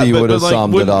get that. Nazi would have like,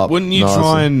 summed it up Wouldn't you nicely.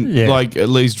 try and Yeah. like at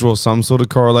least draw some sort of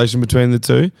correlation between the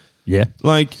two? Yeah.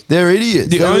 Like They're idiots.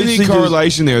 the They're only literally just-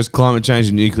 correlation there is climate change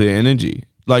and nuclear energy.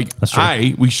 Like, That's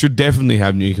true. we should definitely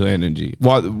have nuclear energy.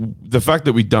 Why? The fact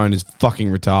that we don't is fucking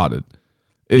retarded.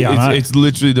 Yeah, I know. It's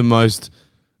literally the most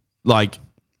like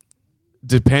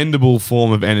dependable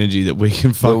form of energy that we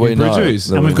can fucking we know. produce.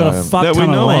 That And we've got a fuck That we ton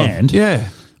of know of. land Yeah.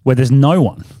 where there's no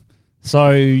one.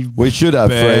 So, We should have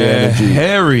free energy.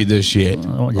 Harry the shit.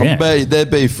 yeah.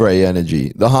 There'd be free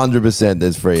energy. The 100%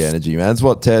 there's free energy, man. That's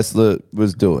what Tesla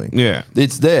was doing. Yeah.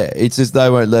 It's there. It's just they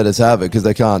won't let us have it because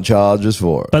they can't charge us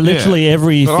for it. But literally Yeah.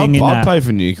 everything in I'd that pay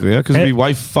for nuclear because it'd be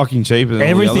way fucking cheaper than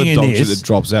Everything all the in other dog shit this that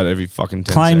drops out every fucking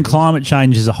 10 claim seconds. climate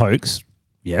change is a hoax.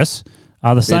 Yes.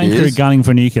 Are the same It crew is. gunning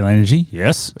for nuclear energy?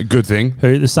 Yes. A good thing.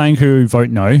 Who the same crew who vote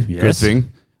no? Yes. Good thing.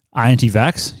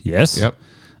 Anti-vax? Yes. Yep.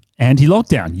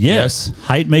 Anti-lockdown? Yes.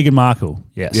 Hate Meghan Markle?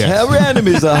 Yes. Yeah. How random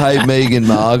is the hate Meghan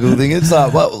Markle thing? It's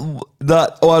like, well,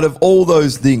 that out of all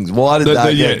those things, why did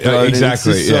that get thrown in?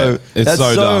 exactly. It's just It's that's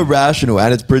so so dumb. irrational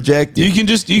and it's projected. You can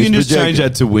just It's change projected.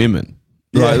 that to women.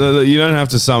 Yeah. Like, you don't have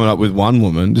to sum it up with one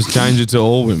woman. Just change it to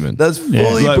all women. That's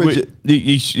fully Like, projected.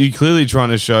 you're clearly trying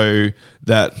to show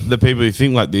that the people who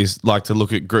think like this like to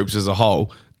look at groups as a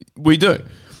whole. We do.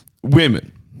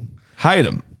 Women hate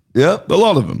them. Yep. A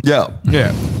lot of them. Yeah.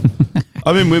 Yeah.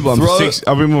 I've been with one for Throw- 6.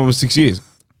 I've been with one for 6 years.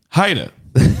 Hate it.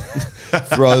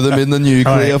 Throw them in the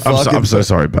nuclear fucking. I'm so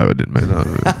sorry, babe. I didn't mean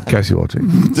that. In case you're watching.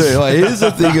 Dude, like, here's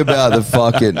the thing about the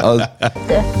fucking.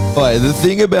 The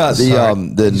thing about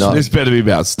the no. This better be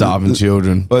about starving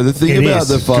children. Wait, the thing It about is.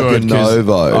 the fucking Good, 'cause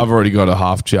Novo. I've already got a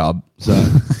half chub. So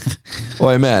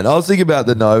Wait, man, I was thinking about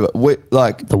the Novo.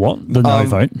 The what? The no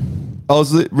vote?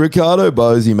 Ricardo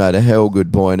Bosey made a hell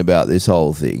good point about this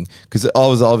whole thing because I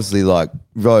was obviously like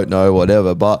vote no,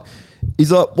 whatever, but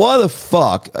he's like, why the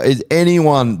fuck is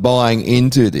anyone buying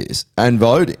into this and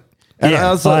voting? And Yeah,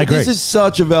 I was I like, agree. this is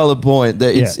such a valid point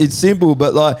that it's simple,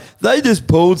 but like they just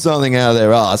pulled something out of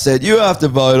their ass, said you have to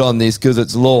vote on this because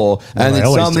it's law and they it's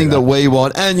always something do that that. we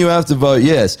want, and you have to vote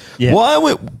yes. Yeah.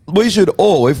 Why we should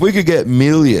all, if we could get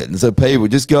millions of people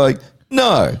just going,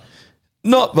 no,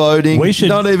 not voting, We should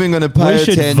not even going to pay we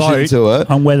should attention vote to it.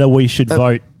 on whether we should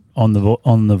vote on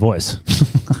the voice.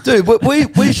 Dude,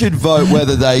 we should vote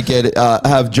whether they get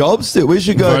have jobs too. We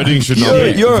should go. voting should not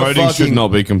you're, be. You're Voting a fucking, should not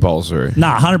be compulsory.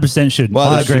 Nah, 100% should. Well,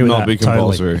 I that agree should with not that. be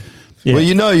compulsory. Totally. Yeah. Well,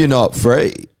 you know you're not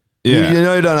free. Yeah. You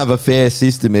know you don't have a fair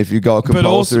system if you've got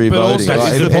compulsory voting.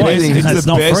 Like, it's if the anything, best, That's it's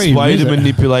the not best free, way is to it?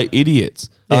 manipulate idiots.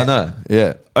 I know.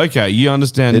 Yeah. Okay, you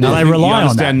understand It is. nothing. They rely you on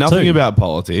understand that nothing too. about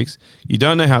politics. You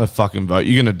don't know how to fucking vote.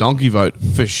 You're going to donkey vote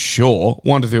for sure.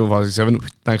 1, 2, 3, 4, 5, 6, 7.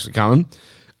 Thanks for coming.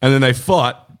 And then they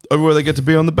fight over where they get to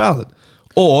be on the ballot.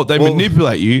 Or they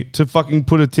manipulate you to fucking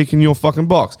put a tick in your fucking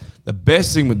box. The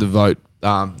best thing with the vote,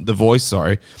 the voice,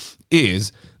 sorry,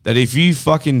 is that if you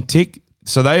fucking tick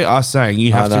So they are saying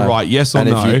you have to write yes or And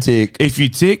no. If you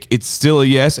tick, it's still a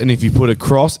yes, and if you put a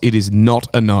cross, it is not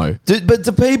a no. But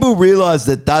do people realize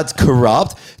that that's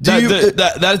corrupt?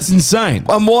 That's insane.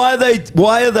 And why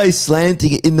are they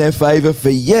slanting it in their favor for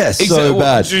yes so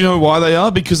bad? Do you know why they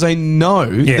are? Because they know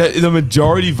that the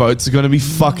majority votes are going to be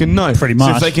fucking no. Pretty much.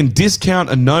 So if they can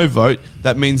discount a no vote,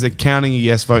 that means they're counting a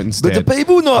yes vote instead. But do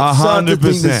people not start to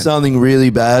think that something really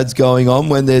bad's going on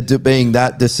when they're being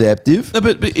that deceptive? No,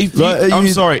 but if I'm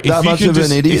sorry.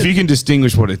 If you can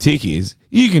distinguish what a tick is,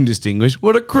 you can distinguish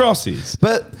what a cross is.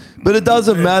 But it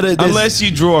doesn't matter. Unless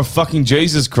you draw a fucking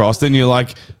Jesus cross, then you're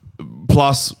like,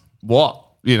 plus what?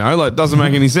 You know, like, doesn't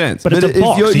make any sense. But it's a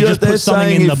box. You just put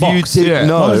something in the box.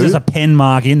 There's a pen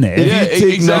mark in there.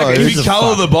 Exactly. If you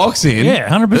colour the box in,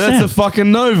 100%. That's a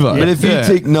fucking no vote. But if you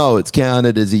tick no, it's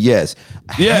counted as a yes.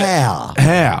 How?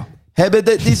 Hey, but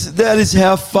that is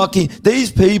how fucking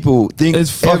these people think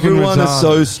everyone is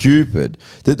so stupid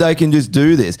that they can just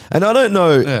do this. And I don't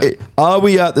know, are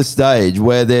we at the stage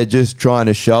where they're just trying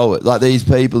to show it? Like these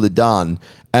people are done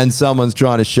and someone's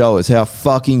trying to show us how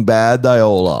fucking bad they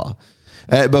all are.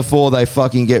 Before they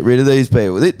fucking get rid of these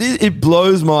people. It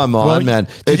blows my mind, man.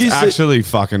 It's actually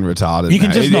fucking retarded. You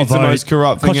can just not vote. The most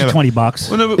corrupt thing ever. Cost you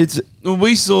 $20.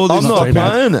 We saw this. I'm not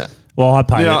paying it. Well, I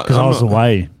paid it because I was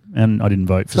away and I didn't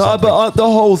vote for something. But the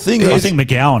whole thing I think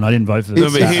McGowan, I didn't vote for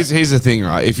this. No, but here's the thing,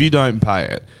 right? If you don't pay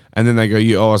it and then they go,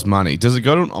 you owe us money, does it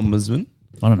go to an ombudsman?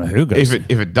 I don't know who goes.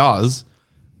 If it does,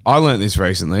 I learned this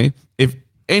recently. If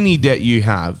any debt you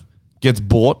have gets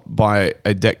bought by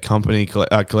a debt company,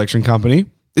 collection company,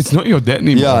 it's not your debt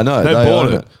anymore. Yeah, I know. They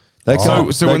bought it.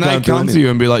 So when they come to you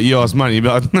and be like, you owe us money, you'd be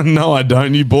like, no, I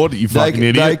don't. You bought it, you fucking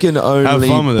idiot. They can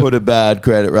only put a bad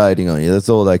credit rating on you. That's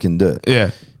all they can do.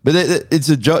 Yeah. But it's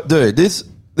a joke. Dude, this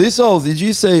whole... Did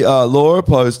you see... Laura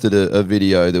posted a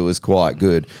video that was quite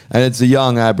good. And it's a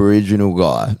young Aboriginal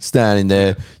guy standing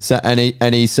there.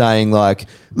 And he's saying, like...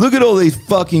 Look at all these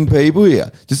fucking people here.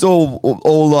 Just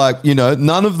all like, you know,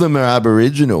 none of them are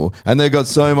Aboriginal. And they've got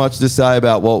so much to say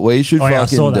about what we should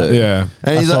fucking do. Yeah.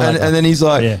 And he's like, and then he's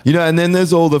like, you know, and then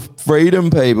there's all the freedom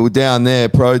people down there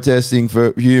protesting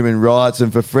for human rights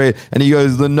and for free. And he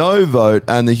goes, the no vote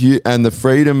and the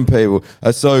freedom people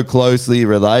are so closely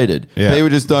related. Yeah. People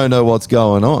just don't know what's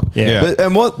going on. Yeah.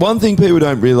 And one thing people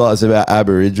don't realize about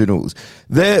Aboriginals,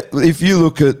 if you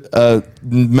look at a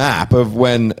map of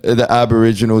when the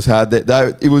Aboriginals had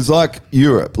it was like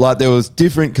Europe. Like there was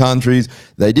different countries.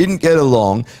 They didn't get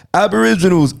along.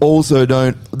 Aboriginals also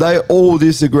they all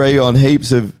disagree on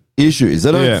heaps of issues.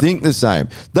 They don't think the same.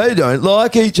 They don't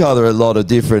like each other. A lot of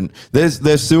different.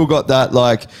 They've still got that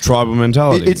like tribal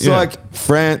mentality. It's like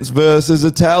France versus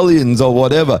Italians or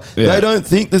whatever. Yeah. They don't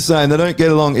think the same. They don't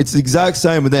get along. It's the exact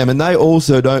same with them, and they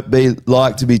also don't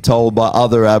like to be told by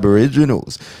other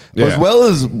Aboriginals. As well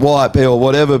as white people,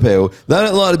 whatever people, they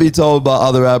don't like to be told by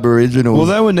other Aboriginals. Well,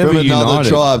 they were never from another united.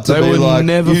 tribe to they be were like,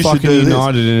 never you fucking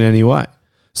united in any way.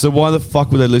 So why the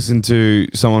fuck would they listen to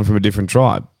someone from a different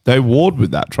tribe? They warred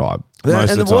with that tribe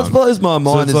most of the time. What blows my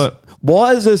mind is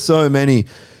why is there so many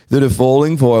that are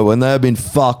falling for it when they have been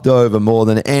fucked over more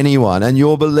than anyone, and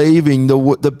you're believing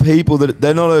the people that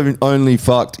they're not only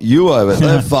fucked you over,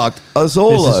 they've fucked us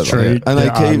all over, true. And they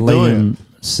keep doing it.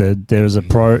 Said there was a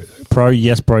pro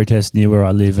yes protest near where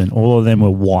I live, and all of them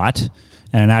were white.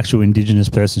 And an actual Indigenous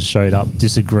person showed up,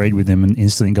 disagreed with them, and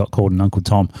instantly got called an Uncle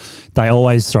Tom. They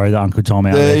always throw the Uncle Tom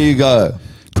out there. There you go.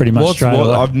 Pretty much straight away.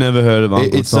 I've never heard of Uncle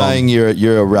Tom. It's saying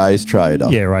you're a race trader.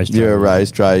 Yeah, race trader. You're a race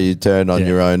trader. You turn on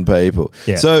your own people.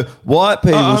 Yeah. So white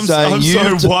people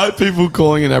saying white people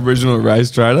calling an Aboriginal a race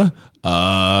trader.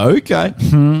 Okay.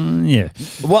 Yeah.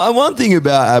 Well, one thing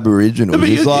about Aboriginals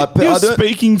is you're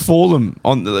speaking for them.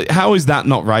 How is that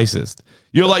not racist?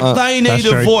 You're like, they need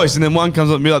a voice, and then one comes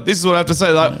up and be like, this is what I have to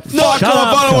say. Like, fuck off,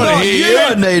 I don't want to hear you. You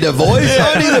don't need a voice.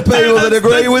 Only the people that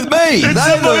agree with me. They're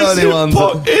the only ones.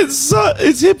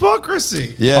 It's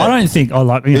hypocrisy. Yeah. I don't think, a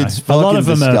lot of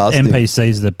them disgusting. are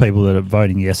NPCs, the people that are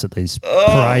voting yes at these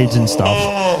parades and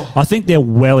stuff. I think they're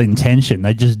well-intentioned.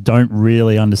 They just don't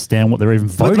really understand what they're even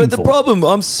voting But the for. problem,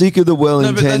 I'm sick of the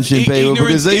well-intentioned people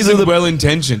because these are the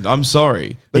well-intentioned. I'm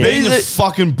sorry. But Yeah. being a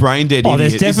fucking brain-dead idiot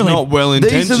is definitely- not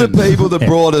well-intentioned. These are the people that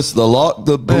brought us the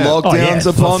lockdowns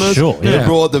upon us. Sure, That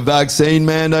brought the vaccine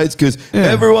mandates because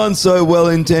everyone's so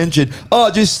well-intentioned.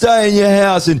 Oh, just stay in your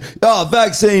house and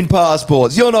vaccine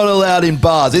passports. You're not allowed in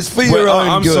bars. It's for your own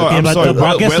I'm good. sorry, I'm sorry.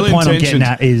 I guess the point I'm getting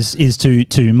at is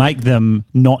to make them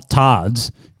not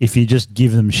tards. If you just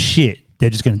give them shit, they're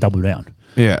just going to double down.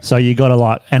 Yeah. So you got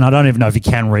to and I don't even know if you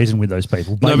can reason with those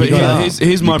people. But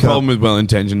here's my problem with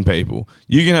well-intentioned people.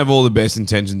 You can have all the best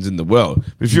intentions in the world,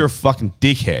 but if you're a fucking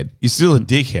dickhead, you're still a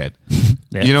dickhead.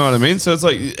 Yeah. You know what I mean? So it's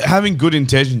like having good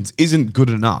intentions isn't good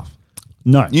enough.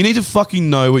 No. You need to fucking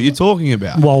know what you're talking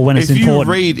about. Well, when it's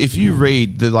important. If you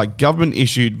read the like government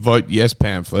issued vote yes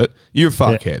pamphlet, you're a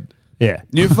fuckhead. Yeah.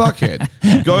 You're a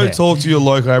fuckhead. Go talk to your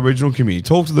local Aboriginal community.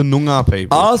 Talk to the Noongar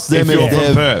people. Ask them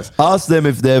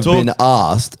if they've been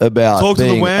asked about. Talk to the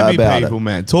Whammy about people,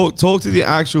 man. Talk to the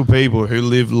actual people who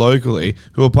live locally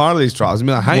who are part of these trials and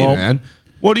be like, hey, man,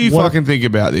 what do you fucking think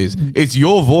about this? It's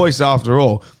your voice after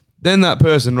all. Then that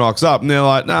person rocks up and they're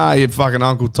like, nah, you fucking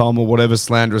Uncle Tom or whatever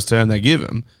slanderous term they give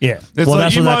him. Yeah. It's Well, like,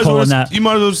 that's you what might they're as well calling just- that. You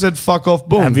might as well have said fuck off,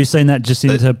 boom. Have you seen that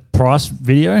Jacinta Price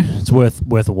video? It's worth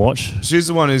a watch. She's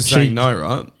the one who's saying no,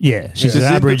 right? Yeah, she's an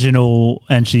Aboriginal,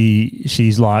 and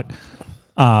she's like,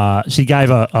 she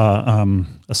gave a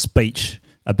speech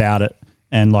about it,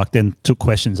 and like then took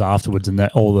questions afterwards, and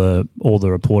that all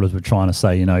the reporters were trying to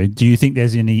say, you know, do you think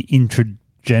there's any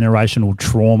intergenerational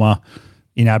trauma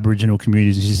in Aboriginal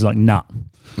communities? And she's like, nah.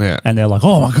 Yeah. And they're like,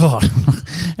 oh my God.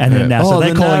 And then now, so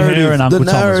they're calling her and Uncle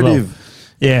Tom as well.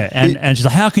 Yeah. And she's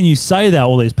like, how can you say that?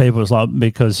 All these people, it's like,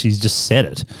 because she's just said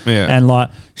it. Yeah. And like,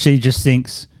 she just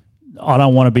thinks, I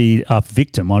don't want to be a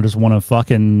victim. I just want to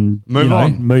fucking move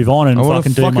on and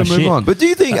fucking do my shit. But do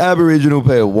you think Aboriginal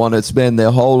people want to spend their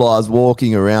whole lives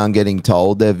walking around getting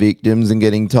told they're victims and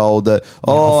getting told that,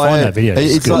 that video.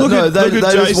 it's like, Look no, at they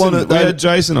just Jason. want to. We had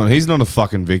Jason on. He's not a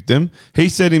fucking victim. He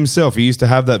said himself he used to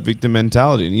have that victim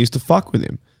mentality and he used to fuck with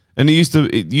him. And it used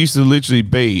to literally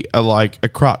be like a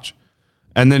crutch.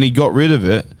 And then he got rid of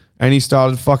it. And he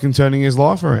started fucking turning his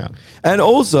life around. And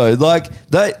also, like,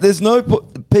 there's no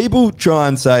people try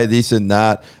and say this and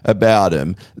that about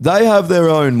him. They have their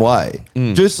own way,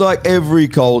 just like every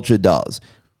culture does.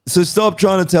 So stop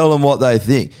trying to tell them what they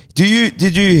think.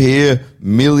 Did you hear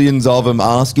millions of them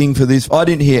asking for this? I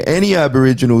didn't hear any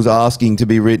Aboriginals asking to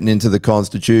be written into the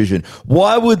Constitution.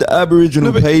 Why would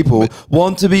Aboriginal people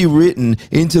want to be written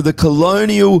into the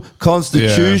colonial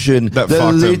Constitution that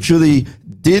literally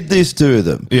did this to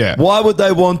them? Yeah. Why would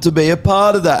they want to be a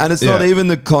part of that? And it's not even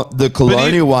the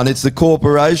colonial one; it's the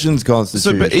corporation's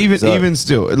constitution. But even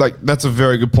still, like that's a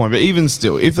very good point. But even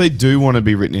still, if they do want to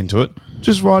be written into it,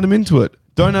 just write them into it.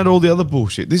 Don't add all the other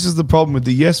bullshit. This is the problem with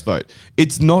the yes vote.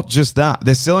 It's not just that.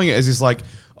 They're selling it as this like,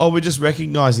 oh, we're just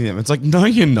recognizing them. It's like, no,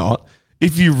 you're not.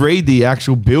 If you read the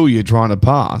actual bill you're trying to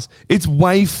pass, it's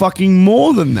way fucking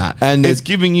more than that. And it's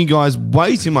giving you guys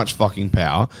way too much fucking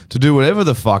power to do whatever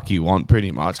the fuck you want,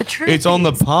 pretty much. It's on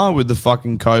the par with the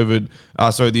fucking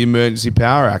the Emergency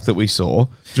Power Act that we saw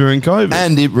during COVID.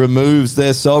 And it removes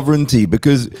their sovereignty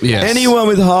because anyone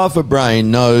with half a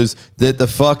brain knows that the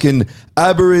fucking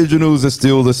Aboriginals are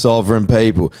still the sovereign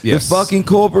people. Yes. The fucking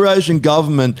corporation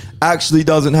government actually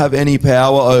doesn't have any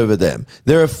power over them.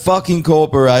 They're a fucking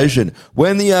corporation.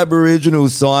 When the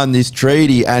Aboriginals sign this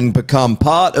treaty and become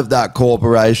part of that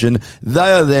corporation,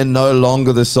 they are then no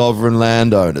longer the sovereign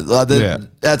landowners.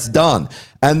 That's done.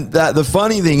 And the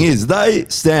funny thing is, they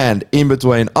stand in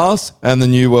between us and the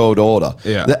New World Order.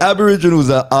 Yeah. The Aboriginals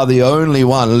are the only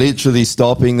one literally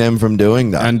stopping them from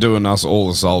doing that. And doing us all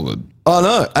assaulted. I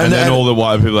know. And then all the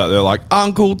white people out there like,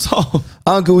 Uncle Tom.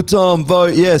 Uncle Tom,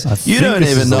 vote yes. You don't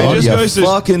even know what you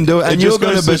fucking do. And you're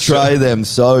going to betray them.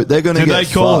 So they're going to get Did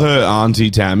they call fucked. her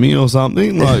Auntie Tammy or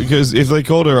something? Like, because if they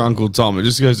called her Uncle Tom, it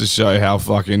just goes to show how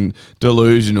fucking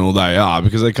delusional they are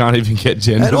because they can't even get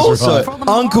genders And also, right.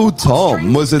 Uncle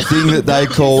Tom was a thing that they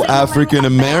call African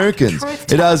Americans.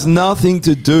 It has nothing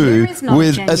to do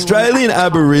with Australian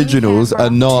Aboriginals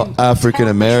are not African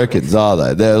Americans, are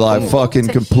they? They're like fucking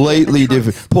completely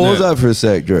different. Pause that for a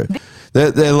sec, Drew.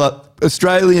 They're like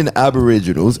Australian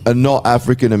Aboriginals are not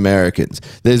African Americans.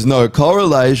 There's no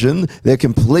correlation. They're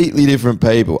completely different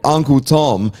people. Uncle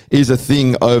Tom is a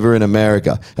thing over in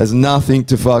America. Has nothing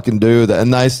to fucking do with it.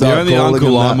 And they start The only calling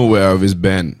uncle him I'm aware of is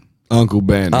Ben. Uncle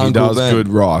Ben. He does good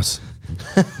rice.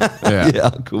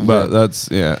 Uncle Ben. But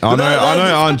that's I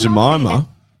know Aunt Jemima.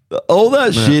 All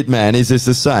that shit, man, is just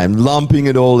the same. Lumping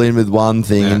it all in with one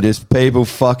thing and just people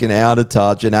fucking out of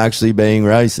touch and actually being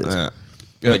racist.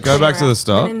 Go back to the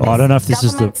start. I don't know if this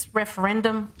is the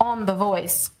referendum on the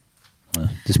voice.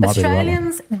 This might be the right one.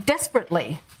 Australians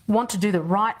desperately want to do the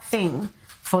right thing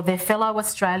for their fellow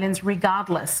Australians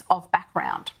regardless of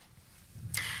background.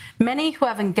 Many who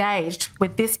have engaged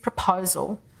with this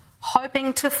proposal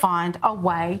hoping to find a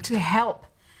way to help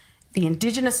the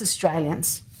Indigenous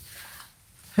Australians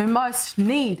who most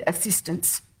need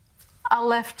assistance are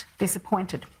left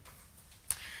disappointed.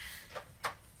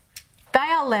 They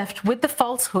are left with the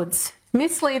falsehoods,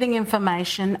 misleading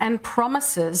information and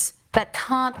promises that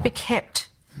can't be kept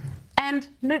and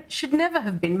should never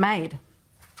have been made.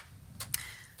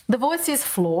 The voice is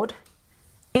flawed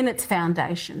in its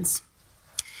foundations.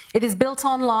 It is built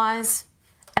on lies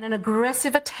and an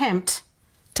aggressive attempt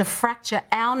to fracture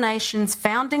our nation's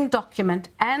founding document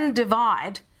and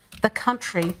divide the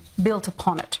country built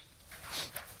upon it.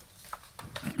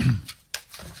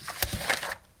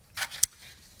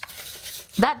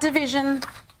 That division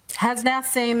has now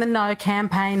seen the No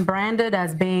campaign branded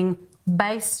as being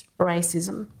base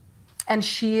racism and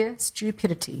sheer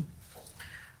stupidity,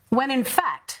 when in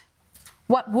fact,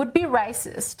 what would be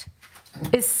racist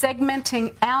is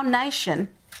segmenting our nation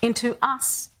into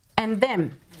us and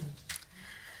them.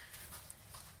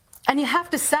 And you have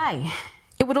to say,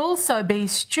 it would also be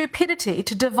stupidity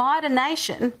to divide a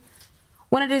nation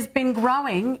when it has been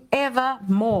growing ever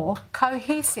more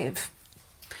cohesive.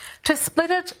 To split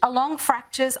it along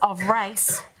fractures of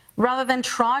race rather than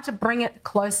try to bring it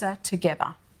closer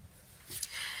together.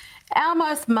 Our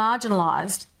most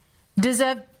marginalised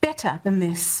deserve better than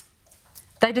this.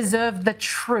 They deserve the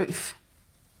truth.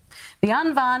 The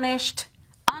unvarnished,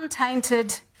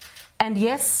 untainted, and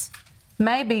yes,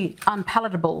 maybe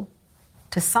unpalatable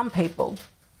to some people,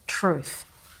 truth.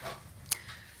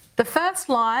 The first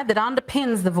lie that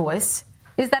underpins The Voice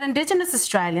is that Indigenous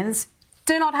Australians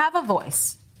do not have a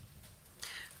voice.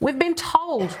 We've been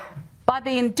told by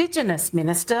the Indigenous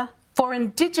Minister for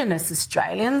Indigenous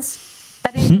Australians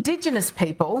that Indigenous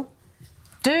people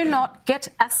do not get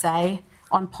a say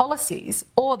on policies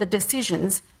or the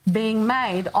decisions being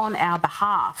made on our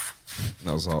behalf.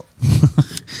 That was hot.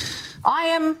 I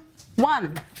am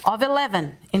one of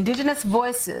 11 Indigenous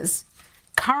voices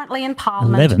currently in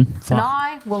Parliament, 11? and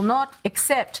I will not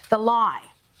accept the lie.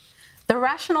 The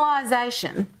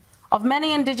rationalisation of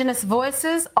many Indigenous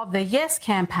voices of the Yes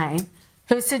campaign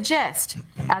who suggest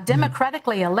our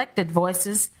democratically elected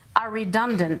voices are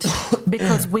redundant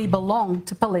because we belong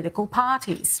to political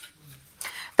parties.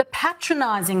 The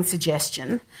patronising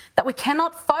suggestion that we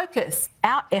cannot focus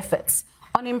our efforts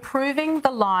on improving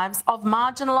the lives of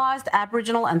marginalised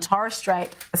Aboriginal and Torres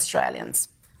Strait Australians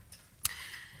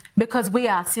because we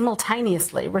are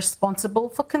simultaneously responsible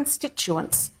for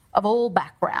constituents of all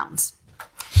backgrounds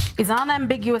is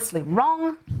unambiguously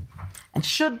wrong and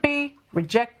should be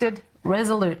rejected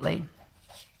resolutely.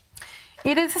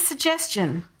 It is a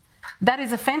suggestion that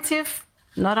is offensive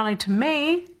not only to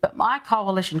me, but my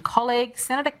coalition colleague,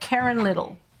 Senator Karen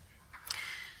Little,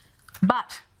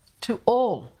 but to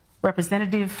all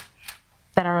representatives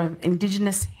that are of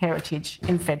Indigenous heritage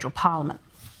in federal Parliament.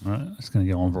 All right, it's going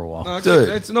to go on for a while. No,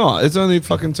 it's not. It's only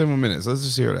fucking 2 more minutes. Let's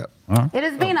just hear it out. All right. It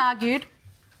has been argued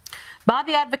by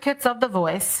the advocates of The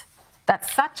Voice that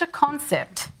such a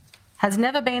concept has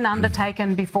never been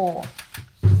undertaken before.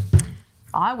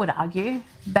 I would argue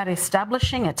that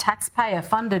establishing a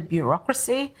taxpayer-funded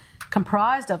bureaucracy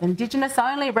comprised of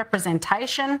Indigenous-only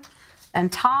representation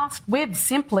and tasked with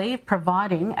simply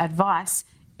providing advice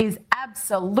is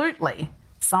absolutely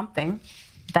something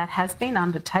that has been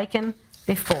undertaken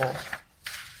before.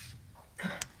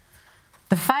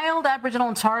 The failed Aboriginal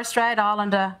and Torres Strait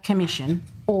Islander Commission,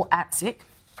 or ATSIC,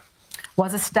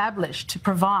 was established to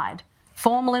provide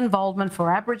formal involvement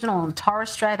for Aboriginal and Torres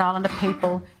Strait Islander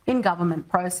people in government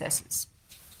processes.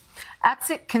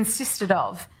 ATSIC consisted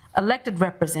of elected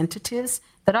representatives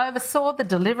that oversaw the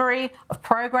delivery of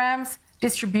programs,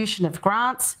 distribution of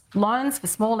grants, loans for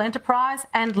small enterprise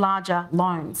and larger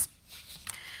loans.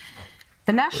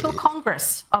 The National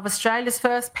Congress of Australia's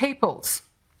First Peoples,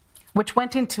 which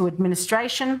went into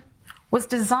administration, was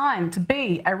designed to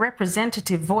be a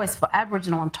representative voice for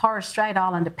Aboriginal and Torres Strait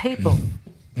Islander people.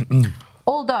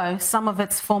 Although some of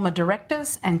its former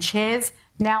directors and chairs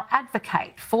now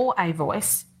advocate for a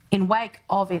voice in wake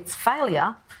of its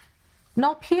failure,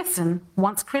 Noel Pearson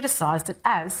once criticised it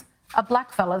as a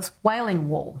blackfellas wailing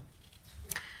wall.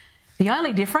 The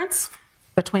only difference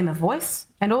between The Voice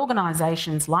and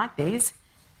organisations like these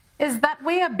is that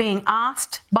we are being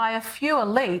asked by a few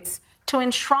elites to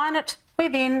enshrine it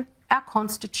within our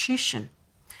Constitution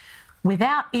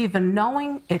without even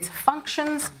knowing its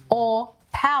functions or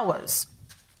powers.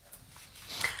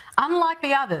 Unlike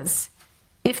the others,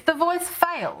 if The Voice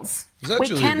fails, we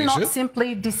cannot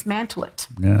simply dismantle it.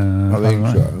 I think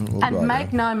so. And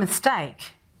make no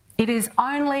mistake, it is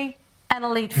only an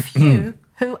elite few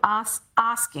who are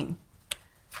asking.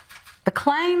 The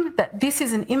claim that this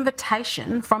is an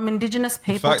invitation from Indigenous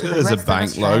people The fact to that the there's a rest of bank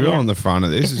Australia logo on the front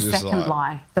of this is is the just second like,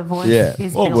 lie. The Voice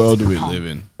is what built world do we upon. live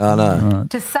in? I know.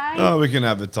 To say Oh, we can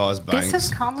advertise this banks. has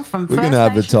come from We First can Nations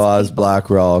advertise people.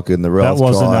 BlackRock and the That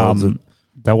Rothschilds.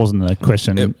 wasn't the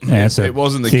question answer. It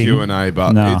wasn't the thing. Q&A,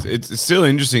 but No. it's still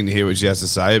interesting to hear what she has to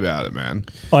say about it, man.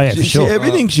 Oh, yeah, for sure.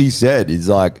 Everything she said is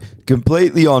like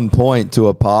completely on point to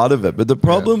a part of it. But the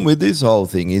problem with this whole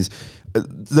thing is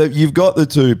you've got the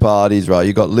two parties, right?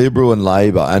 You've got Liberal and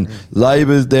Labor, and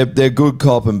Labor's they're good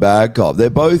cop and bad cop. They're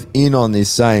both in on this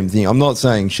same thing. I'm not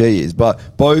saying she is, but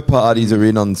both parties are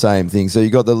in on the same thing. So you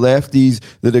got the lefties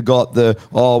that have got the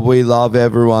we love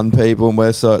everyone people and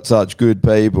we're such good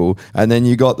people, and then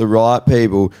you got the right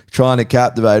people trying to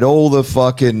captivate all the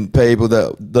fucking people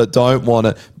that don't want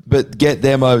it, but get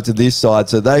them over to this side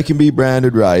so they can be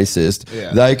branded racist,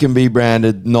 they can be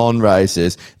branded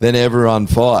non-racist, then everyone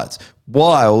fights.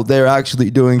 While they're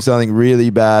actually doing something really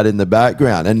bad in the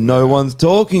background and no one's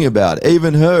talking about it.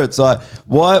 Even her, it's like,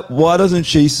 why doesn't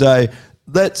she say,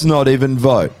 let's not even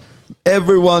vote?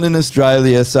 Everyone in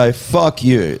Australia say, fuck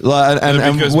you.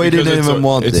 And we didn't even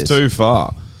want this. It's too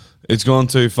far. It's gone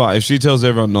too far. If she tells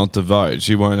everyone not to vote,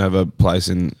 she won't have a place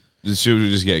in... She'll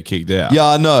just get kicked out. Yeah,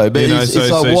 I know, but it's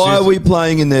like, why are we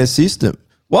playing in their system?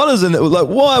 Why doesn't it, like?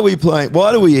 Why are we playing?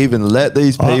 Why do we even let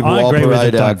these people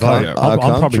operate our country? I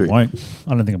probably won't.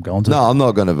 I don't think I'm going to. No, I'm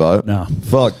not going to vote. No,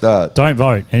 fuck that. Don't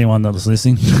vote. Anyone that's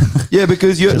listening. Yeah,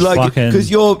 because you're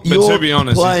you're to be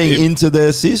honest, playing into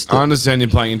their system. I understand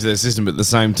you're playing into their system, but at the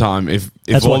same time, if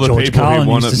all the George people Carlin who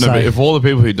want to, if all the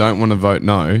people who don't want to vote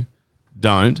no,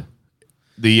 don't.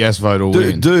 The yes vote will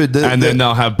win. And then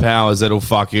they'll have powers that'll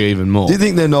fuck you even more. Do you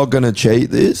think they're not going to cheat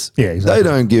this? Yeah, exactly. They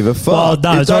don't give a fuck. Well,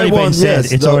 no, If it's already they been want said.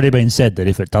 yes, It's already been said that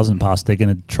if it doesn't pass, they're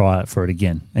going to try it for it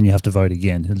again, and you have to vote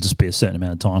again. It'll just be a certain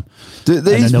amount of time. These and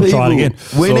then they'll try it again.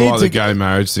 We it's need like to the gay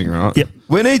marriage thing, right? Yep.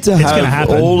 We need to have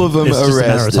all of them It's just a matter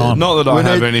of arrested. time. Not that I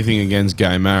have anything against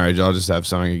gay marriage. I just have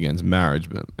something against marriage.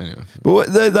 But anyway.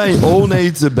 But they all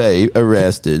need to be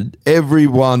arrested.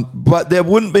 Everyone. But there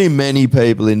wouldn't be many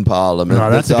people in Parliament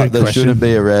that shouldn't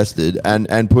be arrested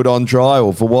and put on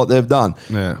trial for what they've done.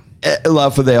 Yeah.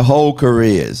 Like for their whole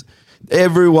careers.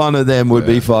 Every one of them would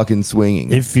be fucking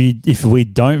swinging. If we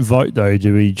don't vote though,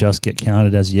 do we just get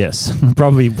counted as yes?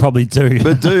 probably do.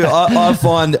 But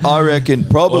I reckon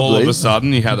probably all of a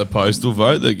sudden you had a postal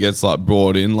vote that gets like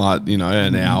brought in like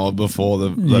an hour before the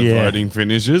voting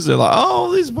finishes. They're like,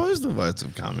 oh, these postal votes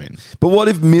have come in. But what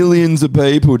if millions of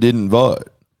people didn't vote?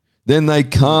 Then they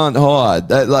can't hide.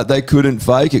 They couldn't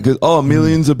fake it because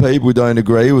millions of people don't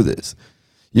agree with this.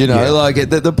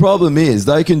 The problem is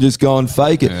they can just go and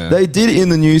fake it. Yeah. They did it in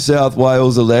the New South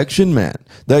Wales election, man.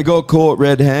 They got caught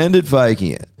red-handed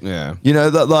faking it. Yeah.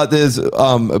 There's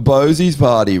Bosie's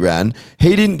party ran.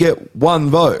 He didn't get one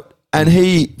vote, and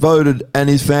he voted, and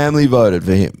his family voted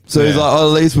for him. So he's like, at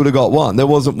least would have got one. There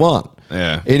wasn't one.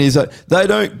 Yeah. And he's like, they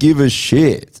don't give a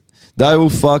shit. They will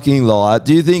fucking lie.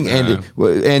 Do you think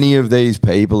any of these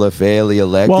people are fairly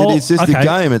elected? Well, it's just a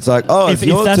game. It's like, it's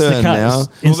your turn now.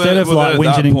 Instead of at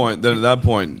that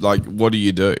point, like, what do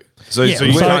you do? So you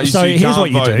can't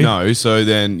vote no. So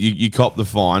then you cop the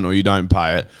fine or you don't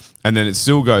pay it, and then it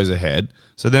still goes ahead.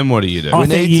 So then what do you do? I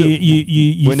think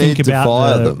you think about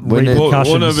fire them. repercussions.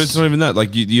 Well, no, but it's not even that. Like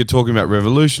you're talking about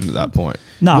revolution at that point.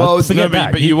 No, forget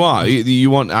that. But you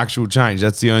want actual change.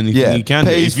 That's the only thing you can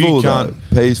do. If you can't,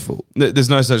 peaceful. There's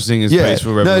no such thing as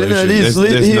peaceful revolution. No, it is.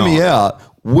 Hear me out.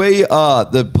 We are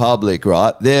the public,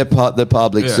 right? They're the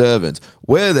public servants.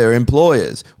 We're their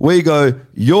employers. We go,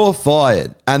 you're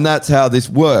fired, and that's how this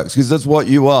works because that's what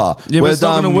you are. Yeah, but it's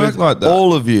not going to work like that.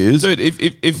 All of you, dude.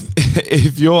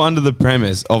 If you're under the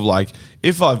premise of like,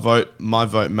 if I vote, my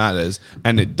vote matters,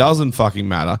 and it doesn't fucking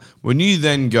matter. When you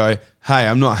then go, hey,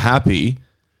 I'm not happy.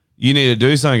 You need to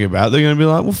do something about it. They're going to be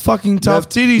like, well, fucking tough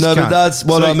titties. No, but that's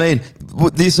what I mean.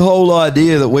 This whole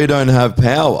idea that we don't have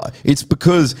power, it's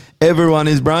because everyone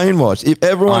is brainwashed. If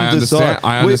everyone decides,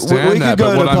 we could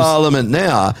go to Parliament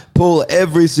now, pull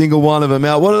every single one of them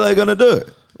out. What are they going to do?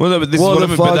 Well, no, but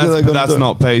that's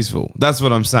not peaceful. That's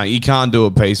what I'm saying. You can't do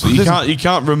it peacefully. You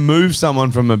can't remove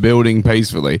someone from a building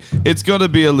peacefully. It's got to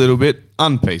be a little bit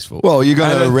unpeaceful. Well, you're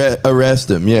going to arrest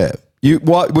them, yeah. You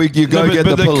go get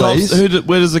the police. Cops,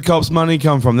 where does the cops' money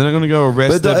come from? They're not going to go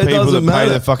arrest the people that pay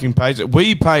their fucking paycheck.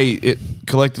 We pay it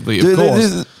collectively, of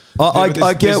course.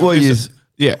 I get what you...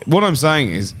 Yeah, what I'm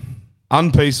saying is,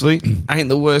 unpeacefully ain't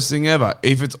the worst thing ever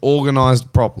if it's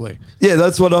organised properly. Yeah,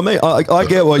 that's what I mean. I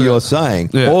get what you're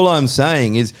saying. Yeah. All I'm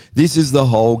saying is this is the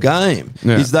whole game.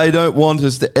 Yeah. Is they don't want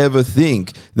us to ever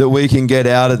think that we can get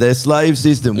out of their slave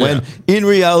system. Yeah. When in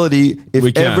reality,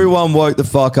 if everyone woke the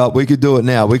fuck up, we could do it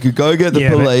now. We could go get the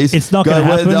police. It's not going to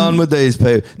happen. We're done with these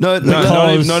people. Not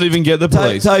even get the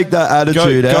police. Take that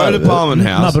attitude out. Go to Parliament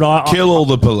House. Kill all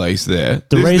the police there.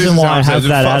 The reason why I have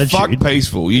that attitude. Fuck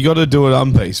peaceful. You got to do it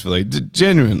unpeacefully.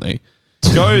 Genuinely.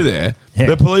 Go there.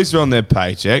 The police are on their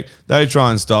paycheck. They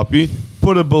try and stop you.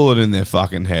 Put a bullet in their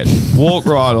fucking head. Walk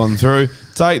right on through.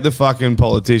 Take the fucking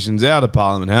politicians out of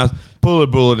Parliament House. Pull a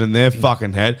bullet in their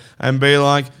fucking head and be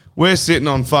like, We're sitting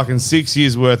on fucking 6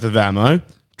 years worth of ammo.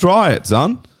 Try it,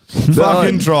 son.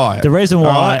 Fucking try it. The reason why...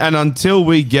 All right? And until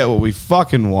we get what we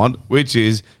fucking want, which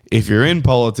is if you're in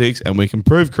politics and we can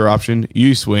prove corruption,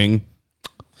 you swing.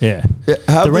 Yeah.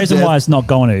 The reason why it's not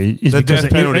going to is the because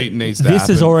death penalty needs to this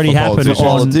happen has already for happened on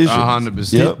politicians.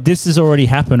 100%. Yep. This has already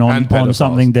happened on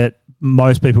something that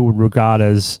most people would regard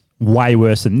as way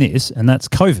worse than this, and that's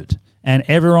COVID. And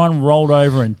everyone rolled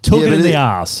over and took it in the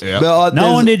arse. Yeah.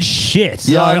 No one did shit.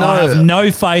 So Yeah, I know. I have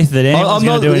no faith that anyone's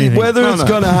going to do anything. Whether it's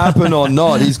going to happen or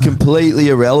not is completely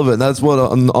irrelevant. That's what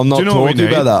I'm not Do you know what we talking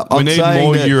need? about. That We I'm need saying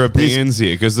more that Europeans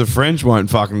here because the French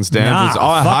won't fucking stand Nah, for this.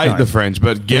 I fuck hate no. the French,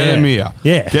 but get them here.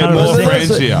 Yeah, Get more 100%.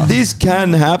 French here. This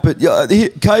can happen.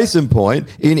 Case in point,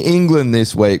 in England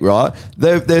this week, right?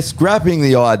 They're scrapping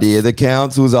the idea the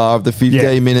councils are of the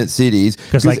 15-minute cities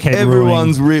because they keep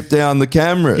everyone's ripped down the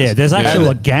cameras. Yeah, there's actually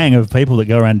a gang of people that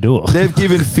go around and do it. They've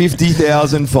given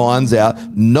 50,000 fines out.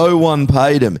 No one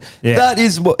paid them. Yeah. That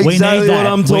is We exactly need what that.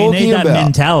 I'm talking We need that about.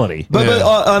 mentality. But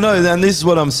I know, and this is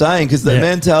what I'm saying, because the Yeah.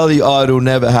 mentality, it'll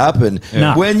never happen.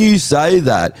 No. When you say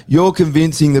that, you're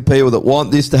convincing the people that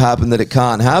want this to happen that it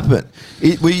can't happen.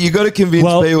 You got to convince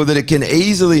people that it can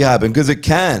easily happen, because it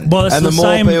can. Well, it's and the the more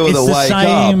same- people it's that the wake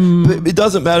same- up, it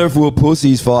doesn't matter if we were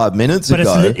pussies 5 minutes But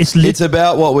ago. it's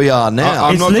about what we are now.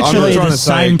 I'm not literally trying the to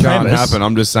say same it can't premise. happen.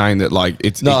 I'm just saying that like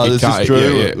it's No, it this can't, is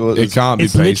true. It can't be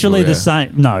It's peaceful, literally the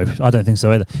same. No, I don't think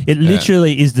so either. It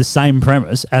literally is the same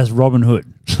premise as Robin Hood.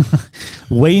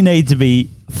 We need to be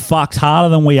fucked harder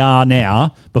than we are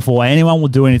now before anyone will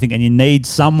do anything, and you need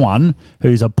someone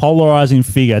who's a polarizing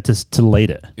figure to lead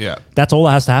it. Yeah. That's all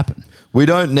that has to happen. We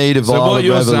don't need a So violent what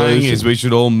you're revolution. saying is we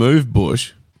should all move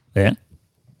bush. Yeah.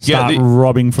 Start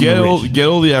robbing from the rich. Get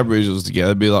all the Aboriginals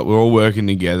together. Be like, we're all working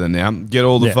together now. Get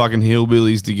all the fucking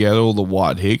hillbillies together, all the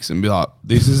white hicks, and be like,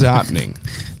 this is happening.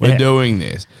 We're doing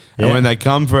this. And when they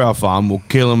come for our farm, we'll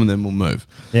kill them and then we'll move.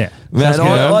 Yeah. Man,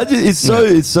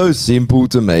 it's so simple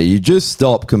to me. You just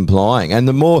stop complying, and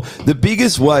the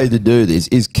biggest way to do this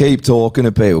is keep talking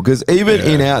to people. Because even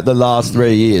in the last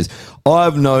 3 years,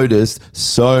 I've noticed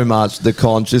so much the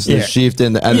consciousness shift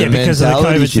and the because mentality of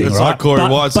the COVID shift. thing, right? like Corey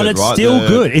White said, but it's right? still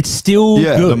good. It's still good.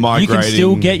 the You can migrating-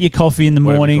 still get your coffee in the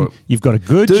whatever morning. you call it. You've got a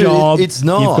good Dude, job. it's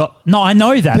not. You've got, no, I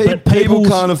know that. But people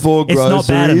can't afford it's groceries. not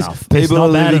bad enough. People it's not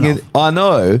are bad living enough. in. I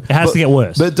know. It has to get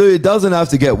worse. But dude, it doesn't have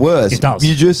to get worse. It does.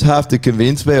 You just have to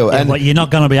convince people. Yeah, but you're not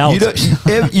going to be able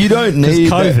to. You don't need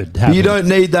COVID that. happened. You don't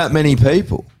need that many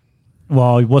people.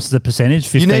 Well, what's the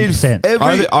percentage? You need 15%.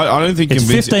 I don't think It's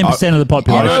convincing 15% of the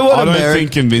population. I don't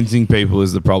think convincing people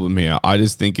is the problem here. I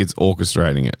just think it's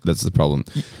orchestrating it. That's the problem.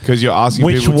 Because you're asking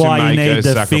Which people to why you make a need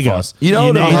the figure. sacrifice. You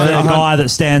need the guy that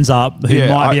stands up who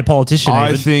might be a politician.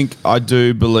 I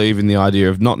do believe in the idea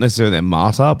of not necessarily a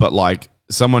martyr, but like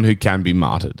someone who can be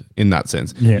martyred in that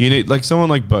sense. Yeah. You need like someone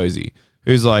like Bosie,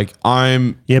 who's like,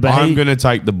 I'm going to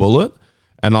take the bullet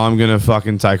and I'm going to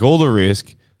fucking take all the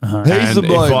risk. He's the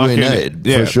bloke we need,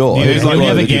 for sure. You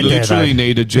never get there, literally though.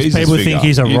 need a Jesus People figure. think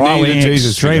he's a You need right-wing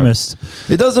Jesus figure.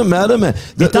 extremist. It doesn't matter, man.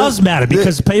 It does matter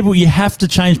because you have to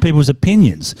change people's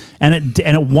opinions, and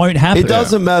it won't happen. It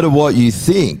doesn't matter what you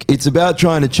think. It's about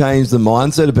trying to change the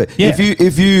mindset of people. Yeah.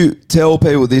 If you tell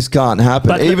people this can't happen,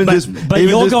 But even you're just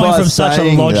going by from such a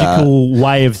saying logical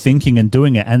way of thinking and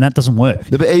doing it, and that doesn't work.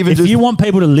 But even if just- you want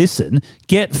people to listen,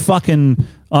 get fucking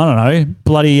I don't know,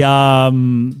 bloody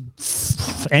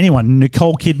anyone,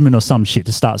 Nicole Kidman or some shit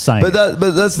to start saying. But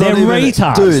that's they're not even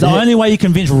retards. Dude, the only way you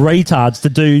convince retards to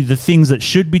do the things that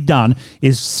should be done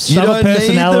is you shove don't a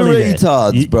personality need the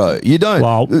retards, bro. You don't.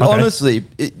 Well, okay. Honestly,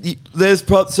 there's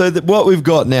what we've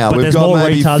got now. But We've there's got more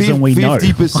maybe retards than we know.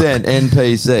 50%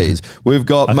 NPCs. We've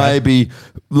got maybe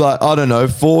like I don't know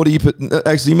 40.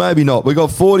 Actually, maybe not. We've got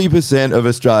 40% of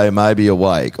Australia maybe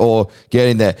awake or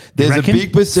getting there. There's a reckon?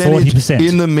 big percentage 40%.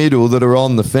 in the middle that are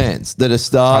on the fence that are I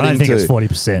starting don't think to. it's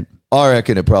 40%. I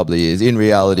reckon it probably is. In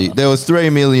reality, there was 3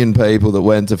 million people that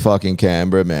went to fucking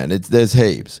Canberra, man. There's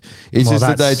heaps. It's Well, just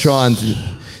that they try and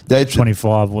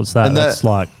 25. What's that? And That's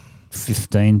like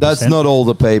 15%. That's not all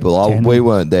the people. 10. We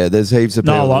weren't there. There's heaps of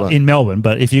people. No, that well, weren't. in Melbourne.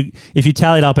 But if you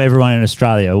tallied up everyone in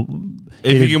Australia,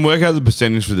 If you can work out the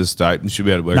percentage for the state, you should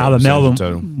be able to work out but the percentage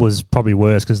total. Melbourne was probably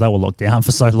worse because they were locked down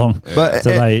for so long. But so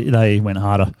they went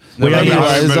harder. No, Well, but anyway,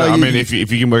 I it's like mean, you-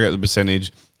 if you can work out the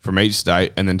percentage from each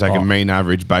state and then take a mean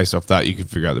average based off that. You can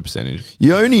figure out the percentage.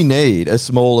 You only need a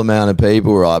small amount of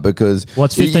people, right? Because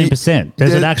what's 15%?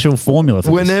 There's an actual formula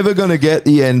for We're this. never going to get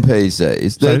the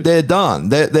NPCs. They're done.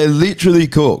 They're literally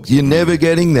cooked. You're never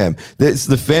getting them. It's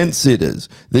the fence sitters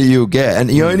that you'll get,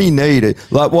 and you only need it.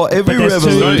 Like what every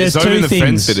revolution. It's not even the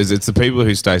fence sitters. It's the people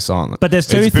who stay silent. But there's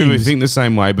two it's people who things. think the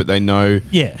same way, but they know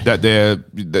that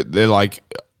they're like,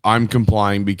 I'm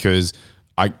complying because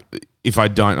if I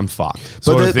don't, I'm fucked.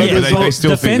 But they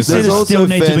still think there's also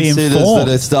fence sitters that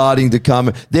are starting to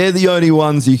come. They're the only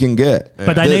ones you can get.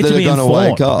 But they need to be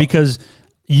informed because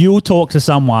you'll talk to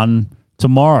someone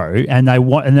tomorrow and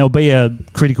they'll be a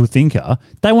critical thinker.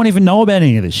 They won't even know about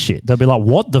any of this shit. They'll be like,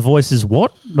 "What? The voice is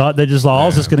what?" Like they're just like, "I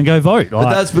was just going to go vote." But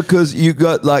that's because you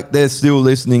got they're still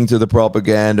listening to the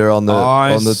propaganda on the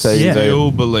TV. I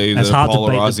still believe that a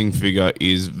polarizing figure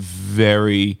is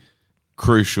very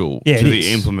crucial to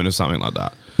the implement of something like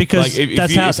that. Because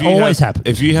that's how it's always happened.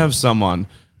 If you have someone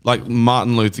like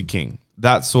Martin Luther King,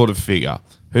 that sort of figure,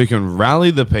 who can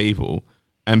rally the people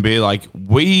and be like,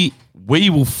 we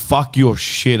will fuck your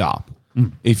shit up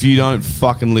if you don't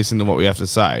fucking listen to what we have to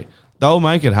say, they'll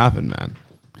make it happen, man.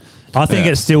 I think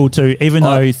it's still too, even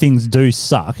though things do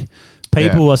suck,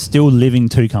 people are still living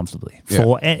too comfortably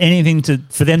for anything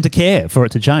for them to care for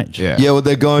it to change. Yeah, well,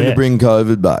 they're going to bring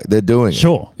COVID back. They're doing it.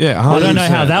 Sure. Yeah, I don't know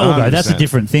how that will go. That's a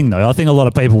different thing, though. I think a lot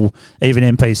of people, even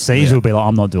NPCs, will be like,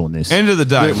 "I'm not doing this." End of the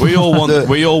day, we all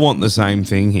want the same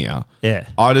thing here. Yeah.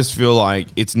 I just feel like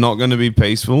it's not going to be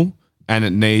peaceful, and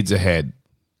it needs a head.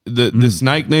 The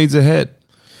snake needs a head.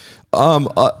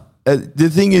 The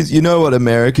thing is, you know what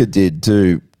America did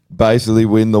to basically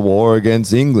win the war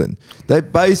against England? They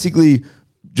basically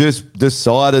just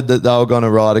decided that they were going to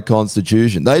write a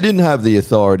constitution. They didn't have the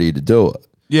authority to do it.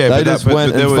 Yeah, they just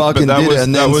went and fucking did it.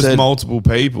 And that then was said, multiple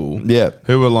people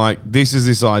who were like, this is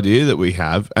this idea that we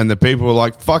have. And the people were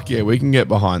like, fuck yeah, we can get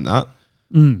behind that.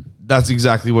 That's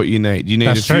exactly what you need. You need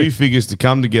a few figures to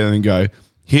come together and go,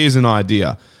 here's an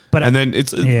idea. And then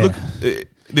it's, look,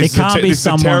 this is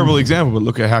a terrible example, but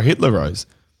look at how Hitler rose.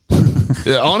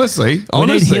 Honestly, we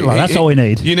need Hitler. That's all we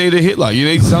need. You need a Hitler. You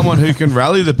need someone who can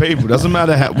rally the people. Doesn't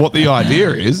matter what the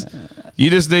idea is. You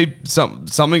just need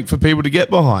something for people to get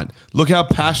behind. Look how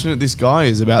passionate this guy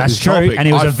is about this topic. And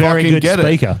he was a very good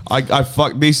speaker. I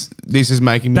fuck this. This is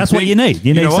making me That's think. what you need.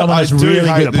 You need someone who's really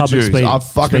good at public speaking. I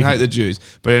fucking hate the Jews.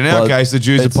 But in our case, the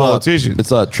Jews are politicians.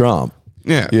 It's like Trump.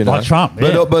 Yeah, you know? Like Trump.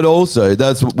 Yeah. But also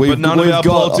that's but none of our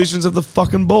politicians have the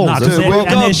fucking balls. No,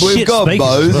 we've got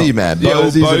Bozy, man.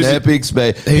 Bozy's an epic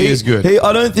speaker. He is good.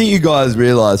 I don't think you guys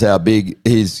realise how big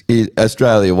his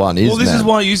Australia one is. Well, this is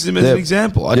why I used him as an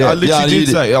example. I literally did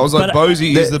say I was like,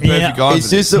 Bozy is the perfect guy.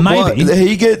 It's just that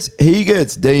he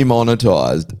gets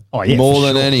demonetised more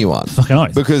than anyone. Fucking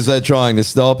nice. Because they're trying to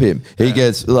stop him. He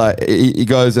gets he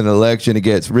goes in an election, it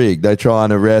gets rigged. They try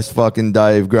and arrest fucking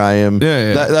Dave Graham.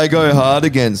 They go hard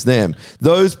against them.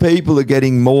 Those people are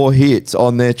getting more hits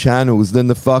on their channels than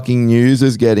the fucking news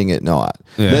is getting at night.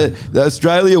 The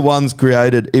Australia one's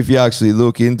created, if you actually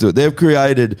look into it, they've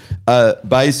created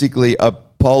basically a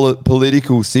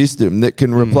political system that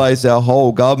can replace our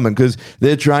whole government because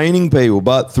they're training people,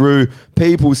 but through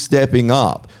people stepping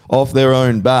up off their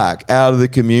own back, out of the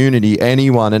community,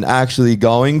 anyone, and actually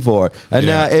going for it. And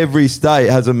now every state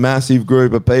has a massive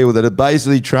group of people that are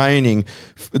basically training.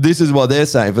 This is what they're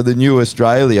saying for the new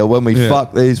Australia when we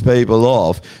fuck these people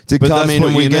off to come in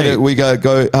and we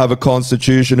go have a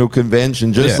constitutional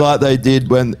convention just like they did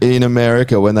when in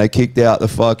America when they kicked out the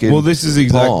fucking this is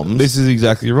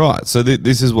exactly right. So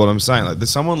this is what I'm saying. Like,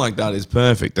 someone like that is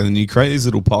perfect, and then you create these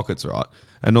little pockets, right?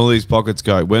 And all these pockets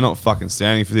go, we're not fucking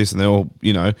standing for this, and they all,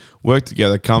 work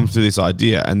together, come to this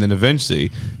idea, and then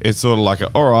eventually it's sort of like,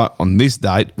 all right, on this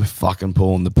date, we're fucking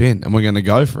pulling the pin, and we're going to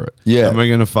go for it. Yeah. And we're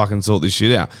going to fucking sort this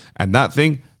shit out. And that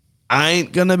thing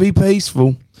ain't going to be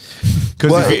peaceful.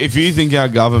 Because if you think our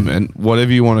government,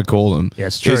 whatever you want to call them,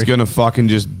 is going to fucking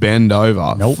just bend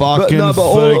over, fucking I'm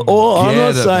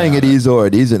not saying it is or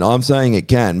it isn't. I'm saying it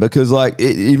can because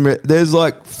there's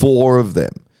like 4 of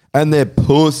them. And they're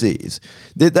pussies.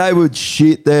 That they would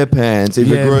shit their pants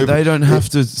if a group. But they don't have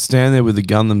to stand there with a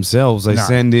gun themselves. They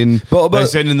send in. They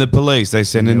send in the police. They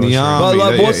send in the army.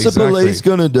 But what's the police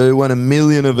going to do when 1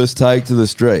 million of us take to the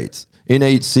streets in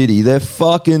each city? They're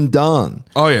fucking done.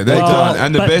 Oh yeah, they're done.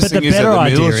 And the best thing is that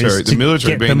the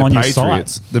military being the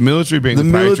patriots. The military being the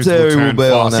patriots will turn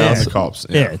fast on the cops.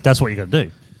 Yeah, that's what you got to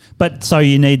do. But so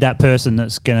you need that person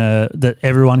that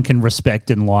everyone can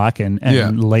respect and like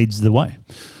and leads the way.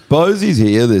 Bozy's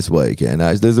here this weekend.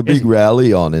 There's a big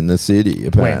rally on in the city,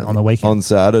 apparently. When? On the weekend? On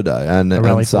Saturday. And a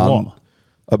rally for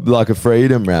what? like a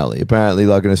freedom rally. Apparently,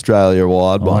 like an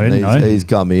Australia-wide one. didn't know. He's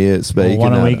come here speaking. Well,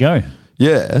 why don't we at it. go?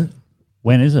 Yeah.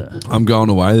 When is it? I'm going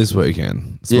away this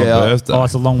weekend. It's my birthday. Oh,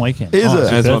 it's a long weekend. Is it?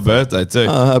 And it's my birthday too.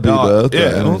 Oh, happy birthday.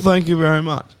 Yeah, well, thank you very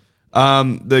much.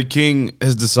 The king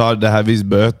has decided to have his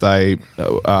birthday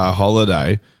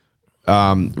holiday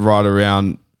right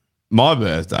around my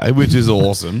birthday, which is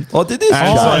awesome. Oh, did this?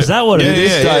 Is that what it is? Did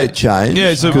this date change?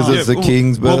 Yeah, so because it's the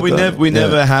king's birthday. Well, we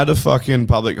never had a fucking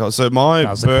public holiday. So my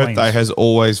was the birthday Queen's. has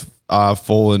always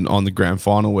fallen on the grand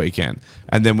final weekend.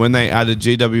 And then when they added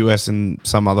GWS and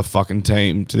some other fucking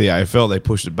team to the AFL, they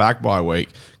pushed it back by a week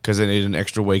because they needed an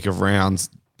extra week of rounds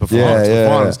before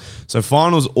finals. So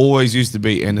finals always used to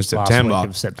be end of September,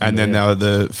 and then they were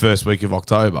the first week of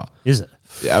October. Is it?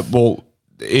 Yeah, well,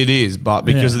 it is, but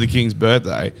because of the King's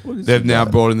birthday, they've now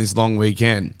brought in this long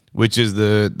weekend, which is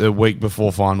the week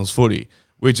before finals footy,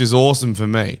 which is awesome for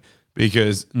me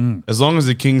because as long as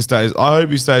the King stays, I hope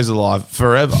he stays alive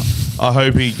forever. I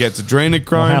hope he gets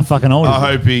adrenochrome. Well, how fucking old is I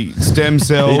he? hope he stem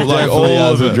cell, He like all definitely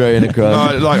of has it.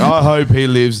 adrenochrome. No, like I hope he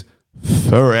lives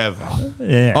forever.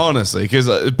 Yeah. Honestly, because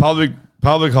public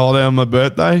holiday on my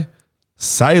birthday,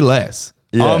 say less.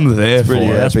 Yeah, I'm there it's for pretty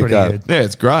it. That's epic, pretty good. Yeah,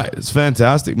 it's great. It's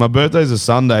fantastic. My birthday's a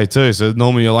Sunday too, so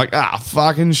normally you're like,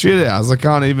 fucking shit house. I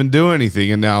can't even do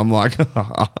anything, and now I'm like,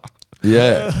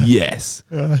 Yeah. yes.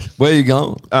 Where you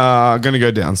going? I'm gonna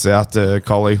go down south to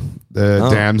Collie. The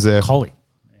dams there. Collie.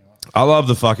 I love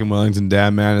the fucking Wellington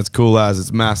Dam, man. It's cool as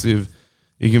it's massive.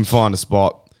 You can find a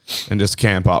spot and just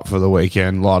camp up for the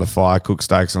weekend, light a fire, cook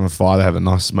steaks on a fire. They have a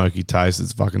nice smoky taste.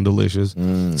 It's fucking delicious.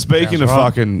 Speaking of right.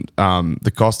 fucking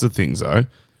the cost of things though,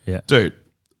 Yeah. dude,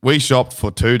 we shopped for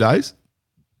 2 days,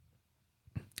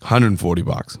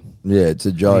 $140. Yeah, it's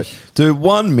a joke. Dude,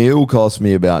 one meal cost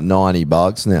me about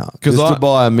 $90 now. 'Cause Just to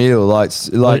buy a meal, like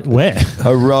Where?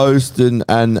 a roast and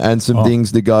some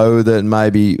things to go with it, and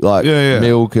maybe like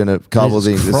milk and a couple of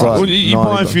things. It's like Well, you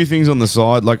buy a $90. few things on the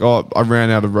side, like I ran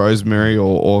out of rosemary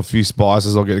or a few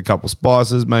spices. I'll get a couple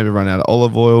spices, maybe run out of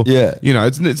olive oil. Yeah. You know,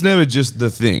 it's never just the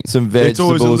thing. Some It's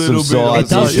always a vegetables, some little bit of- It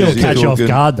does Yeah, still yeah, catch you off talking-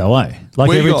 guard though, eh? Like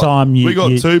We every got- time we got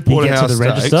two you get to porterhouse the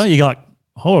register, steaks. you're like,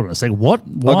 hold on a second, what? I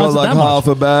Why got is it like that half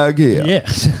much? a bag here. Yeah.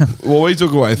 Well, we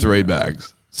took away 3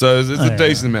 bags. So it's a yeah.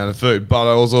 decent amount of food.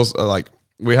 But I was also like,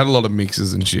 we had a lot of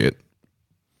mixes and shit.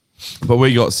 But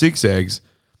we got 6 eggs,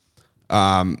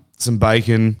 some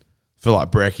bacon for like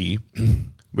brekkie.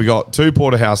 We got 2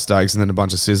 porterhouse steaks and then a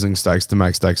bunch of sizzling steaks to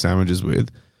make steak sandwiches with.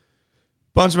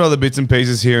 Bunch of other bits and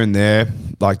pieces here and there,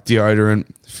 like deodorant,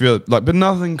 but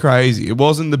nothing crazy. It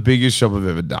wasn't the biggest shop I've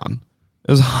ever done. It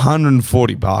was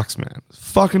 $140, man. It's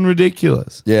fucking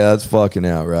ridiculous. Yeah, that's fucking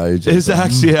outrageous. It's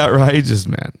actually outrageous,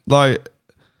 man. Like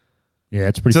Yeah,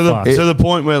 it's pretty to fucked. the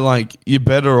point where like you're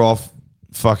better off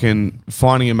fucking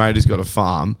finding a mate who's got a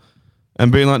farm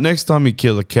and being like, next time you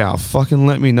kill a cow, fucking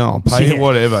let me know. I'll pay you Yeah.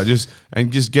 whatever. Just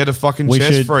get a fucking We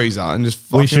chest should- freezer and just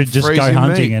fucking we should just freeze go your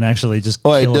hunting meat. and actually just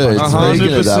Wait, kill a dude, bunch of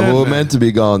speaking of 100%, that, we were man. meant to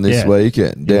be going this Yeah.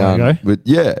 weekend You wanna down go?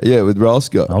 with with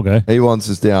Roscoe. Okay. He wants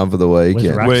us down for the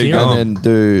weekend. Rax Where you here? going? And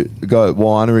then go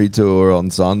winery tour on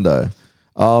Sunday.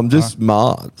 Just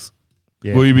Mark's.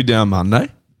 Yeah. Will you be down Monday?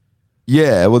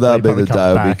 Yeah, well that'll be probably the come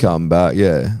day we back. come back,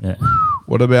 yeah. Yeah.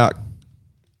 What about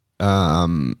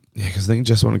because I think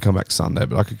just want to come back Sunday,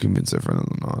 but I could convince her for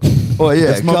another night. Well, yeah,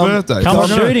 It's my birthday. Come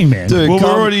So- shooting, man. Dude, Well, come-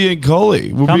 we're already in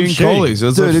Collie. We'll Come be in shooting. Collie. So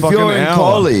it's Dude, a if fucking you're in hour.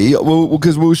 Collie,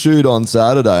 because we'll shoot on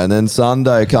Saturday, and then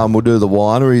Sunday we'll do the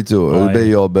winery tour. It'll be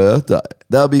your birthday.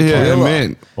 That'll be Yeah, killer.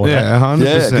 man. Or Yeah, that. 100%.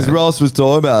 Yeah, because Ross was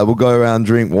talking about it. We'll go around,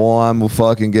 drink wine, we'll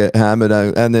fucking get hammered,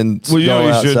 and then Well, you know go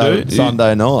what you out should do?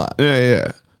 Sunday night.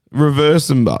 Yeah. Reverse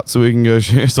them, but so we can go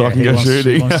shoot. So I can He go wants-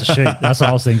 shooting. wants to shoot. That's what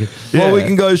I was thinking. Well, we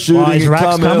can go shooting is and Rax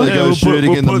come coming? early, Yeah, go we'll shooting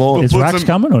put- in the we'll morning. Is Rax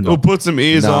coming or not? We'll put some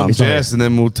ears No, on he's not. Jess and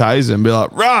then we'll tase him and be like,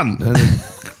 run. And then,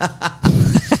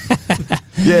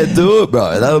 Yeah, do it,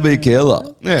 bro. That'll be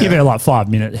killer. yeah. Give it a like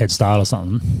 5-minute head start or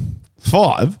something.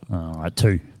 5? All right,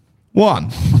 2.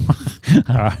 1.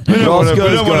 All right. We don't want Roscoe's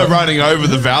her got- running over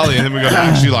the valley and then we've got to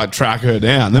actually like track her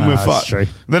down. Then we're that's fucked. true.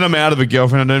 Then I'm out of a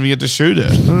girlfriend. I don't even get to shoot her.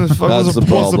 What's That's the the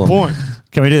problem. point?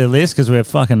 Can we do the list? Because we're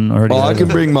fucking already. Oh, I over. can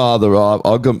bring my other rifle.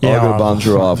 I've got a bunch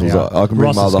of rifles. yeah. I can bring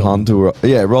Ross my has other got hunter.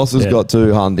 Yeah, Ross has Yeah. got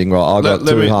 2 hunting rifles. I got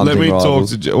 2 hunting let me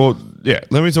rifles. talk to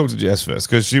let me talk to Jess first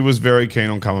because she was very keen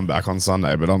on coming back on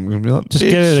Sunday, but I'm going to be like, Just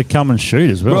bitch. get her to come and shoot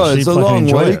as well. Bro, She'd it's a fucking long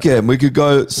enjoy it. weekend. We could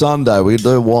go Sunday. We could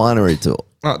do a winery tour.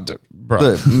 Bro,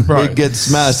 It gets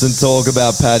smashed and talk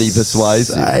about Paddy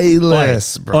Persuasive. Say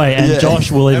less, bro. Oh, and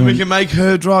Josh will And even. we can make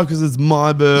her drive because it's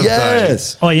my birthday.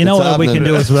 Yes. Oh, you know what we can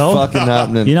do as well? Fucking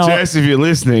happening. You know, Jess, if you're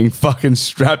listening, fucking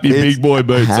strap your It's big boy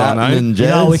boots on, eh? happening, you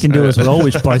know what we Jess. can do as well,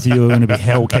 which both of you are going to be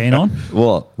hell keen on?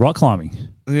 What? Rock climbing.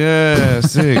 Yeah,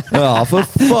 sick. Oh, for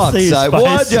fuck's See his sake. face.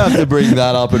 Why'd you have to bring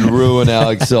that up and ruin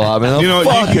our excitement? You know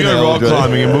what? You can go rock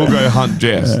climbing and we'll go hunt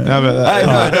Jess. How about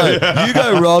that? Hey, no. You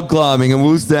go rock climbing and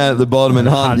we'll stand at the bottom and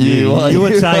hunt you. Like, You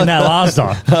were saying that last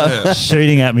time.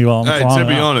 Shooting at me while I'm Hey, climbing.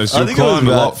 to be up. honest, I you'll think it was climb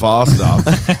a lot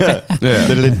faster. Yeah.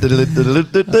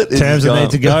 Terms that need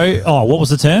to go. Oh, what was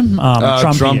the term?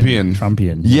 Trumpian.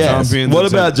 Trumpian. Yes. Trumpian, What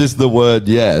that's about it. just the word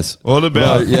yes? What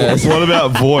about yes. what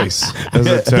about voice? As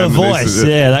a The term voice.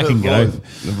 Yeah, that can go.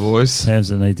 The voice. Terms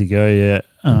that need to go,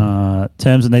 yeah.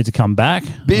 Terms that need to come back.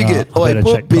 Bigot. I better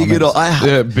Put check bigot on. comments.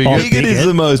 Yeah, bigot. Bigot is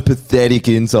the most pathetic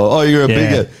insult. Oh, you're a Yeah.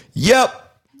 bigot. Yep.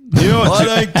 You know what?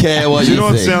 I don't care what Do you you know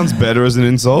what think. sounds better as an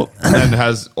insult and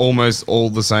has almost all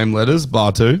the same letters,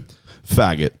 bar two?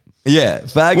 Faggot. Yeah.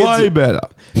 Way better.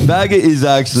 Faggot is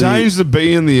actually. Change the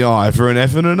B in the I for an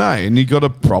F and an A, and you got a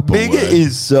proper Bigot word.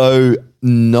 is so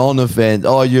non-offense.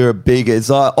 Oh, you're a bigot. It's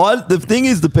like the thing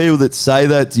is, the people that say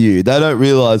that to you, they don't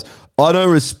realize I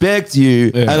don't respect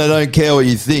you and I don't care what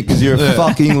you think because you're a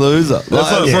fucking loser.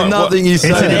 Like, for nothing you say.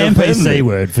 It's an offends me. NPC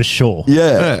word for sure.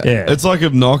 Yeah. Yeah. It's like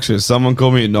obnoxious. Someone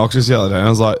called me obnoxious the other day, and I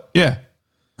was like, "Yeah."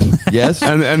 Yes.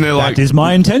 And they're like, That is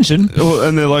my intention. well,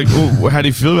 and they're like, well, "How do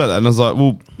you feel about that?" And I was like,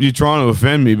 "Well, you're trying to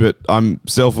offend me, but I'm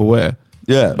self-aware.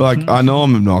 Yeah. Like I know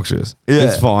I'm obnoxious. Yeah.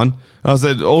 It's fine." I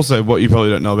said, "Also, what you probably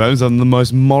don't know about is I'm the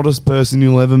most modest person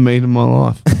you'll ever meet in my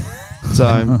life."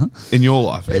 So, in your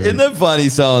life, Isn't it funny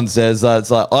someone says that?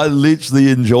 It's like, I literally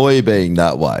enjoy being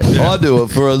that way. I do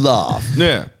it for a laugh.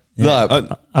 yeah. Like,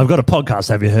 I've got a podcast.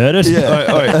 Have you heard it?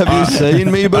 yeah. Have you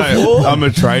seen me before? Hey, I'm a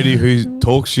tradie who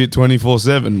talks shit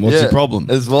 24/7. What's Yeah, the problem?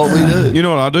 It's what we do. You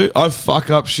know what I do? I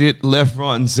fuck up shit left,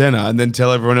 right, and center, and then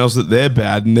tell everyone else that they're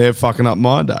bad and they're fucking up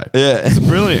my day. Yeah. It's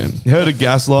brilliant. You heard of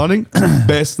gaslighting?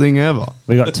 Best thing ever.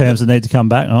 We got terms that need to come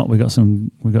back. Oh, we got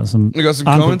some. We got some Uncle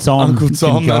comments. Tom Uncle can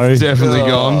Tom, go. that's definitely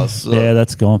gone. Yeah,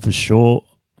 that's gone for sure.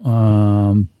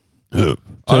 I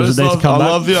Terms just that need to love, come I back.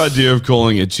 love the idea of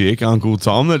calling a chick Uncle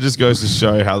Tom. That just goes to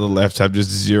show how the left have just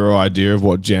zero idea of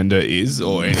what gender is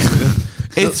or anything.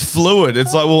 It's fluid.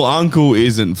 It's like, well, uncle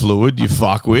isn't fluid, you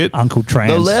fuckwit. Uncle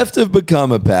trans. The left have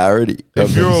become a parody. If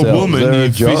of you're a themselves. woman, They're a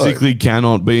you joke. physically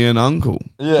cannot be an uncle.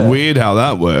 Yeah. Weird how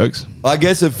that works. I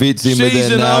guess it fits in with She's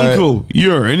their an narrative. uncle.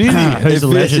 You're an idiot. It Who's the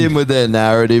fits legend? in with their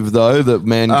narrative, though, that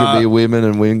men can be women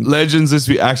and women. Legends list,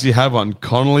 we actually have one.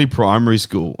 Connolly Primary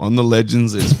School on the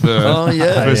Legends list for, Oh,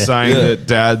 yeah. for Yeah. saying that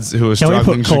dads who are Can we put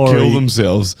struggling should Corey- kill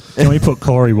themselves. Can we put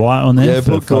Corey White on there? Yeah,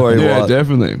 for put Corey fucking- Yeah, White.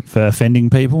 definitely. for offending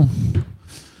people.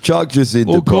 Chuck just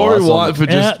into Well, Corey Bryce on White for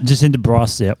Yeah, just just into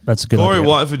Bryce. Yep, that's a good. Corey idea.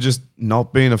 White for just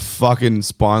not being a fucking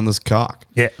spineless cock.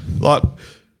 Yeah. Like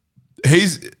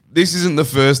this isn't the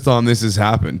first time this has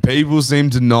happened. People seem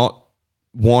to not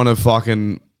want to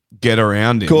fucking get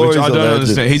around him, Corey's which I a don't legend.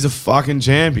 understand. He's a fucking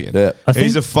champion. Yeah. I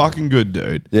He's think- a fucking good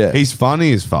dude. Yeah. He's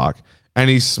funny as fuck. And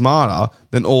he's smarter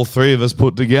than all three of us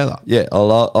put together. Yeah, I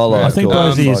like I think Corey.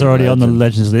 Rosie is Fucking already on the legend.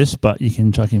 Legends list, but you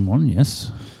can chuck him on.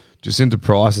 Yes. Jacinta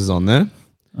Price is on there.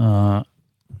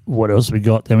 What else we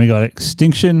got? Then we got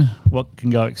Extinction. What can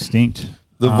go extinct?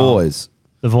 The Voice.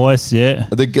 The Voice. Yeah.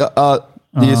 The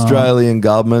Australian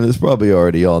government is probably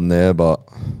already on there, but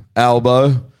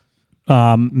Albo.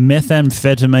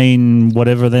 Methamphetamine,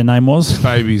 whatever their name was.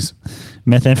 Babies.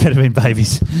 Methamphetamine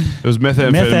babies. It was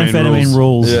methamphetamine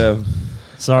rules. Yeah.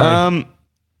 Sorry.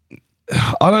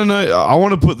 I don't know. I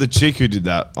want to put the chick who did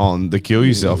that on the kill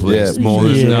yourself list more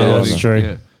than Yeah, no, that's true.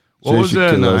 Yeah. What She was should her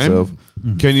kill name? herself.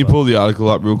 Can you pull the article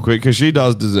up real quick? Because she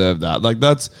does deserve that. Like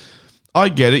I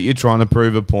get it. You're trying to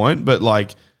prove a point, but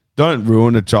like, don't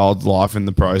ruin a child's life in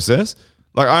the process.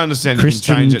 Like I understand you can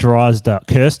Kirsten change it. Drysdale.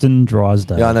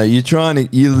 Yeah, I know.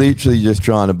 You're literally just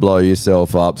trying to blow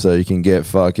yourself up so you can get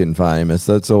fucking famous.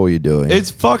 That's all you're doing. It's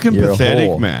fucking You're a pathetic,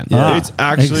 whore. man. Yeah. It's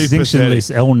actually Extinction pathetic.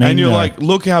 list, El And you're Nino. like,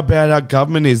 look how bad our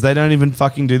government is. They don't even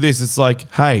fucking do this. It's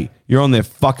like, hey, you're on their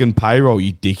fucking payroll,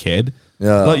 you dickhead.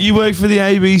 Yeah. Like you work for the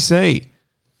ABC.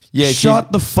 Yeah,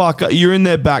 Shut the fuck up. You're in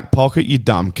their back pocket, you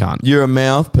dumb cunt. You're a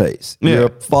mouthpiece. Yeah. You're a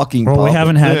fucking Well, we puppet.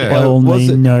 haven't had Yeah. El What's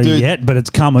it- Nino dude, yet, but it's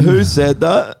coming. Who said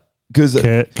that? Because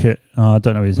Kurt, I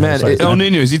don't know his name. El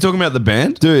Nino, is he talking about the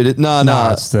band? Dude, no.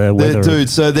 It's the weather. Dude,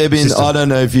 so they've been, I don't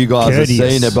know if you guys have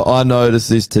seen it, but I noticed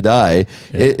this today.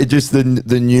 It just the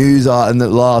news in the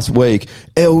last week,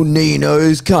 El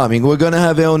Nino's coming. We're going to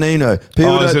have El Nino.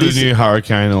 Is it a new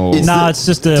hurricane? Or It's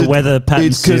just a weather pattern.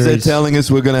 It's because they're telling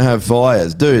us we're going to have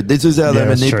fires. Dude, this is how they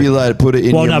manipulate, put it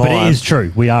in your mind. Well, no, but it is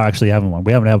true. We are actually having one.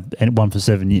 We haven't had one for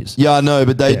 7 years. Yeah, I know,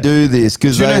 but they do this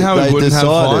because they decided. Have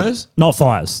fires? Not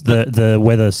fires, the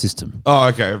weather system. Oh,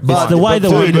 okay. But the way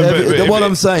what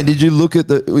I'm saying, did you look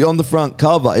at on the front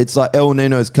cover? It's like El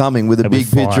Nino's coming with a big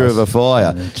picture of a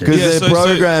fire because they're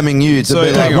programming you to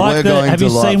be like, we're going to light. Have you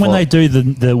seen when they do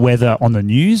the weather on the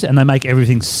news and they make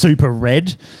everything super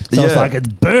red? So it's like it's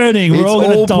burning. We're all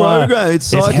going to die. It's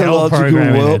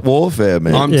psychological warfare,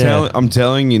 man. I'm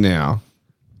telling you now,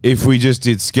 if we just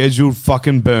did scheduled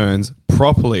fucking burns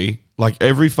properly, like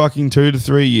every fucking 2 to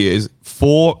 3 years,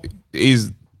 4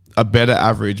 is a better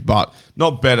average, but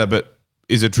not better, but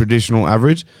is a traditional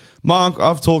average.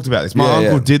 I've talked about this. My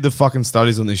uncle did the fucking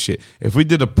studies on this shit. If we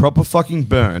did a proper fucking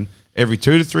burn every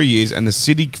 2 to 3 years and the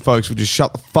city folks would just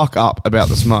shut the fuck up about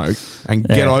the smoke and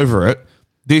get over it,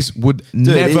 this would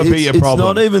never be a problem.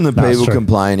 It's not even the people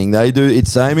complaining. They do.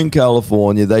 It's same in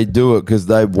California. They do it because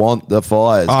they want the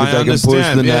fires. Because they can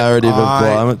push the narrative of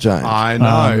climate change. I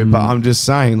know, but I'm just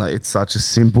saying, like, it's such a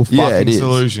simple fucking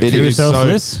solution.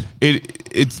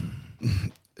 It's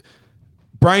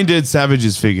Brain Dead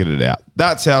Savages figured it out.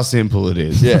 That's how simple it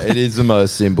is. Yeah, it is the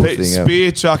most simple thing.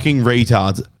 Spear chucking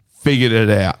retards figured it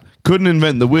out. Couldn't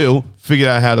invent the wheel, figured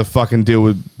out how to fucking deal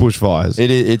with bushfires.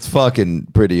 It's fucking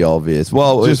pretty obvious.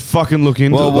 Well, just fucking look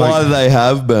into it. Well, why do they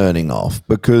have burning off?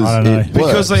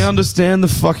 Because they understand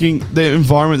the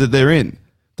environment that they're in.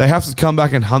 They have to come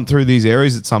back and hunt through these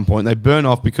areas at some point. They burn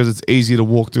off because it's easier to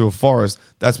walk through a forest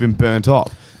that's been burnt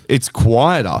off. It's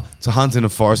quieter to hunt in a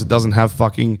forest that doesn't have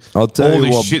fucking all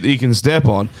this shit that you can step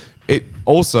on. It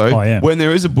also, when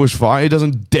there is a bushfire, it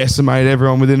doesn't decimate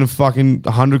everyone within a fucking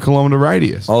 100-kilometer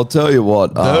radius. I'll tell you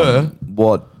what. They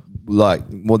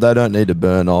don't need to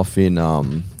burn off in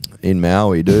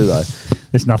Maui, do they?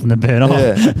 There's nothing to burn off.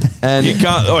 Yeah. And you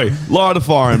can't light a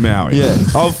fire in Maui. Yeah.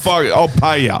 I'll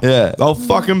pay you. Yeah. I'll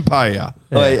fucking pay you. Yeah.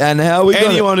 Wait, and how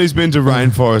anyone who's been to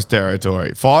rainforest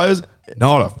territory, fires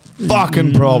not a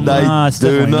fucking problem. They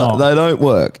don't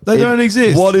work. They don't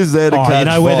exist. What is there to catch fire? You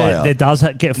know where there does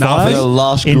get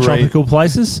fires? In tropical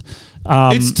places.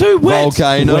 It's too wet.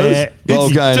 Volcanoes.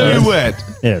 It's too wet.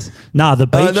 Yes. No, the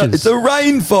beaches. No, it's a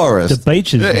rainforest. The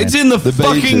beaches. It's in the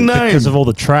fucking name. Because of all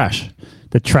the trash.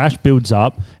 The trash builds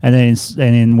up, and then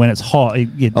when it's hot, so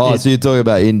you're talking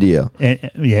about India? And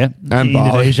Bali.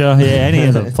 Indonesia, any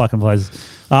of the fucking places.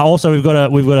 Also, we've got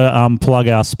to plug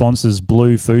our sponsors,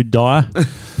 Blue Food Dye,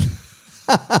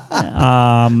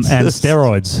 and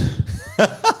steroids.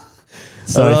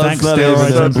 So thanks,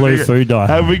 steroids and Blue Food Dye.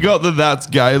 Have we got the That's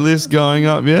Gay list going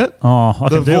up yet? Oh, I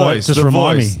can do it. Just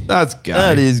remind me. That's gay.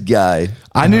 That is gay.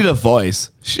 I need a voice.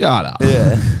 Shut up.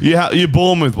 Yeah. You're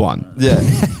born with one. Yeah.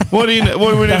 What do we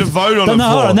need to vote on it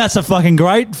for? And that's a fucking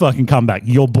great fucking comeback.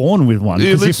 You're born with one.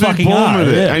 You're literally born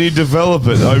with it, and you develop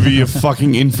it over your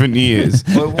fucking infant years.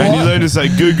 And you learn to say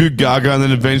goo goo gaga, and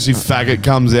then eventually faggot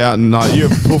comes out, and you're a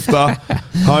poofter,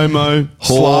 homo,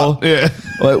 slut. Yeah.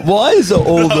 Wait, why is it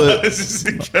all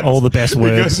all the best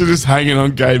words? Because they're just hanging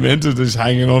on gay men to just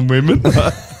hanging on women.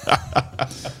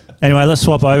 Anyway, let's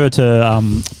swap over to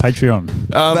Patreon.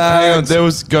 Hang on,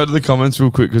 go to the comments real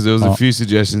quick because there was a few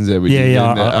suggestions there.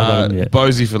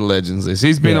 Bozy for the Legends list.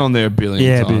 He's been on there a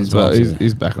billion times, but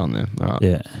he's back on there. All right.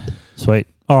 Yeah, sweet.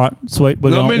 All right, sweet. We're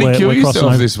not meant to kill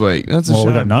yourself this week. That's a shame.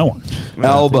 We got no one.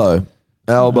 Elbow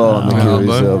on the kill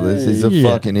yourself. He's a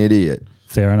fucking idiot.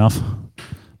 Fair enough.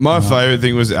 My favourite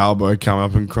thing was Albo come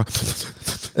up and cry.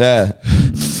 Yeah.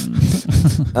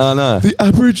 Oh no. The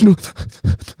Aboriginal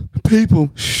people,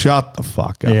 shut the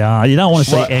fuck up. Yeah, you don't want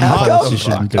to see any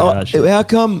politician do that shit. How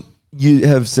come you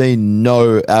have seen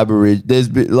no Aboriginal? There's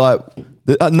been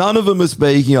none of them are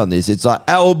speaking on this. It's like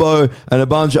Albo and a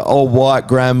bunch of old white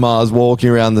grandmas walking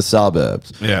around the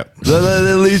suburbs. Yeah.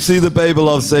 They're literally the people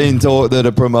I've seen talk that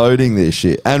are promoting this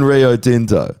shit. And Rio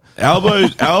Tinto.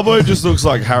 Albo just looks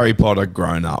like Harry Potter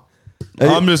grown up.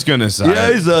 I'm just going to say.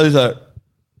 Yeah, he's like...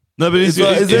 No, but he's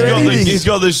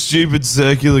got this stupid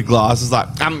circular glasses. Like,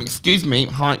 excuse me,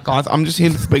 hi guys, I'm just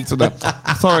here to speak to the.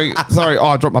 Sorry. Oh,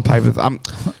 I dropped my papers.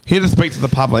 Here to speak to the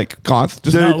public, guys.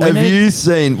 Just Dude, have you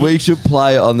seen? We should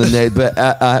play it on the net,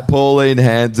 but Pauline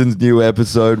Hanson's new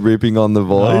episode, ripping on the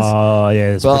voice. Oh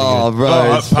yeah, it's pretty good.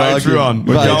 Bro, it's Patreon.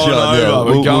 We're going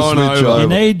over. We're going over. You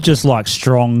need just like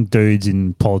strong dudes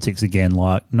in politics again,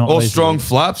 like not or these strong dudes.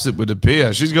 flaps. It would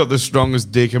appear she's got the strongest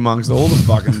dick amongst all the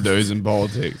fucking dudes in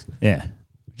politics. Yeah,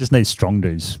 just need strong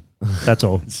dudes. That's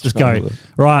all. Just go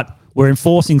right. We're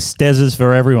enforcing stezers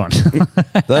for everyone.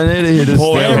 They need to hit a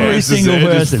Paul every single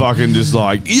just person. fucking just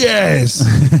like yes.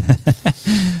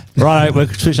 Right,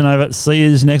 we're switching over. See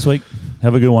you next week.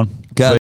 Have a good one.